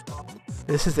Cannon.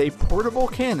 This is a portable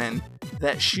cannon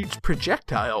that shoots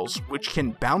projectiles which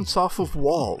can bounce off of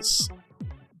walls.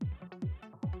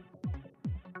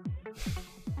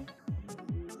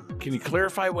 Can you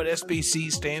clarify what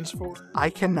SBC stands for? I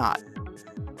cannot.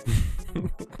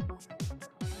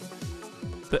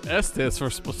 The S stands for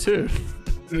Splatoon.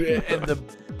 And the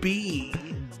B.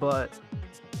 But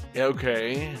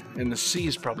Okay. And the C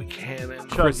is probably cannon.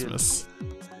 Christmas.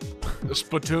 The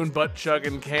Splatoon butt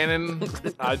chugging cannon.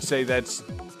 I'd say that's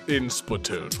in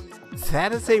Splatoon.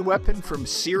 That is a weapon from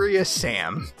Serious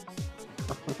Sam.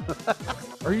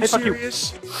 Are you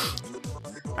serious?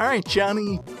 All right,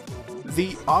 Johnny.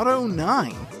 The Auto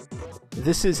 9.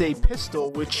 This is a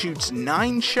pistol which shoots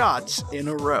 9 shots in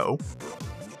a row.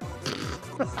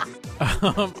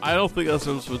 I don't think that's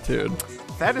from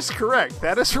Splatoon. That is correct.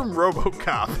 That is from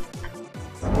RoboCop.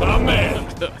 Oh, man.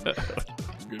 It's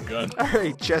a good gun. All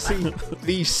right, Jesse.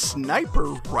 The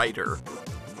Sniper Rider.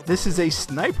 This is a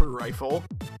sniper rifle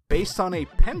based on a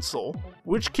pencil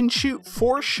which can shoot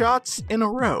 4 shots in a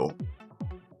row.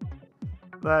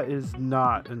 that is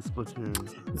not in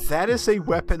Splatoon. That is a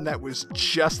weapon that was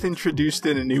just introduced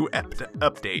in a new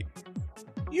update.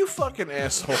 You fucking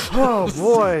asshole. Oh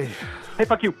boy. Hey,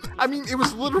 fuck you. I mean, it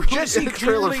was literally Jesse, in a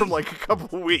trailer clearly- from like a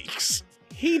couple of weeks.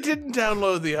 He didn't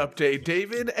download the update,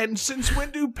 David. And since when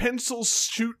do pencils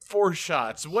shoot 4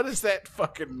 shots? What is that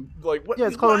fucking like? What? Yeah,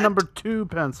 it's called what? a number 2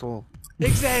 pencil.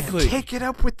 Exactly. Take it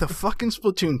up with the fucking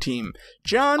Splatoon team.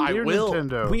 John, I Dear will.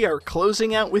 Nintendo. we are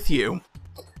closing out with you.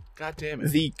 God damn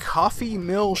it. The Coffee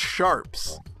Mill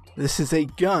Sharps. This is a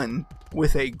gun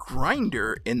with a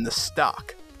grinder in the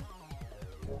stock.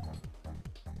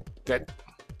 That.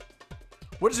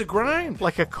 What does it grind?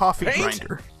 Like a coffee Paint?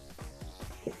 grinder.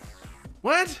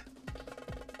 What?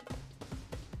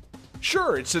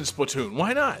 Sure, it's in Splatoon.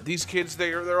 Why not? These kids,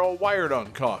 they're all wired on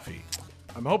coffee.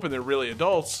 I'm hoping they're really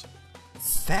adults.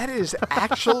 That is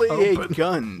actually a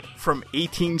gun from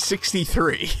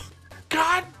 1863.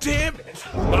 God damn it!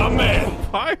 Oh, man.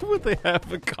 Why would they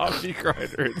have a coffee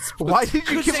grinder in Splatoon? Why did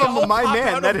you 'Cause give they him all a My pop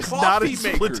Man? out That of is not in coffee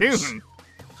makers. Splatoon.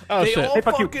 Oh, They shit. all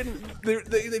fuck you. fucking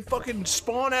they fucking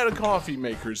spawn out of coffee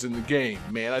makers in the game,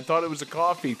 man. I thought it was a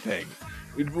coffee thing,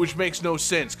 which makes no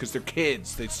sense because they're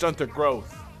kids. They stunt their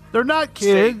growth. They're not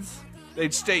kids.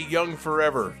 They'd stay young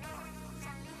forever.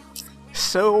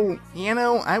 So, you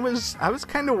know, I was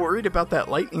kind of worried about that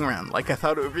lightning round. Like, I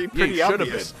thought it would be pretty you should've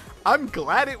obvious. I'm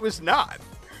glad it was not.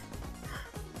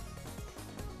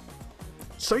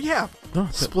 So yeah, No,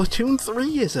 Splatoon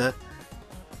 3 is a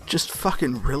just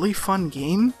fucking really fun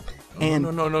game. And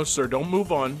No, sir. Don't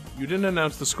move on. You didn't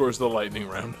announce the scores of the lightning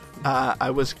round.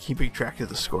 I was keeping track of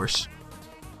the scores.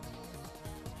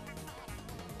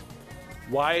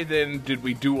 Why then did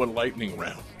we do a lightning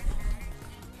round?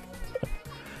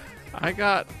 I think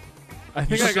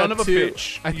You I got son of a 2.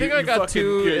 bitch. I think You- I you got fucking-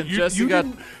 2, yeah, and you- Jesse you got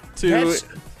didn't- 2, that's-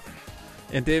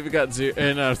 and David got 0.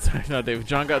 And sorry, not David.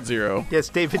 John got 0. Yes,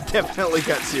 David definitely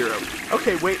got 0.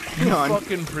 Okay, wait, hang on.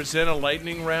 Fucking present a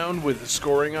lightning round with a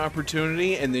scoring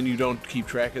opportunity, and then you don't keep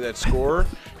track of that score,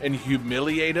 and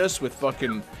humiliate us with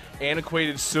fucking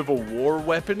antiquated Civil War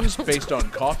weapons based on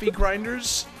coffee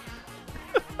grinders.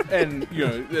 And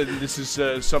this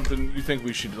is something you think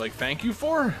we should thank you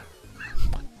for?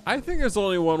 I think there's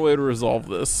only one way to resolve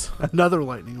this. Another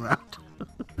lightning round.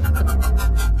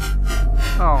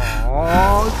 Oh,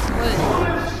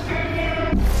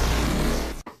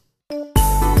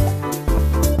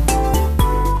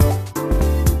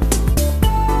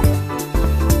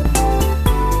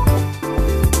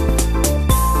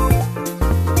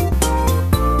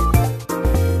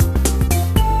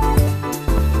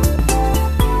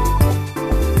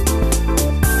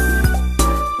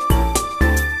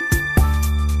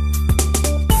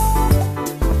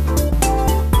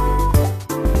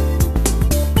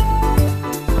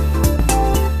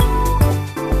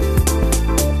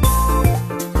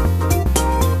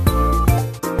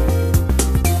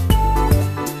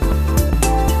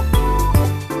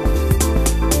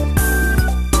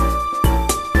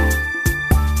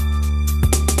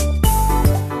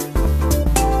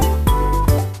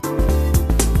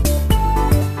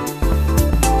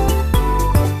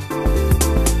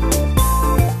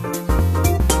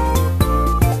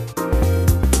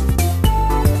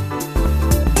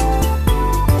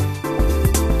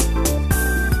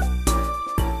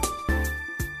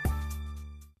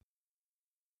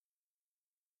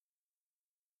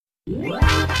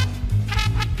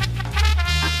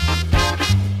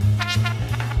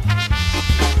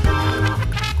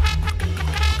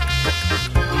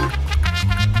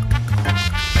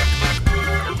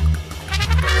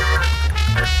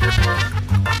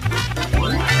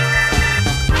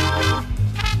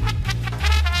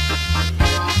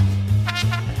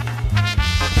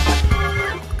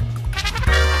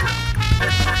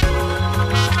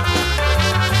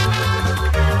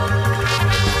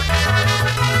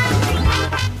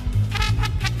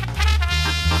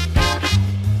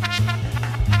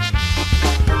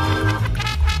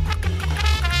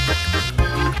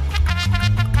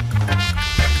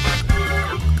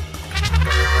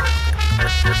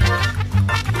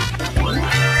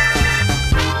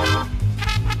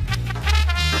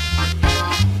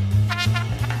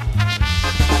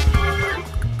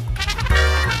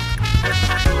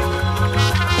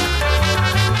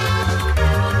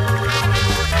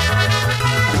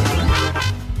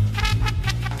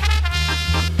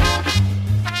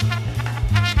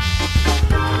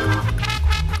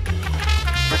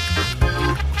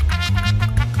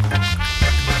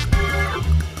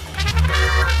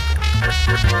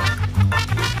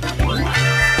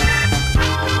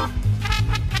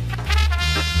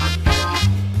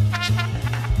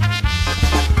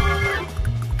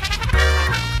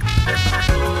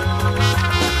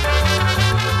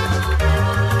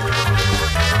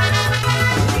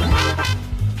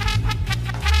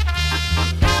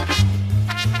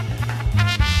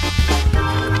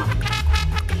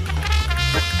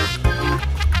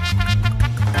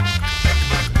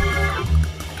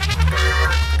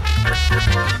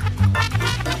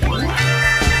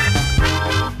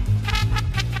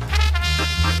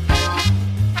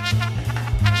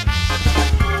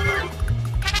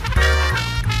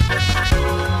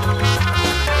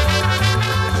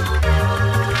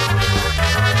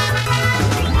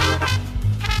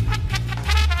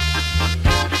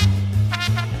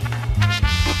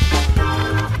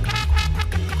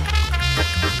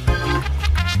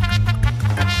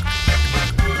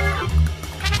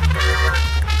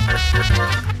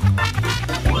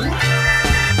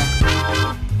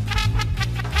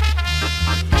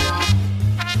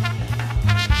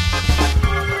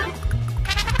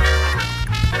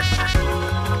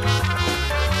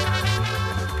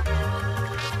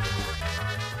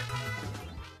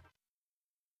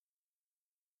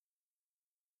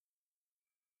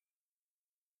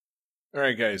 All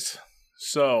right, guys.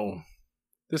 So,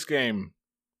 this game,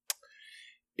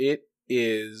 it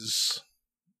is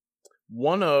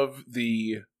one of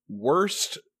the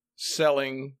worst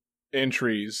selling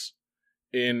entries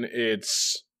in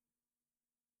its,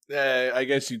 I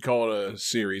guess you'd call it a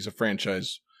series, a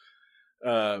franchise.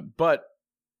 But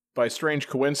by strange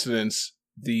coincidence,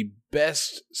 the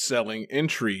best-selling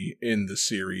entry in the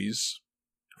series,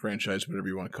 franchise, whatever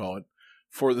you want to call it,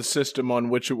 for the system on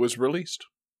which it was released.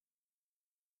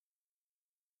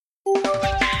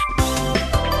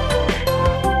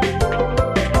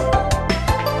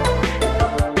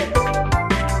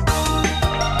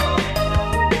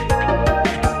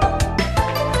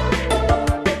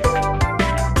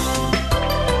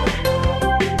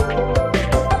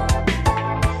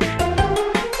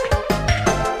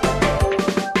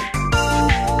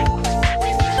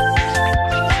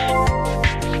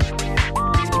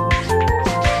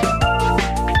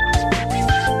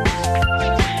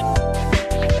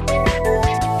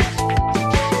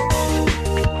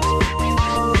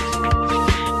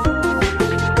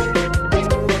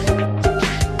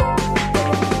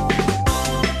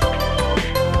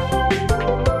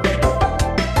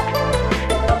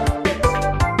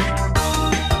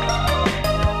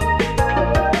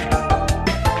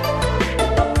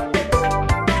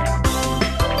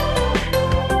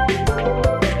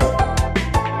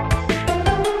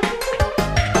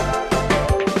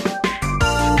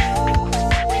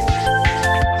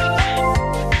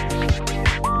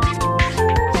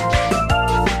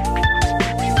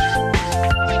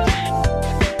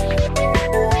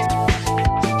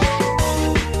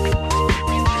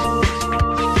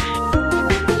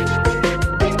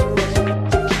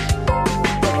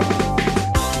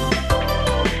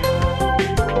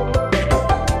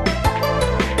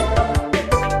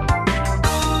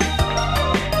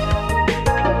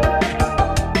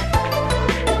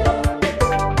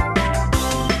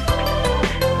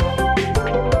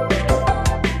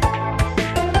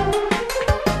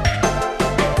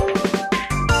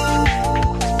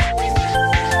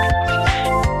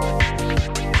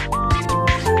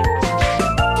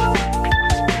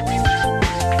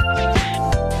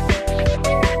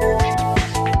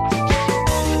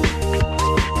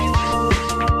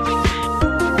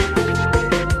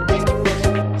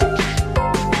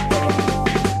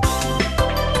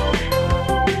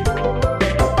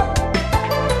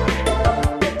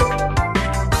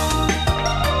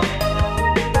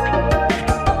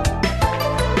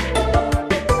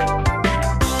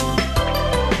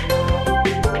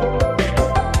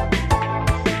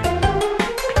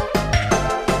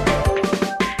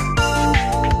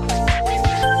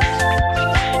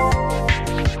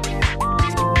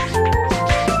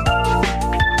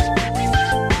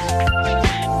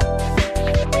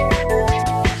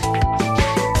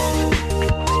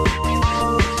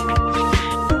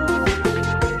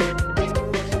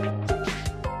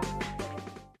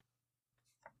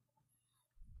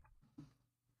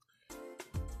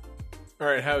 All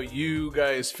right, how you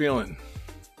guys feeling?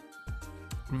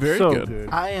 Very So good. good.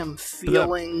 I am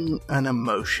feeling an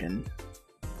emotion.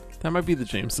 That might be the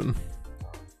Jameson.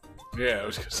 Yeah, I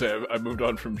was gonna say I moved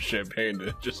on from champagne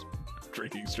to just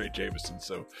drinking straight Jameson,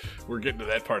 so we're getting to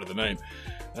that part of the night.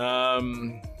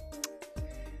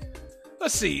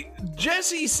 Let's see.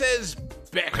 Jesse says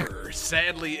Becker,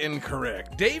 sadly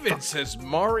incorrect. David says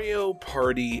Mario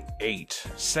Party 8,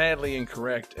 sadly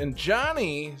incorrect. And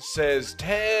Johnny says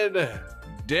Ted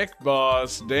Dick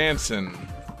Boss Dancing,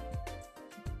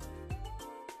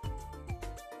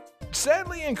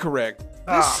 sadly incorrect.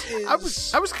 I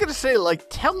was gonna say, like,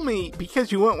 tell me,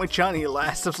 because you went with Johnny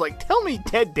last, I was like, tell me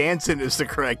Ted Danson is the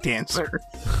correct answer.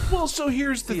 Well, so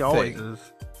here's the He always thing.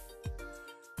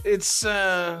 is.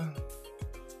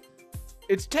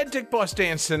 It's Ted Dick Boss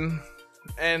Danson,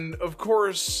 and of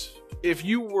course, if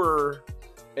you were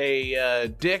a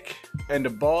dick and a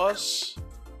boss,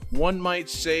 one might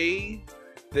say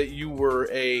that you were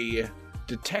a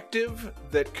detective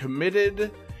that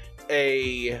committed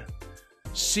a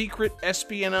secret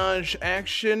espionage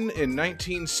action in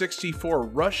 1964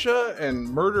 Russia and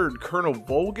murdered Colonel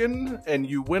Volgin, and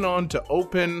you went on to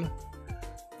open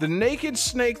the Naked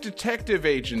Snake Detective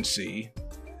Agency.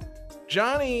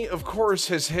 Johnny, of course,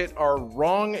 has hit our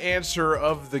wrong answer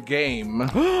of the game,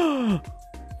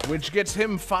 which gets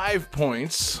him 5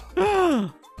 points.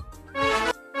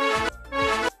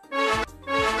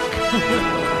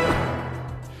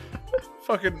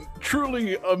 Fucking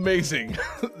truly amazing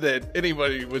that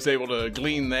anybody was able to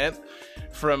glean that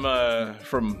from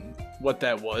what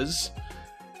that was.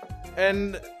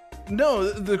 And no,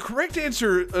 the correct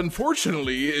answer,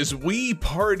 unfortunately, is Wii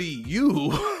Party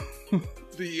U.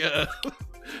 The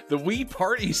Wii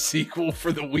Party sequel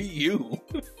for the Wii U.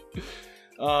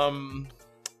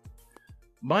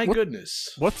 My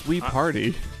goodness. What's Wii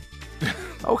Party?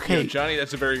 Okay, Yeah, Johnny,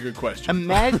 that's a very good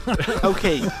question.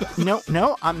 Okay,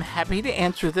 no, I'm happy to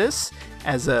answer this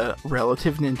as a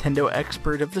relative Nintendo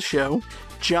expert of the show.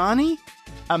 Johnny,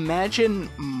 imagine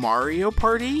Mario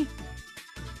Party,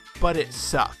 but it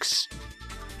sucks.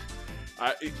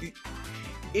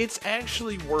 It's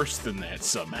actually worse than that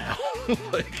somehow.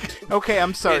 Okay,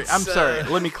 I'm sorry.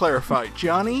 Let me clarify.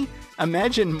 Johnny,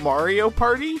 imagine Mario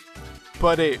Party,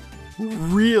 but it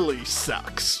really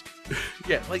sucks.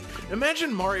 Yeah, like,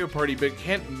 imagine Mario Party, but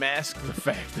can't mask the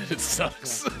fact that it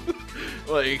sucks.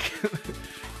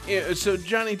 Yeah, so,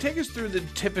 Johnny, take us through the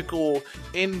typical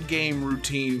in-game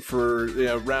routine for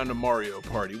a round of Mario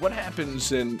Party. What happens,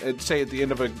 say, at the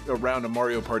end of a round of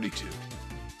Mario Party 2?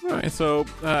 All right, so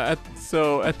at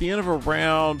the end of a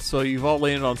round, so you've all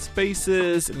landed on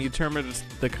spaces, and you determine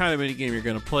the kind of minigame you're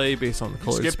going to play based on the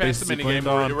colored Skip past spaces the you minigame. land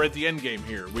on. We're at the end game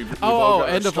here. We've all got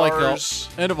end our of like stars.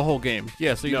 end of a whole game.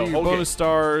 Yeah, so you do your whole bonus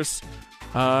stars,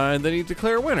 and then you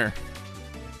declare a winner.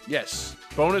 Yes,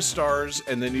 bonus stars,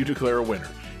 and then you declare a winner.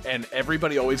 And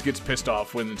everybody always gets pissed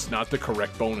off when it's not the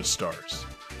correct bonus stars.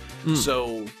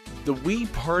 So the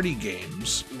Wii Party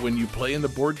games, when you play in the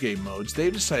board game modes, they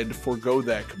decided to forego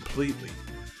that completely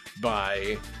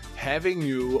by having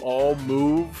you all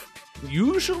move,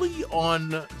 usually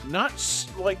on not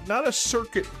a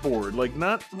circuit board, like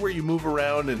not where you move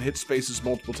around and hit spaces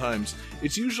multiple times.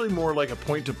 It's usually more like a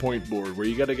point-to-point board where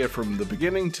you got to get from the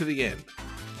beginning to the end.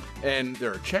 And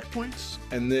there are checkpoints,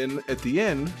 and then at the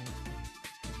end,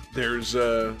 there's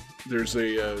a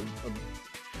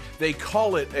they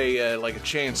call it a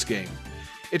chance game.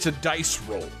 It's a dice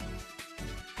roll.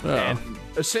 And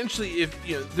essentially,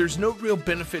 there's no real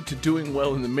benefit to doing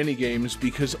well in the mini games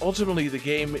because ultimately the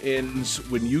game ends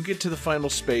when you get to the final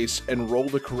space and roll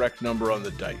the correct number on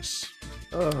the dice.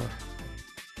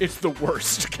 It's the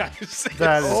worst, guys.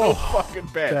 That it's is so fucking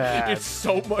bad. bad. It's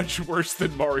so much worse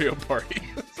than Mario Party.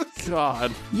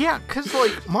 God. Yeah, because,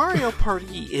 like, Mario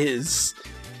Party is...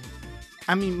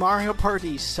 I mean, Mario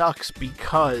Party sucks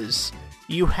because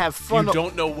you have fun... You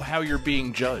don't know how you're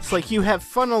being judged. It's like you have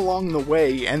fun along the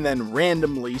way, and then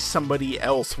randomly somebody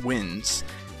else wins.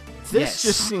 This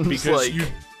just seems because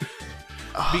like...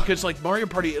 Because, like, Mario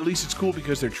Party, at least it's cool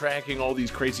because they're tracking all these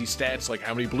crazy stats, like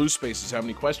how many blue spaces, how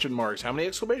many question marks, how many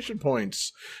exclamation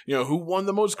points, who won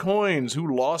the most coins,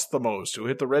 who lost the most, who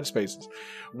hit the red spaces.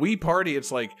 Wii Party,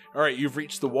 it's like, all right, you've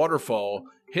reached the waterfall,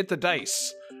 hit the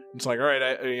dice. It's like, all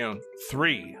right,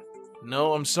 3.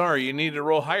 No, I'm sorry, you need to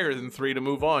roll higher than 3 to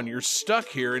move on. You're stuck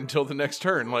here until the next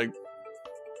turn. Like,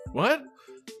 what?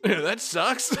 That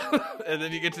sucks. And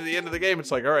then you get to the end of the game,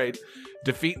 it's like, all right,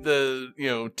 defeat the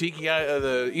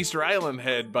the Easter Island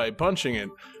head by punching it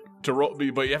to roll,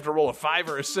 but you have to roll a 5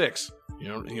 or a 6.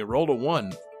 You rolled a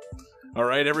 1. All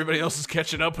right, everybody else is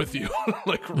catching up with you.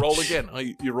 Like, roll again.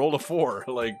 You rolled a 4.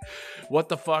 Like, what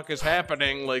the fuck is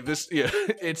happening? Like, this,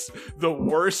 it's the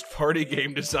worst party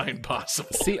game design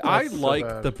possible. See, I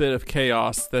like the bit of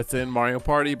chaos that's in Mario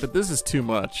Party, but this is too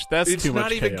much. It's too much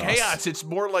chaos. It's not even chaos. It's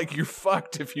more like you're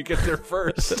fucked if you get there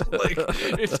first. Like,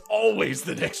 it's always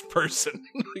the next person.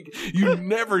 Like, you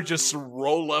never just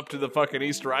roll up to the fucking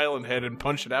Easter Island head and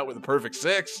punch it out with a perfect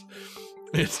 6.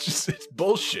 It's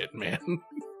bullshit, man.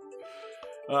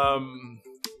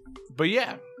 But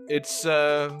yeah, it's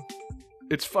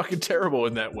fucking terrible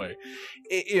in that way.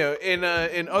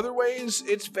 In other ways,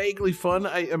 it's vaguely fun.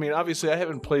 I mean, obviously, I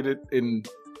haven't played it in,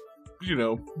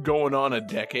 going on a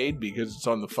decade because it's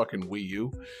on the fucking Wii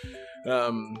U.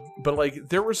 But like,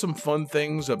 there were some fun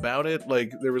things about it.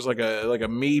 Like, there was like a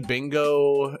Mii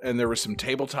bingo, and there were some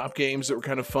tabletop games that were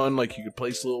kind of fun. Like, you could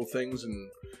place little things and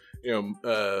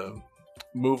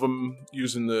move them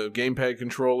using the gamepad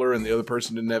controller, and the other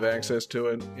person didn't have access to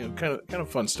it. Kind of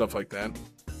fun stuff like that.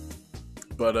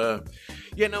 But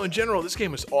in general, this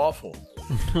game is awful.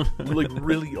 Like,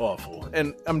 really awful.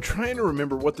 And I'm trying to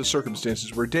remember what the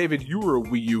circumstances were. David, you were a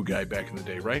Wii U guy back in the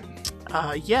day, right?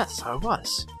 Yes, I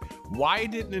was. Why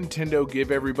did Nintendo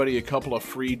give everybody a couple of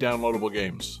free downloadable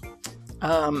games?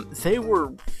 They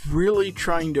were really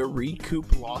trying to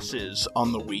recoup losses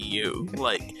on the Wii U.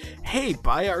 Like, hey,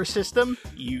 buy our system,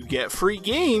 you get free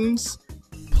games.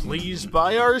 Please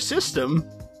buy our system.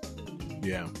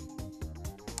 Yeah.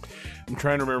 I'm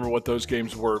trying to remember what those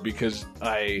games were because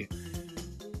I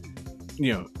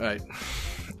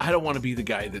don't want to be the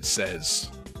guy that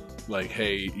says, like,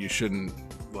 hey, you shouldn't,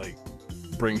 like,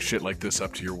 bring shit like this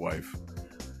up to your wife.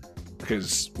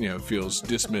 Because, it feels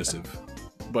dismissive.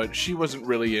 But she wasn't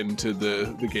really into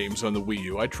the games on the Wii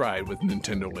U. I tried with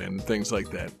Nintendo Land and things like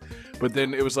that. But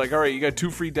then it was like, all right, you got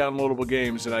 2 free downloadable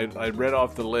games, and I read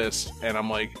off the list, and I'm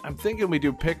like, I'm thinking we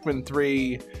do Pikmin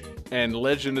 3 and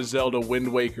Legend of Zelda Wind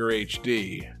Waker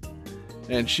HD.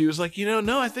 And she was like,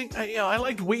 no, I think, I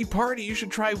liked Wii Party. You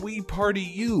should try Wii Party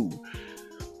U.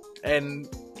 And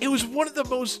it was one of the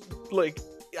most, like,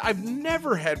 I've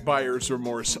never had buyer's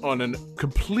remorse on a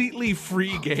completely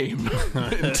free game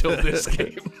until this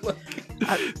game.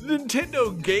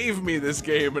 Nintendo gave me this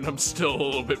game, and I'm still a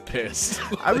little bit pissed.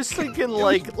 I was thinking,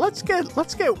 like, let's get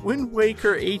Wind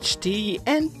Waker HD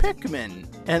and Pikmin,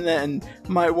 and then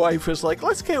my wife was like,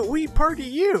 let's get Wii Party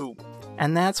U,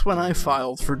 and that's when I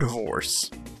filed for divorce.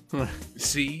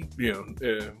 See,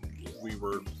 we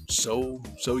were so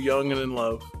young and in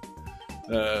love.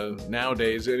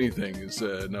 Nowadays, anything is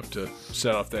enough to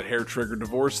set off that hair trigger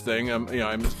divorce thing.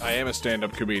 I am a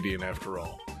stand-up comedian after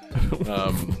all.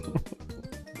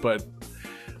 But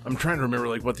I'm trying to remember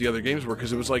like what the other games were,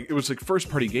 because it was like first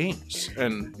party games,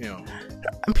 and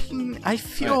I mean, I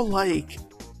feel like,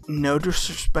 no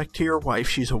disrespect to your wife,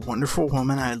 she's a wonderful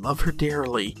woman, I love her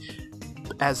dearly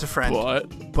as a friend.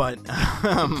 What? But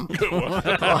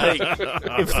like,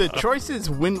 if the choice is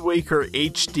Wind Waker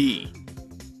HD,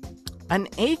 an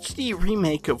HD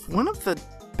remake of one of the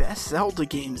best Zelda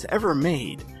games ever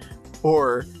made,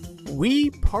 or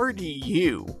Wii Party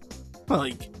U,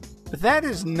 like, that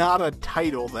is not a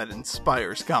title that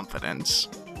inspires confidence.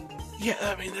 Yeah,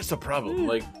 I mean, that's the problem.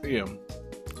 Like,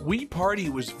 Wii Party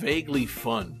was vaguely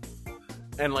fun.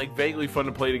 And, like, vaguely fun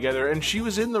to play together. And she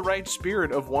was in the right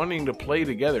spirit of wanting to play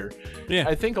together. Yeah.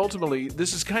 I think, ultimately,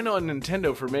 this is kind of on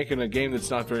Nintendo for making a game that's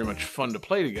not very much fun to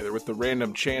play together, with the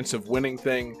random chance of winning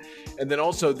thing. And then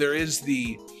also, there is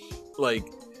the, like,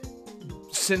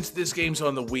 since this game's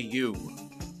on the Wii U,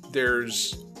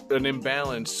 there's an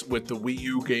imbalance with the Wii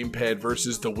U gamepad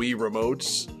versus the Wii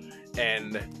remotes,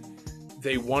 and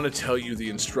they want to tell you the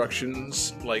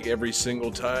instructions like every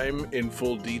single time in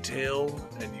full detail,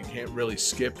 and you can't really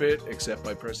skip it except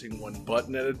by pressing one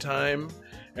button at a time.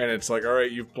 And it's like, all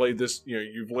right, you've played this,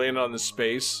 you've landed on the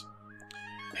space,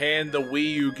 hand the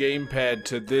Wii U gamepad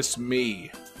to this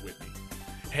me, Whitney.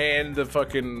 Hand the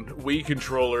fucking Wii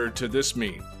controller to this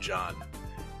me, John.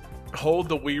 Hold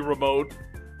the Wii remote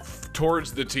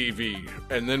towards the TV,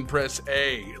 and then press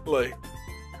A. Like,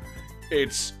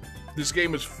 this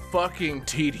game is fucking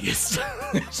tedious.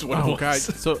 Oh god!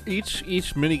 So each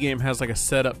minigame has like a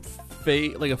setup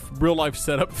phase, like a real life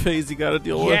setup phase you got to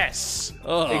deal with. Yes,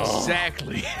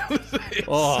 exactly.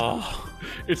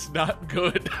 It's not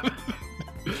good.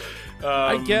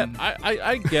 I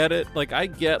get it. Like, I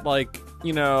get, like,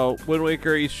 Wind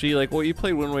Waker HD, like, well, you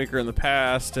played Wind Waker in the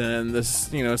past, and this,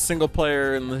 single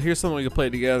player, and here's something we can play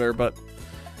together, but,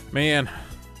 man,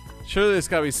 surely there's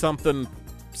gotta be something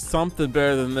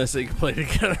better than this that you can play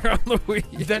together on the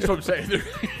Wii. That's what I'm saying.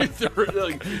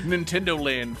 Like, Nintendo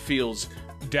Land feels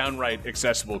downright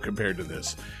accessible compared to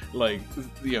this. Like,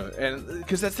 and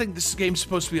because this game's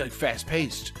supposed to be, like,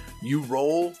 fast-paced. You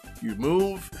roll, you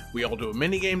move, we all do a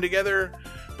mini-game together,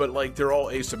 but, like, they're all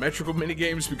asymmetrical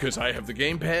mini-games because I have the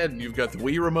gamepad and you've got the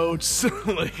Wii remotes.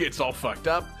 Like, it's all fucked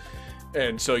up.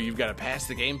 And so you've got to pass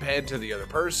the gamepad to the other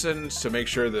person to make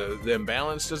sure the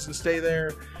imbalance doesn't stay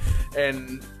there.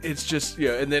 And it's just,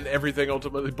 and then everything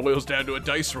ultimately boils down to a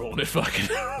dice roll, and it fucking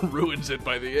ruins it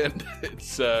by the end.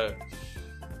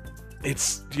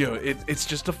 It's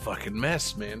just a fucking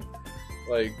mess, man.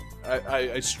 Like,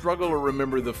 I struggle to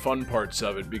remember the fun parts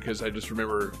of it, because I just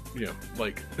remember,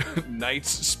 like, nights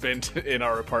spent in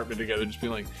our apartment together just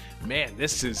being like, man,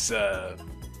 this is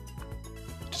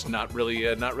just not really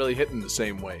hitting the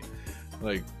same way.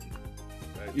 Like,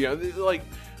 like,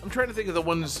 I'm trying to think of the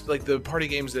ones, like, the party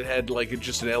games that had, like,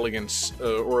 just an elegance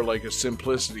or, like, a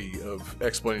simplicity of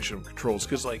explanation of controls,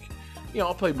 because, like,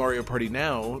 I'll play Mario Party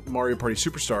now, Mario Party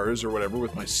Superstars or whatever,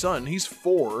 with my son. He's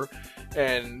 4,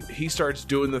 and he starts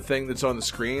doing the thing that's on the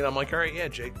screen. I'm like, all right, yeah,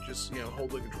 Jake, just,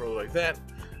 hold the controller like that,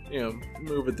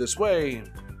 move it this way,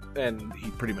 and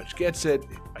he pretty much gets it.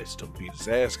 I still beat his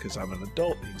ass because I'm an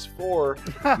adult, he's 4,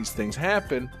 these things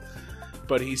happen,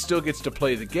 but he still gets to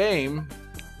play the game,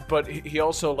 but he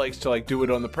also likes to, like, do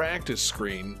it on the practice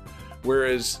screen.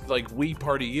 Whereas, like, Wii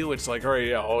Party U, it's like, all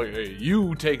right,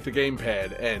 you take the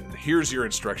gamepad, and here's your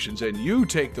instructions, and you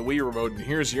take the Wii remote, and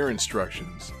here's your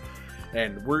instructions.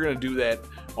 And we're going to do that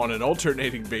on an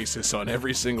alternating basis on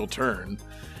every single turn.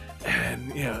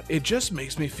 And, it just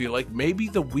makes me feel like maybe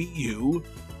the Wii U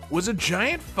was a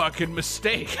giant fucking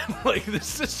mistake. Like, the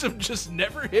system just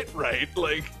never hit right.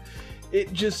 Like,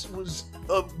 it just was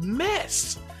a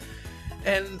mess.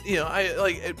 And,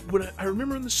 I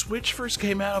remember when the Switch first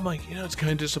came out, I'm like, it's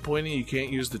kind of disappointing you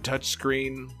can't use the touch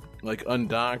screen, like,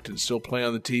 undocked and still play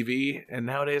on the TV. And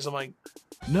nowadays I'm like,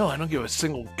 no, I don't give a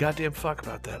single goddamn fuck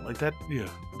about that. Like, that,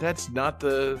 that's not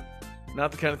the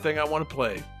kind of thing I want to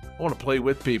play. I want to play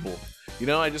with people.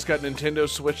 I just got Nintendo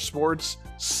Switch Sports.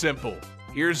 Simple.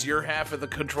 Here's your half of the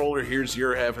controller, here's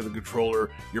your half of the controller.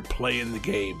 You're playing the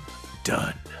game.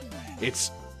 Done.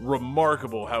 It's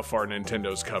remarkable how far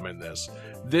Nintendo's come in this.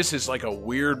 This is like a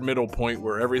weird middle point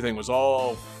where everything was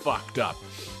all fucked up.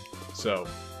 So,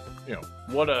 you know,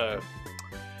 what a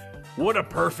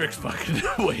perfect fucking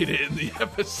way to end the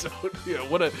episode.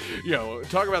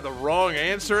 Talk about the wrong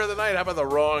answer of the night. How about the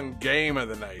wrong game of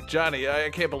the night? Johnny, I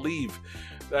can't believe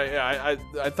I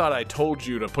thought I told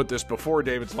you to put this before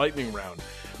David's lightning round.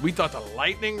 We thought the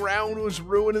lightning round was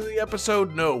ruining the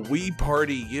episode. No, We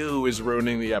Party You is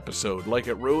ruining the episode, like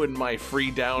it ruined my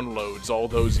free downloads all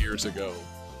those years ago.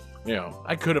 You know,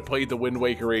 I could have played the Wind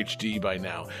Waker HD by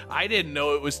now. I didn't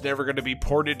know it was never going to be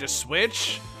ported to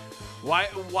Switch. Why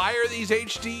are these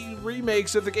HD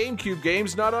remakes of the GameCube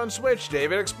games not on Switch?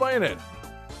 David, explain it.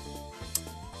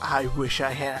 I wish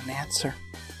I had an answer.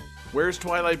 Where's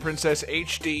Twilight Princess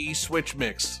HD Switch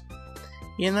Mix?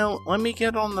 You know, let me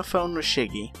get on the phone with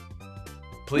Shiggy.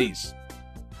 Please.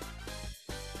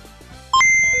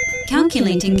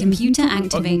 Calculating computer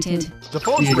activated. The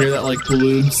phone's You hear that like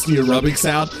balloons, rubbing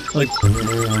sound? Like.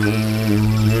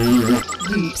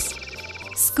 Oops.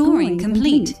 Scoring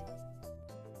complete.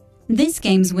 This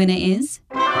game's winner is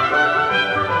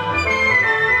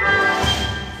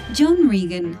John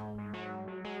Regan.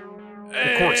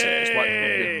 Of course it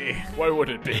is. Why would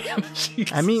it be?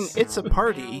 I mean, it's a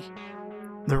party.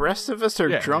 The rest of us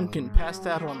are drunk and passed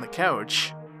out on the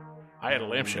couch. I had a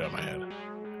lampshade on my head.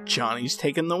 Johnny's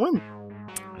taking the win.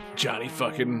 Johnny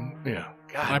fucking,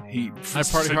 God, he party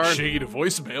sent hard. Shiggy to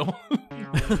voicemail.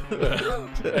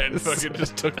 And fucking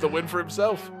just took the win for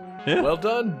himself. Yeah. Well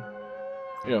done.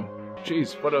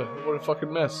 Jeez, what a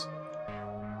fucking mess.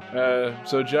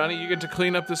 So Johnny, you get to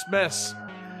clean up this mess.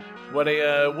 What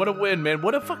a win, man.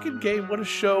 What a fucking game. What a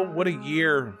show. What a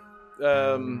year.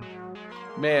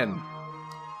 Man,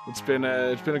 it's been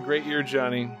a great year,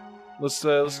 Johnny. Let's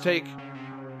take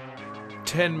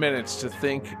 10 minutes to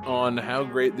think on how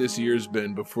great this year's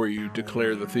been before you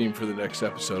declare the theme for the next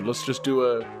episode. Let's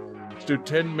do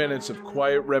 10 minutes of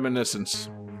quiet reminiscence.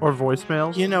 Or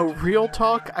voicemails. You know, real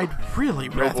talk, I'd really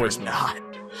rather not.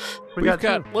 We've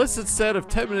got let's instead of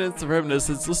 10 minutes of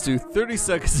reminiscence, let's do 30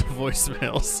 seconds of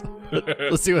voicemails.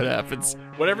 Let's see what happens.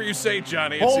 Whatever you say,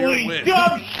 Johnny, it's your Holy win.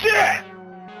 dumb shit!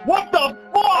 What the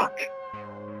fuck?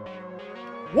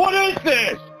 What is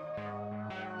this?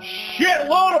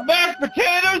 Shitload of mashed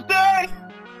potatoes day?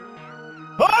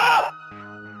 Ah!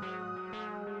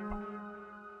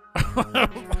 I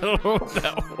don't know what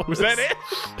that Was that it?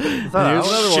 Here's another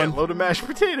one. Shitload of mashed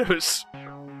potatoes.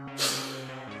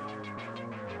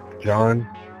 John,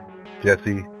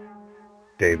 Jesse,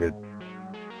 David,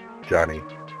 Johnny,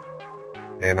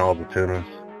 and all the tuners.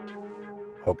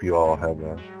 Hope you all have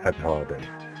a happy holiday.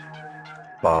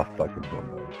 Bye fucking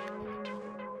bumbo.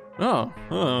 Oh.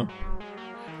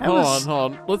 That was-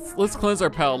 Hold on. Let's cleanse our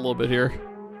palate a little bit here.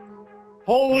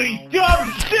 Holy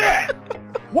dumb shit!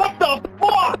 What the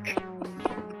fuck?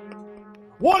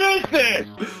 What is this?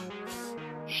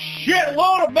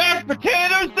 Shitload of mashed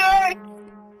potatoes day?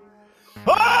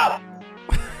 Ah!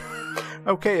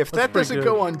 Okay, if that pretty doesn't good.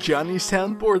 go on Johnny's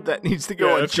soundboard, that needs to go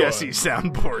Yeah, on that's going. Jesse's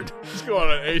soundboard. Let's go on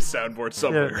a soundboard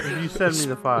somewhere. Yeah, you send me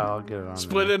the file, I'll get it on.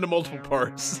 Split into multiple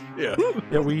parts. Yeah.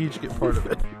 Yeah, we each get part of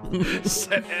it.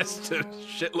 Set S to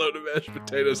shitload of mashed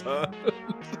potatoes, huh?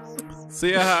 So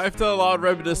yeah, I've done a lot of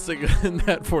reminiscing in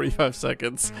that 45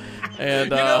 seconds, and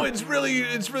it's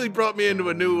really brought me into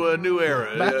a new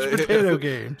era. Mashed potato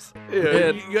games. Yeah,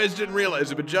 And- you guys didn't realize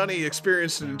it, but Johnny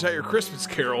experienced an entire Christmas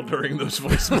Carol during those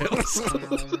voicemails.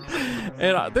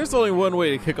 and there's only one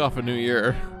way to kick off a new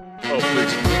year. Oh,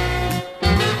 please.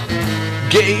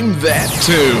 Game that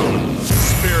tune.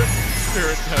 Spirit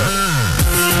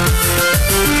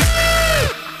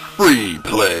Free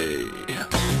play.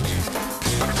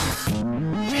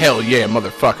 Hell yeah,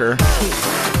 motherfucker.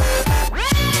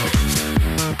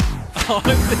 All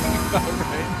I'm thinking about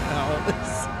right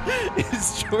now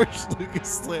is George Lucas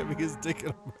slamming his dick in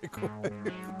a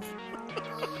microwave.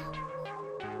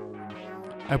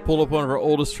 I pulled up one of our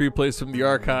oldest free plays from the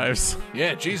archives.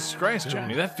 Yeah, Jesus Christ,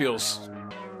 Johnny, that feels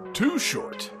too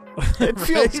short. It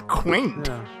feels quaint.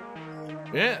 Yeah.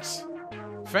 Yes.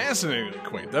 Fascinatingly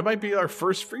quaint. That might be our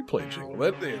first free play jingle.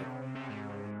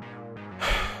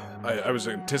 I was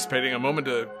anticipating a moment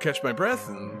to catch my breath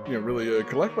and really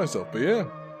collect myself, but yeah.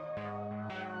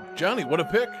 Johnny, what a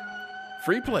pick.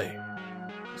 Free play.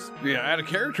 Yeah, add a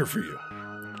character for you.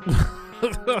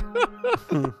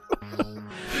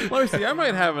 Let me see. I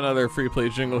might have another free play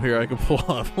jingle here I can pull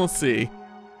off. We'll see.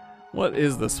 What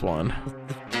is this one?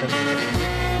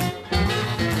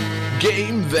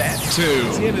 Game that tune.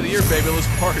 It's the end of the year, baby. Let's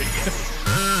party.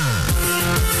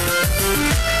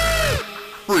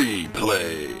 Free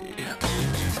play.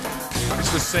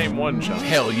 the same one, John.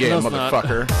 Hell yeah, No, it's not.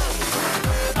 motherfucker.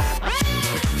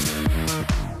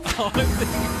 All I'm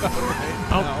thinking about right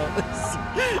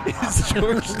now is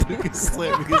George Lucas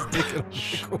slamming his dick in a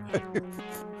microwave.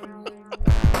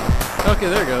 Okay,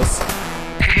 there it goes.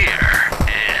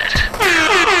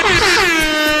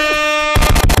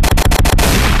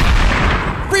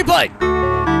 Replay!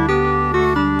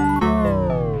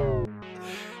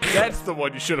 That's the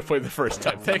one you should have played the first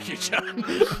time. Thank you, John.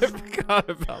 I forgot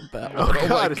about that one. Oh,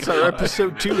 God, it's our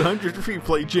episode 200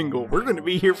 replay jingle. We're going to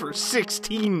be here for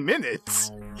 16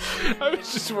 minutes. I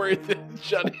was just worried that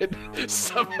John had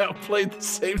somehow played the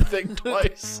same thing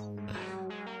twice.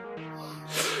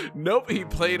 Nope, he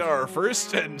played our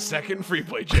first and second free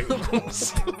play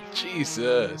jingles.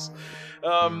 Jesus.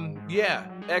 Yeah,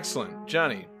 excellent.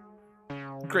 Johnny,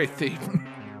 great theme.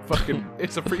 Fucking,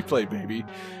 it's a free play, baby.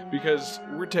 Because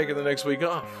we're taking the next week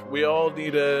off. We all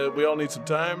need some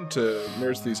time to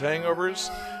nurse these hangovers.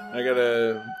 I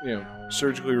gotta,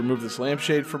 surgically remove this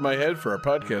lampshade from my head for our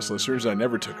podcast listeners. I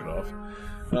never took it off.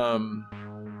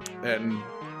 And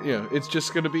it's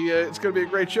just gonna be a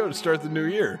great show to start the new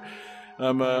year.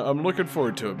 I'm looking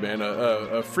forward to it, man.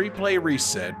 A free play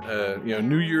reset.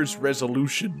 New Year's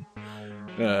resolution.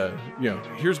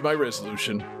 Here's my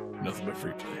resolution: nothing but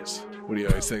free plays. What do you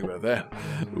always think about that?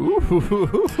 Ooh.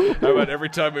 How about every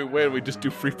time we win, we just do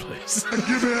free plays?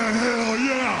 Give me a hell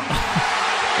yeah!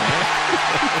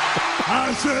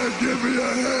 I said give me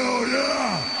a hell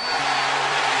yeah!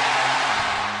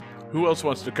 Who else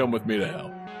wants to come with me to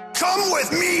hell? Come with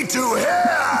me to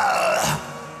hell!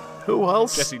 Who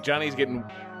else? Jesse, Johnny's getting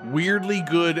weirdly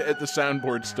good at the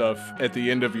soundboard stuff at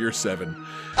the end of year 7.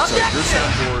 So your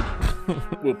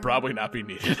soundboard will probably not be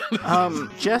needed.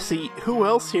 Jesse, who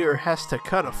else here has to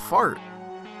cut a fart?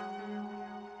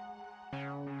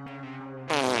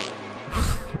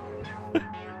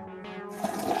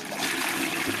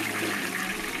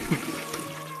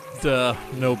 Duh,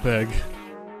 no peg.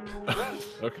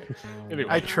 Okay. Anyway.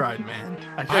 I tried, man.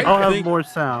 I'll have more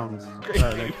sounds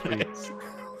next week.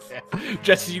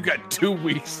 Jesse, you got 2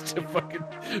 weeks to fucking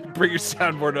bring your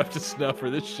soundboard up to snuff or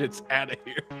this shit's out of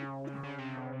here.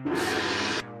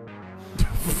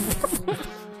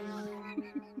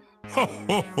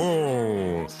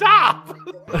 Stop!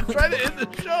 I'm trying to end the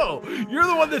show. You're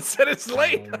the one that said it's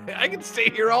late. I can stay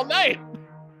here all night.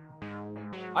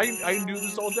 I can do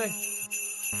this all day.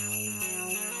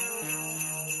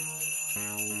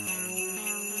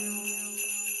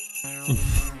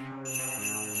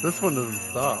 This one doesn't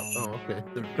stop. Oh, okay.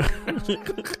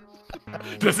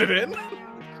 Does it end?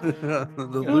 The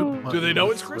loop. Do they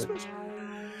know it's Christmas?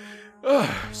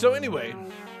 So anyway,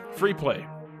 free play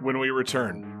when we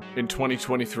return in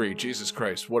 2023. Jesus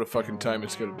Christ, what a fucking time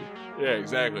it's gonna be. Yeah,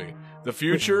 exactly. The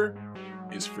future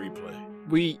is free play.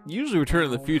 We usually return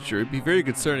in the future. It'd be very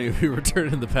concerning if we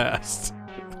return in the past.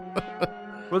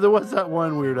 Well, there was that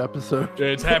one weird episode.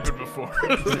 It's happened before.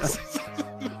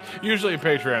 Usually a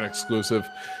Patreon exclusive.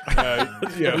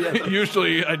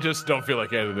 Usually I just don't feel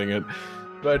like editing it.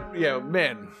 But,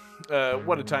 man,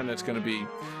 what a time that's going to be.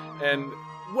 And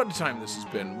what a time this has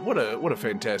been. What a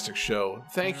fantastic show.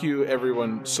 Thank you,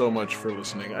 everyone, so much for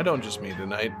listening. I don't just mean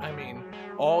tonight. I mean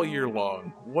all year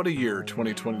long. What a year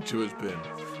 2022 has been.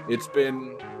 It's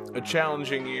been a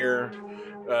challenging year,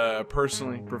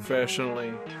 personally,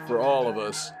 professionally, for all of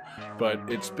us. But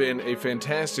it's been a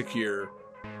fantastic year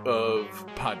of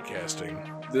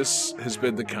podcasting. This has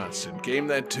been the constant. Game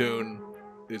That Tune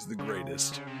is the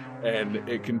greatest, and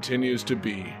it continues to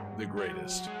be the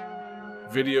greatest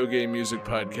video game music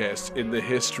podcast in the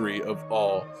history of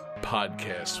all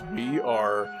podcasts. We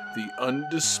are the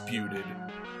undisputed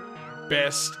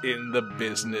best in the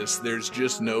business. There's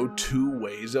just no two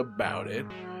ways about it.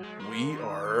 We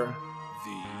are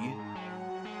the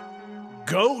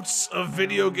goats of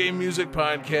video game music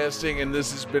podcasting, and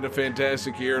this has been a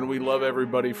fantastic year, and we love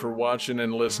everybody for watching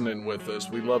and listening with us.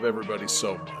 We love everybody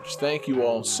so much. Thank you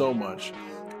all so much.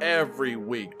 Every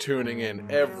week, tuning in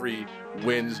every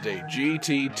Wednesday.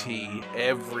 GTT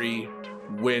every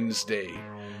Wednesday.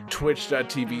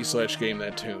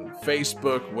 Twitch.tv/GameThatTune.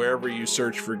 Facebook, wherever you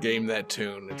search for Game That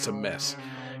Tune. It's a mess.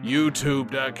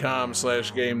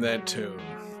 YouTube.com/GameThatTune.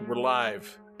 We're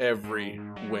live every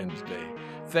Wednesday.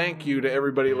 Thank you to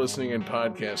everybody listening in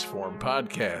podcast form.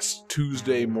 Podcasts,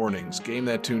 Tuesday mornings,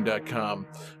 GameThatTune.com,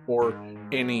 or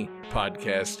any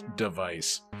podcast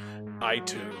device.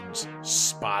 iTunes,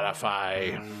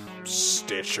 Spotify,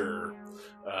 Stitcher.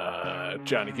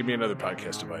 Johnny, give me another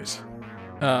podcast device.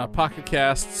 Pocket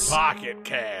Casts. Pocket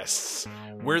Casts.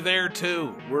 We're there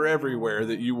too. We're everywhere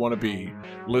that you want to be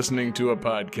listening to a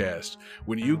podcast.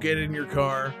 When you get in your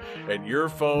car and your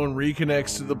phone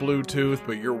reconnects to the Bluetooth,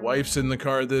 but your wife's in the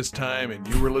car this time and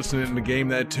you were listening to Game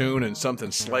That Tune and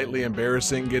something slightly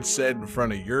embarrassing gets said in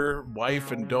front of your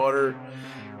wife and daughter,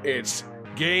 it's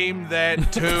Game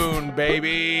That Tune,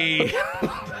 baby.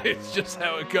 It's just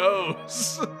how it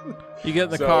goes. You get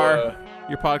in the car,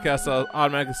 your podcast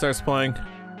automatically starts playing.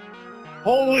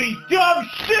 Holy dumb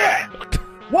shit!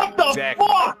 What the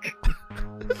fuck?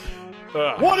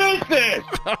 What is this?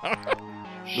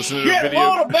 Listen to the Shit video.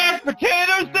 load of mashed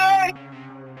potatoes day?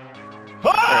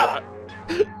 Ah!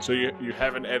 So you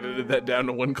haven't edited that down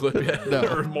to one clip yet? No.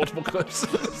 Or multiple clips?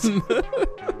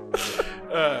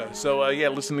 Yeah,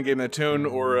 listen to Game That Tune,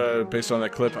 or based on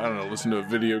that clip, I don't know, listen to a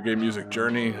Video Game Music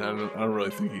Journey. I don't really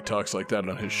think he talks like that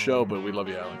on his show, but we love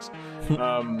you, Alex.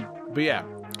 But yeah,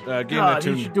 Game That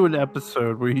Tune. You should do an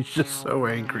episode where he's just so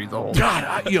angry the whole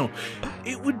time. God,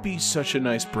 it would be such a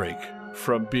nice break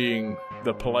from being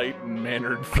the polite and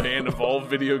mannered fan of all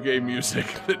video game music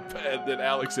that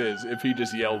Alex is if he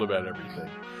just yelled about everything.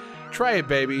 Try it,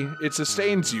 baby. It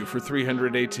sustains you for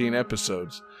 318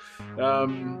 episodes.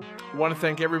 Want to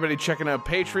thank everybody checking out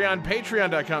Patreon.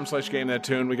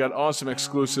 Patreon.com/GameThatTune. We got awesome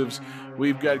exclusives.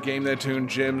 We've got Game That Tune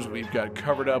gyms. We've got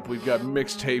Covered Up. We've got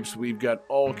mixtapes. We've got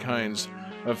all kinds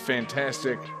of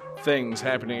fantastic things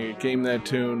happening at Game That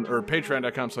Tune, or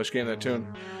Patreon.com/GameThatTune.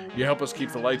 You help us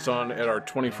keep the lights on at our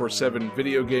 24/7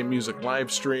 video game music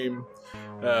live stream.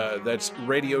 That's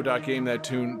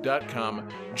radio.gamethattune.com,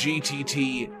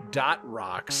 gtt.rocks,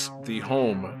 the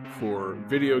home for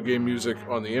video game music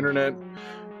on the internet.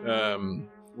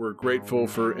 We're grateful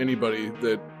for anybody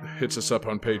that hits us up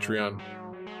on Patreon.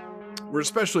 We're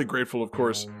especially grateful, of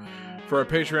course, for our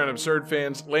Patreon Absurd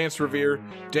fans, Lance Revere,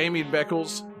 Damien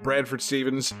Beckles, Bradford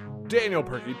Stevens, Daniel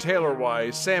Perky, Taylor Y,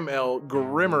 Sam L,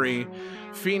 Grimmery,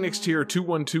 Phoenix Tier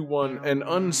 2121, and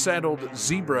Unsaddled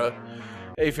Zebra,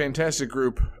 a fantastic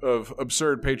group of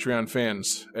absurd Patreon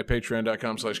fans at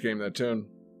patreon.com/GameThatTune.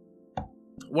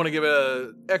 Want to give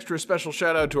an extra special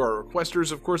shout out to our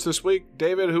requesters, of course, this week.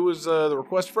 David, who was the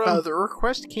request from? The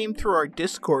request came through our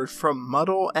Discord from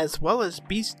Muddle as well as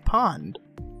Beast Pond.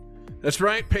 That's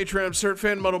right, Patreon Absurd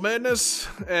fan Muddle Madness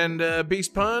and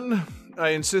Beast Pond. I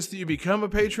insist that you become a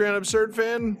Patreon Absurd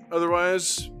fan.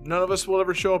 Otherwise, none of us will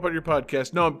ever show up on your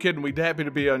podcast. No, I'm kidding. We'd be happy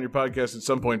to be on your podcast at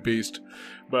some point, Beast.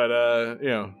 But,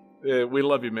 we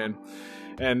love you, man.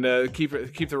 And keep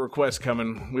the requests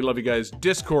coming. We love you guys.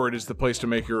 Discord is the place to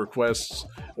make your requests.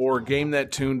 Or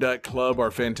GameThatTune.club,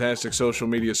 our fantastic social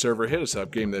media server. Hit us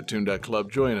up,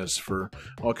 GameThatTune.club. Join us for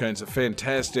all kinds of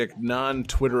fantastic,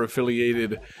 non-Twitter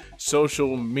affiliated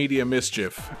social media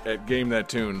mischief at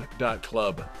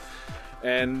GameThatTune.club.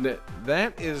 And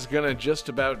that is going to just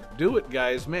about do it,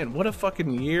 guys. Man, what a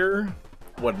fucking year.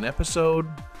 What an episode.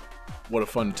 What a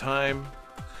fun time.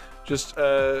 Just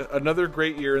another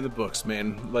great year in the books,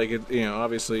 man. Like,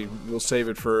 obviously, we'll save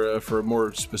it for a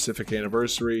more specific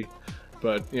anniversary.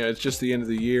 But, it's just the end of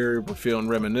the year. We're feeling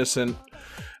reminiscent.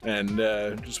 And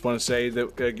just want to say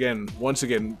that, once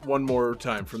again, one more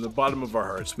time, from the bottom of our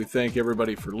hearts, we thank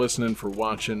everybody for listening, for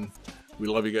watching. We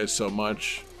love you guys so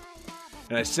much.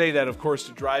 And I say that, of course,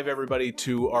 to drive everybody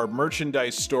to our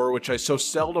merchandise store, which I so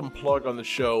seldom plug on the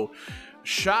show.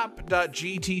 Shop.gtt.rocks,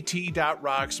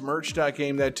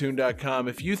 merch.gamethattune.com.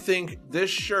 If you think this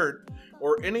shirt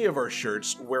or any of our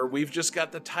shirts where we've just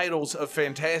got the titles of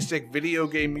fantastic video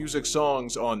game music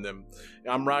songs on them,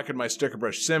 I'm rocking my Sticker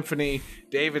Brush Symphony,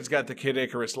 David's got the Kid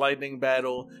Icarus Lightning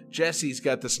Battle, Jesse's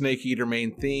got the Snake Eater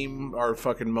main theme, our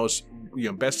fucking most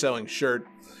best-selling shirt.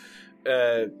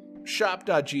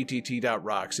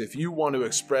 Shop.gtt.rocks. If you want to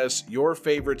express your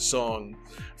favorite song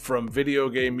from video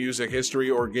game music history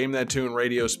or Game That Tune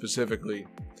radio specifically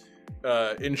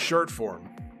in shirt form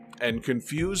and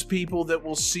confuse people that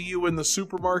will see you in the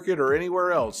supermarket or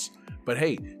anywhere else, but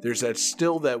hey, there's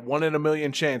still that 1 in a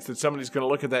million chance that somebody's going to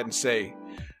look at that and say,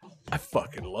 I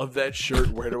fucking love that shirt.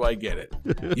 Where do I get it?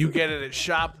 You get it at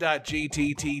shop.gtt.rocks,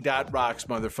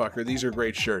 motherfucker. These are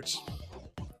great shirts.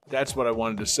 That's what I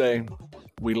wanted to say.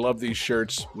 We love these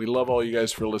shirts. We love all you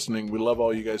guys for listening. We love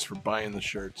all you guys for buying the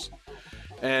shirts.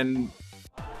 And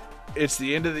it's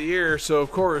the end of the year, so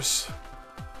of course,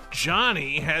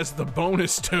 Johnny has the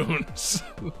bonus tunes.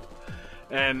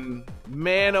 And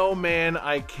man, oh man,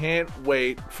 I can't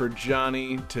wait for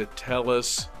Johnny to tell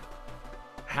us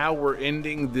how we're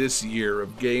ending this year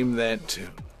of Game That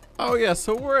Tune. Oh yeah,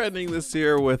 so we're ending this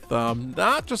year with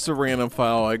not just a random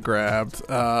file I grabbed.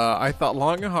 I thought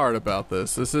long and hard about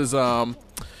this. This is I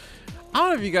don't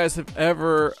know if you guys have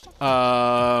ever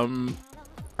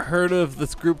heard of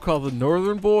this group called the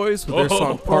Northern Boys with their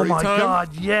song Party Oh my Time?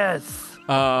 god, yes.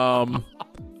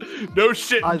 No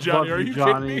shit, I Johnny. love Are you, you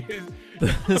Johnny. kidding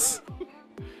me?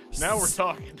 Now we're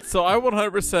talking. So I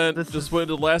 100% just went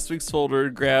to last week's folder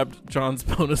and grabbed John's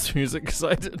bonus music because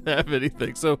I didn't have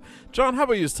anything. So, John, how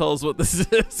about you just tell us what this is?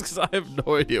 Because I have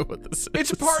no idea what this is.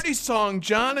 It's a party song,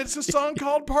 John. It's a song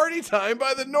called Party Time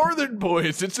by the Northern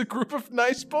Boys. It's a group of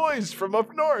nice boys from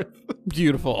up north.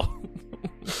 Beautiful.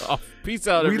 Oh, peace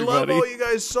out, everybody. We love all you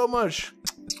guys so much.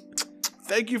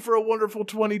 Thank you for a wonderful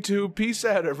 22. Peace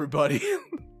out, everybody.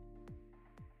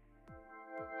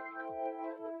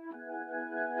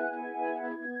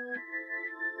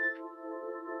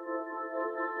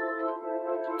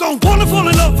 Don't wanna fall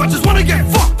in love, I just wanna get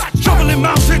fucked. Traveling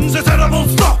mountains, a terrible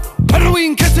stuff.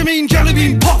 Heroin, ketamine, jelly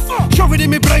bean puff. Shove it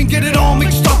in my brain, get it all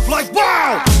mixed up. Like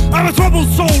wow, I'm a troubled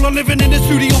soul. I'm living in a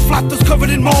studio flat that's covered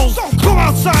in mold. Go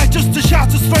outside just to shout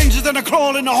to strangers, then I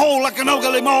crawl in a hole like an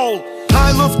ugly mole.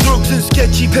 I love drugs and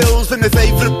sketchy pills, and my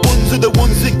favourite ones are the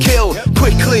ones that kill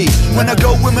quickly. When I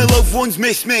go where my loved ones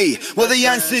miss me, well the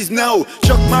answer's no.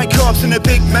 Chuck my corpse in a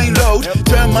big main road,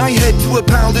 turn my head to a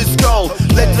powdered skull.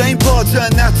 Let rain pour,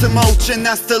 turn that to mulch, and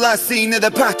that's the last scene of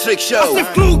the Patrick Show. As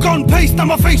if glue gun paste and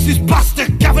my face is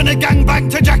plastic. Having a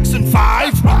gangbang to Jackson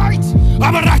 5. Right,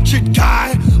 I'm a ratchet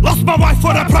guy. Lost my wife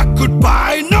for a black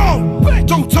goodbye. No,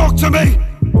 don't talk to me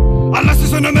unless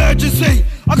it's an emergency.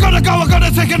 I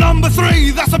gotta take a number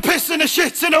 3. That's a piss and a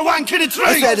shit and a wank in a tree.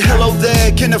 I said, hello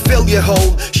there, can I fill your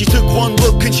hole? She took one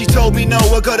look and she told me no.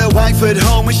 I got a wife at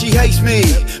home and she hates me.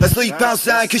 I sleep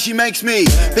outside cause she makes me.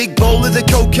 Big bowl of the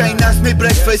cocaine, that's me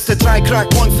breakfast. I tried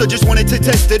crack once, I just wanted to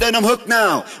test it and I'm hooked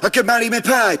now. I could marry my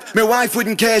pipe, my wife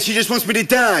wouldn't care, she just wants me to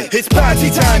die. It's party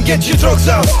time, get your drugs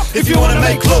out. If you wanna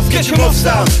make love, get your muffs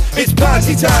out. It's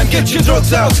party time, get your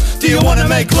drugs out. Do you wanna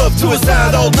make love to a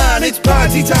sad old man? It's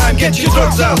party time, get your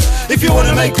drugs out. If you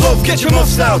wanna make love, get your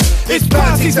muffs out. It's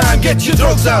party time, get your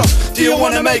drugs out. Do you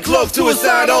wanna make love to a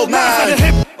sad old man? I said a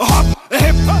hip, a hop, a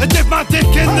hip, a dip my dick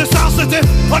in the salsa dip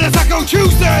on a Taco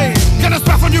Tuesday. Get a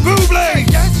spaff on your boob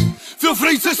legs. Yes. Feel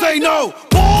free to say no.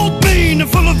 Bald, mean and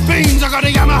full of beans. I got a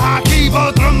Yamaha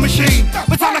keyboard drum machine,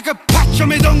 metallic a patch on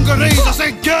me dungarees. I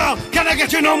said, girl, can I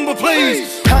get your number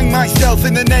please? Hang myself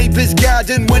in the neighbour's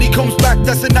garden. When he comes back,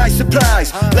 that's a nice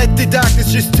surprise. Let the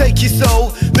darkness just take your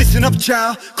soul. Listen up,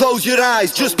 child, close your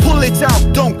eyes. Just pull it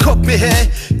out, don't cut me hair.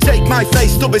 Take my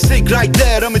face, stub a cig right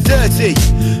there. I'm a dirty,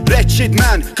 wretched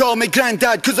man. Call me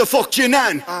granddad cause I fucked your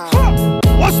nan.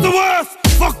 What's the worth?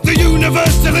 Fuck the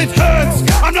universe till it hurts.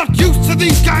 I'm not used to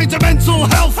these kinds of mental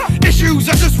health issues.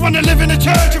 I just wanna live in a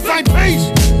church and find peace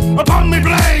upon me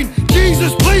brain.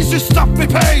 Jesus, please just stop me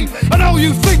pain. I know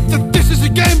you think that this is a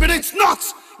game, but it's not.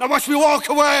 Now watch me walk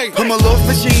away. I'm a love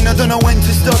machine, I don't know when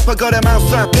to stop. I got a mouth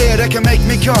strap here that can make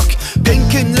me cock.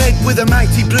 Pink and red with a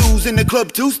mighty blues. In the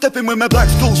club too, stepping with my black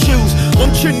school shoes.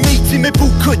 Lunch and meat in my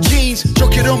boot cut jeans.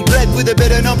 Chuck it on bread with a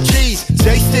bit of knob cheese.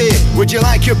 Taste it, would you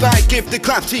like your bite? Give the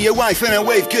clap to your wife and a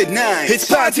wave goodnight. It's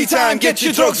party time, get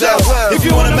your drugs out. If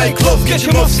you wanna make love, get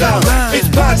your muffs out. It's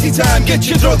party time, get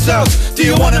your drugs out. Do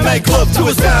you wanna make love to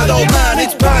a sad old man?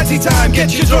 It's party time,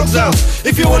 get your drugs out.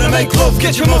 If you wanna make love,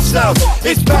 get your muffs out.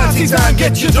 It's party time,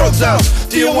 get your drugs out.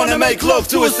 Do you wanna make love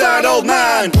to a sad old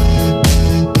man?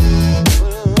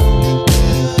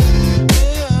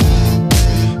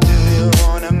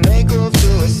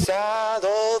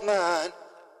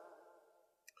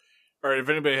 All right, if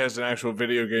anybody has an actual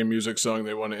video game music song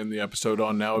they want to end the episode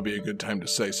on, now would be a good time to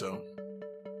say so.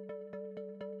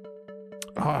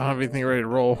 Oh, I don't have anything ready to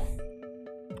roll.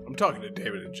 I'm talking to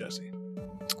David and Jesse.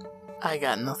 I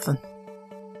got nothing.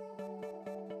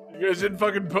 You guys didn't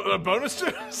fucking bonus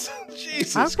to us?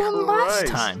 Jesus I won last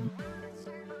Christ. time.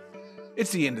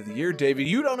 It's the end of the year, Davey.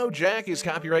 You Don't Know Jack is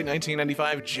copyright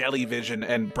 1995 Jellyvision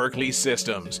and Berkeley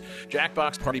Systems.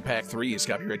 Jackbox Party Pack 3 is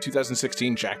copyright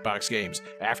 2016 Jackbox Games.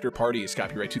 After Party is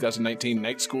copyright 2019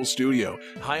 Night School Studio.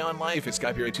 High on Life is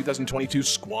copyright 2022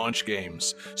 Squanch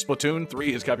Games. Splatoon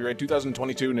 3 is copyright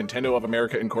 2022 Nintendo of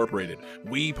America Incorporated.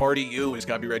 Wii Party U is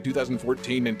copyright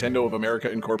 2014 Nintendo of America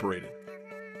Incorporated.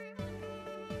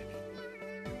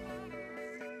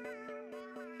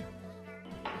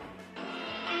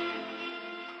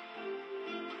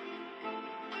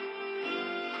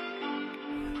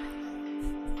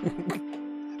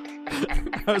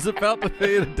 I was about to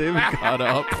say it and David got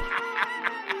up.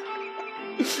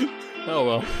 Oh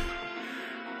well.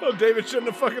 Oh, David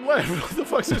shouldn't have fucking laughed. What the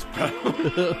fuck's this about?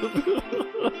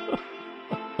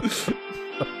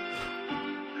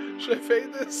 Should I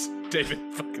fade this? David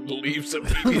fucking leaves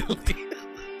immediately.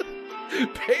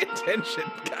 Pay attention,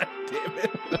 god damn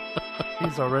it.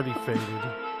 He's already faded.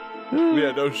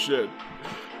 Yeah, no shit.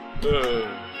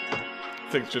 I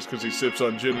think it's just because he sips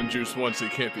on gin and juice once, he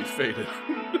can't be faded.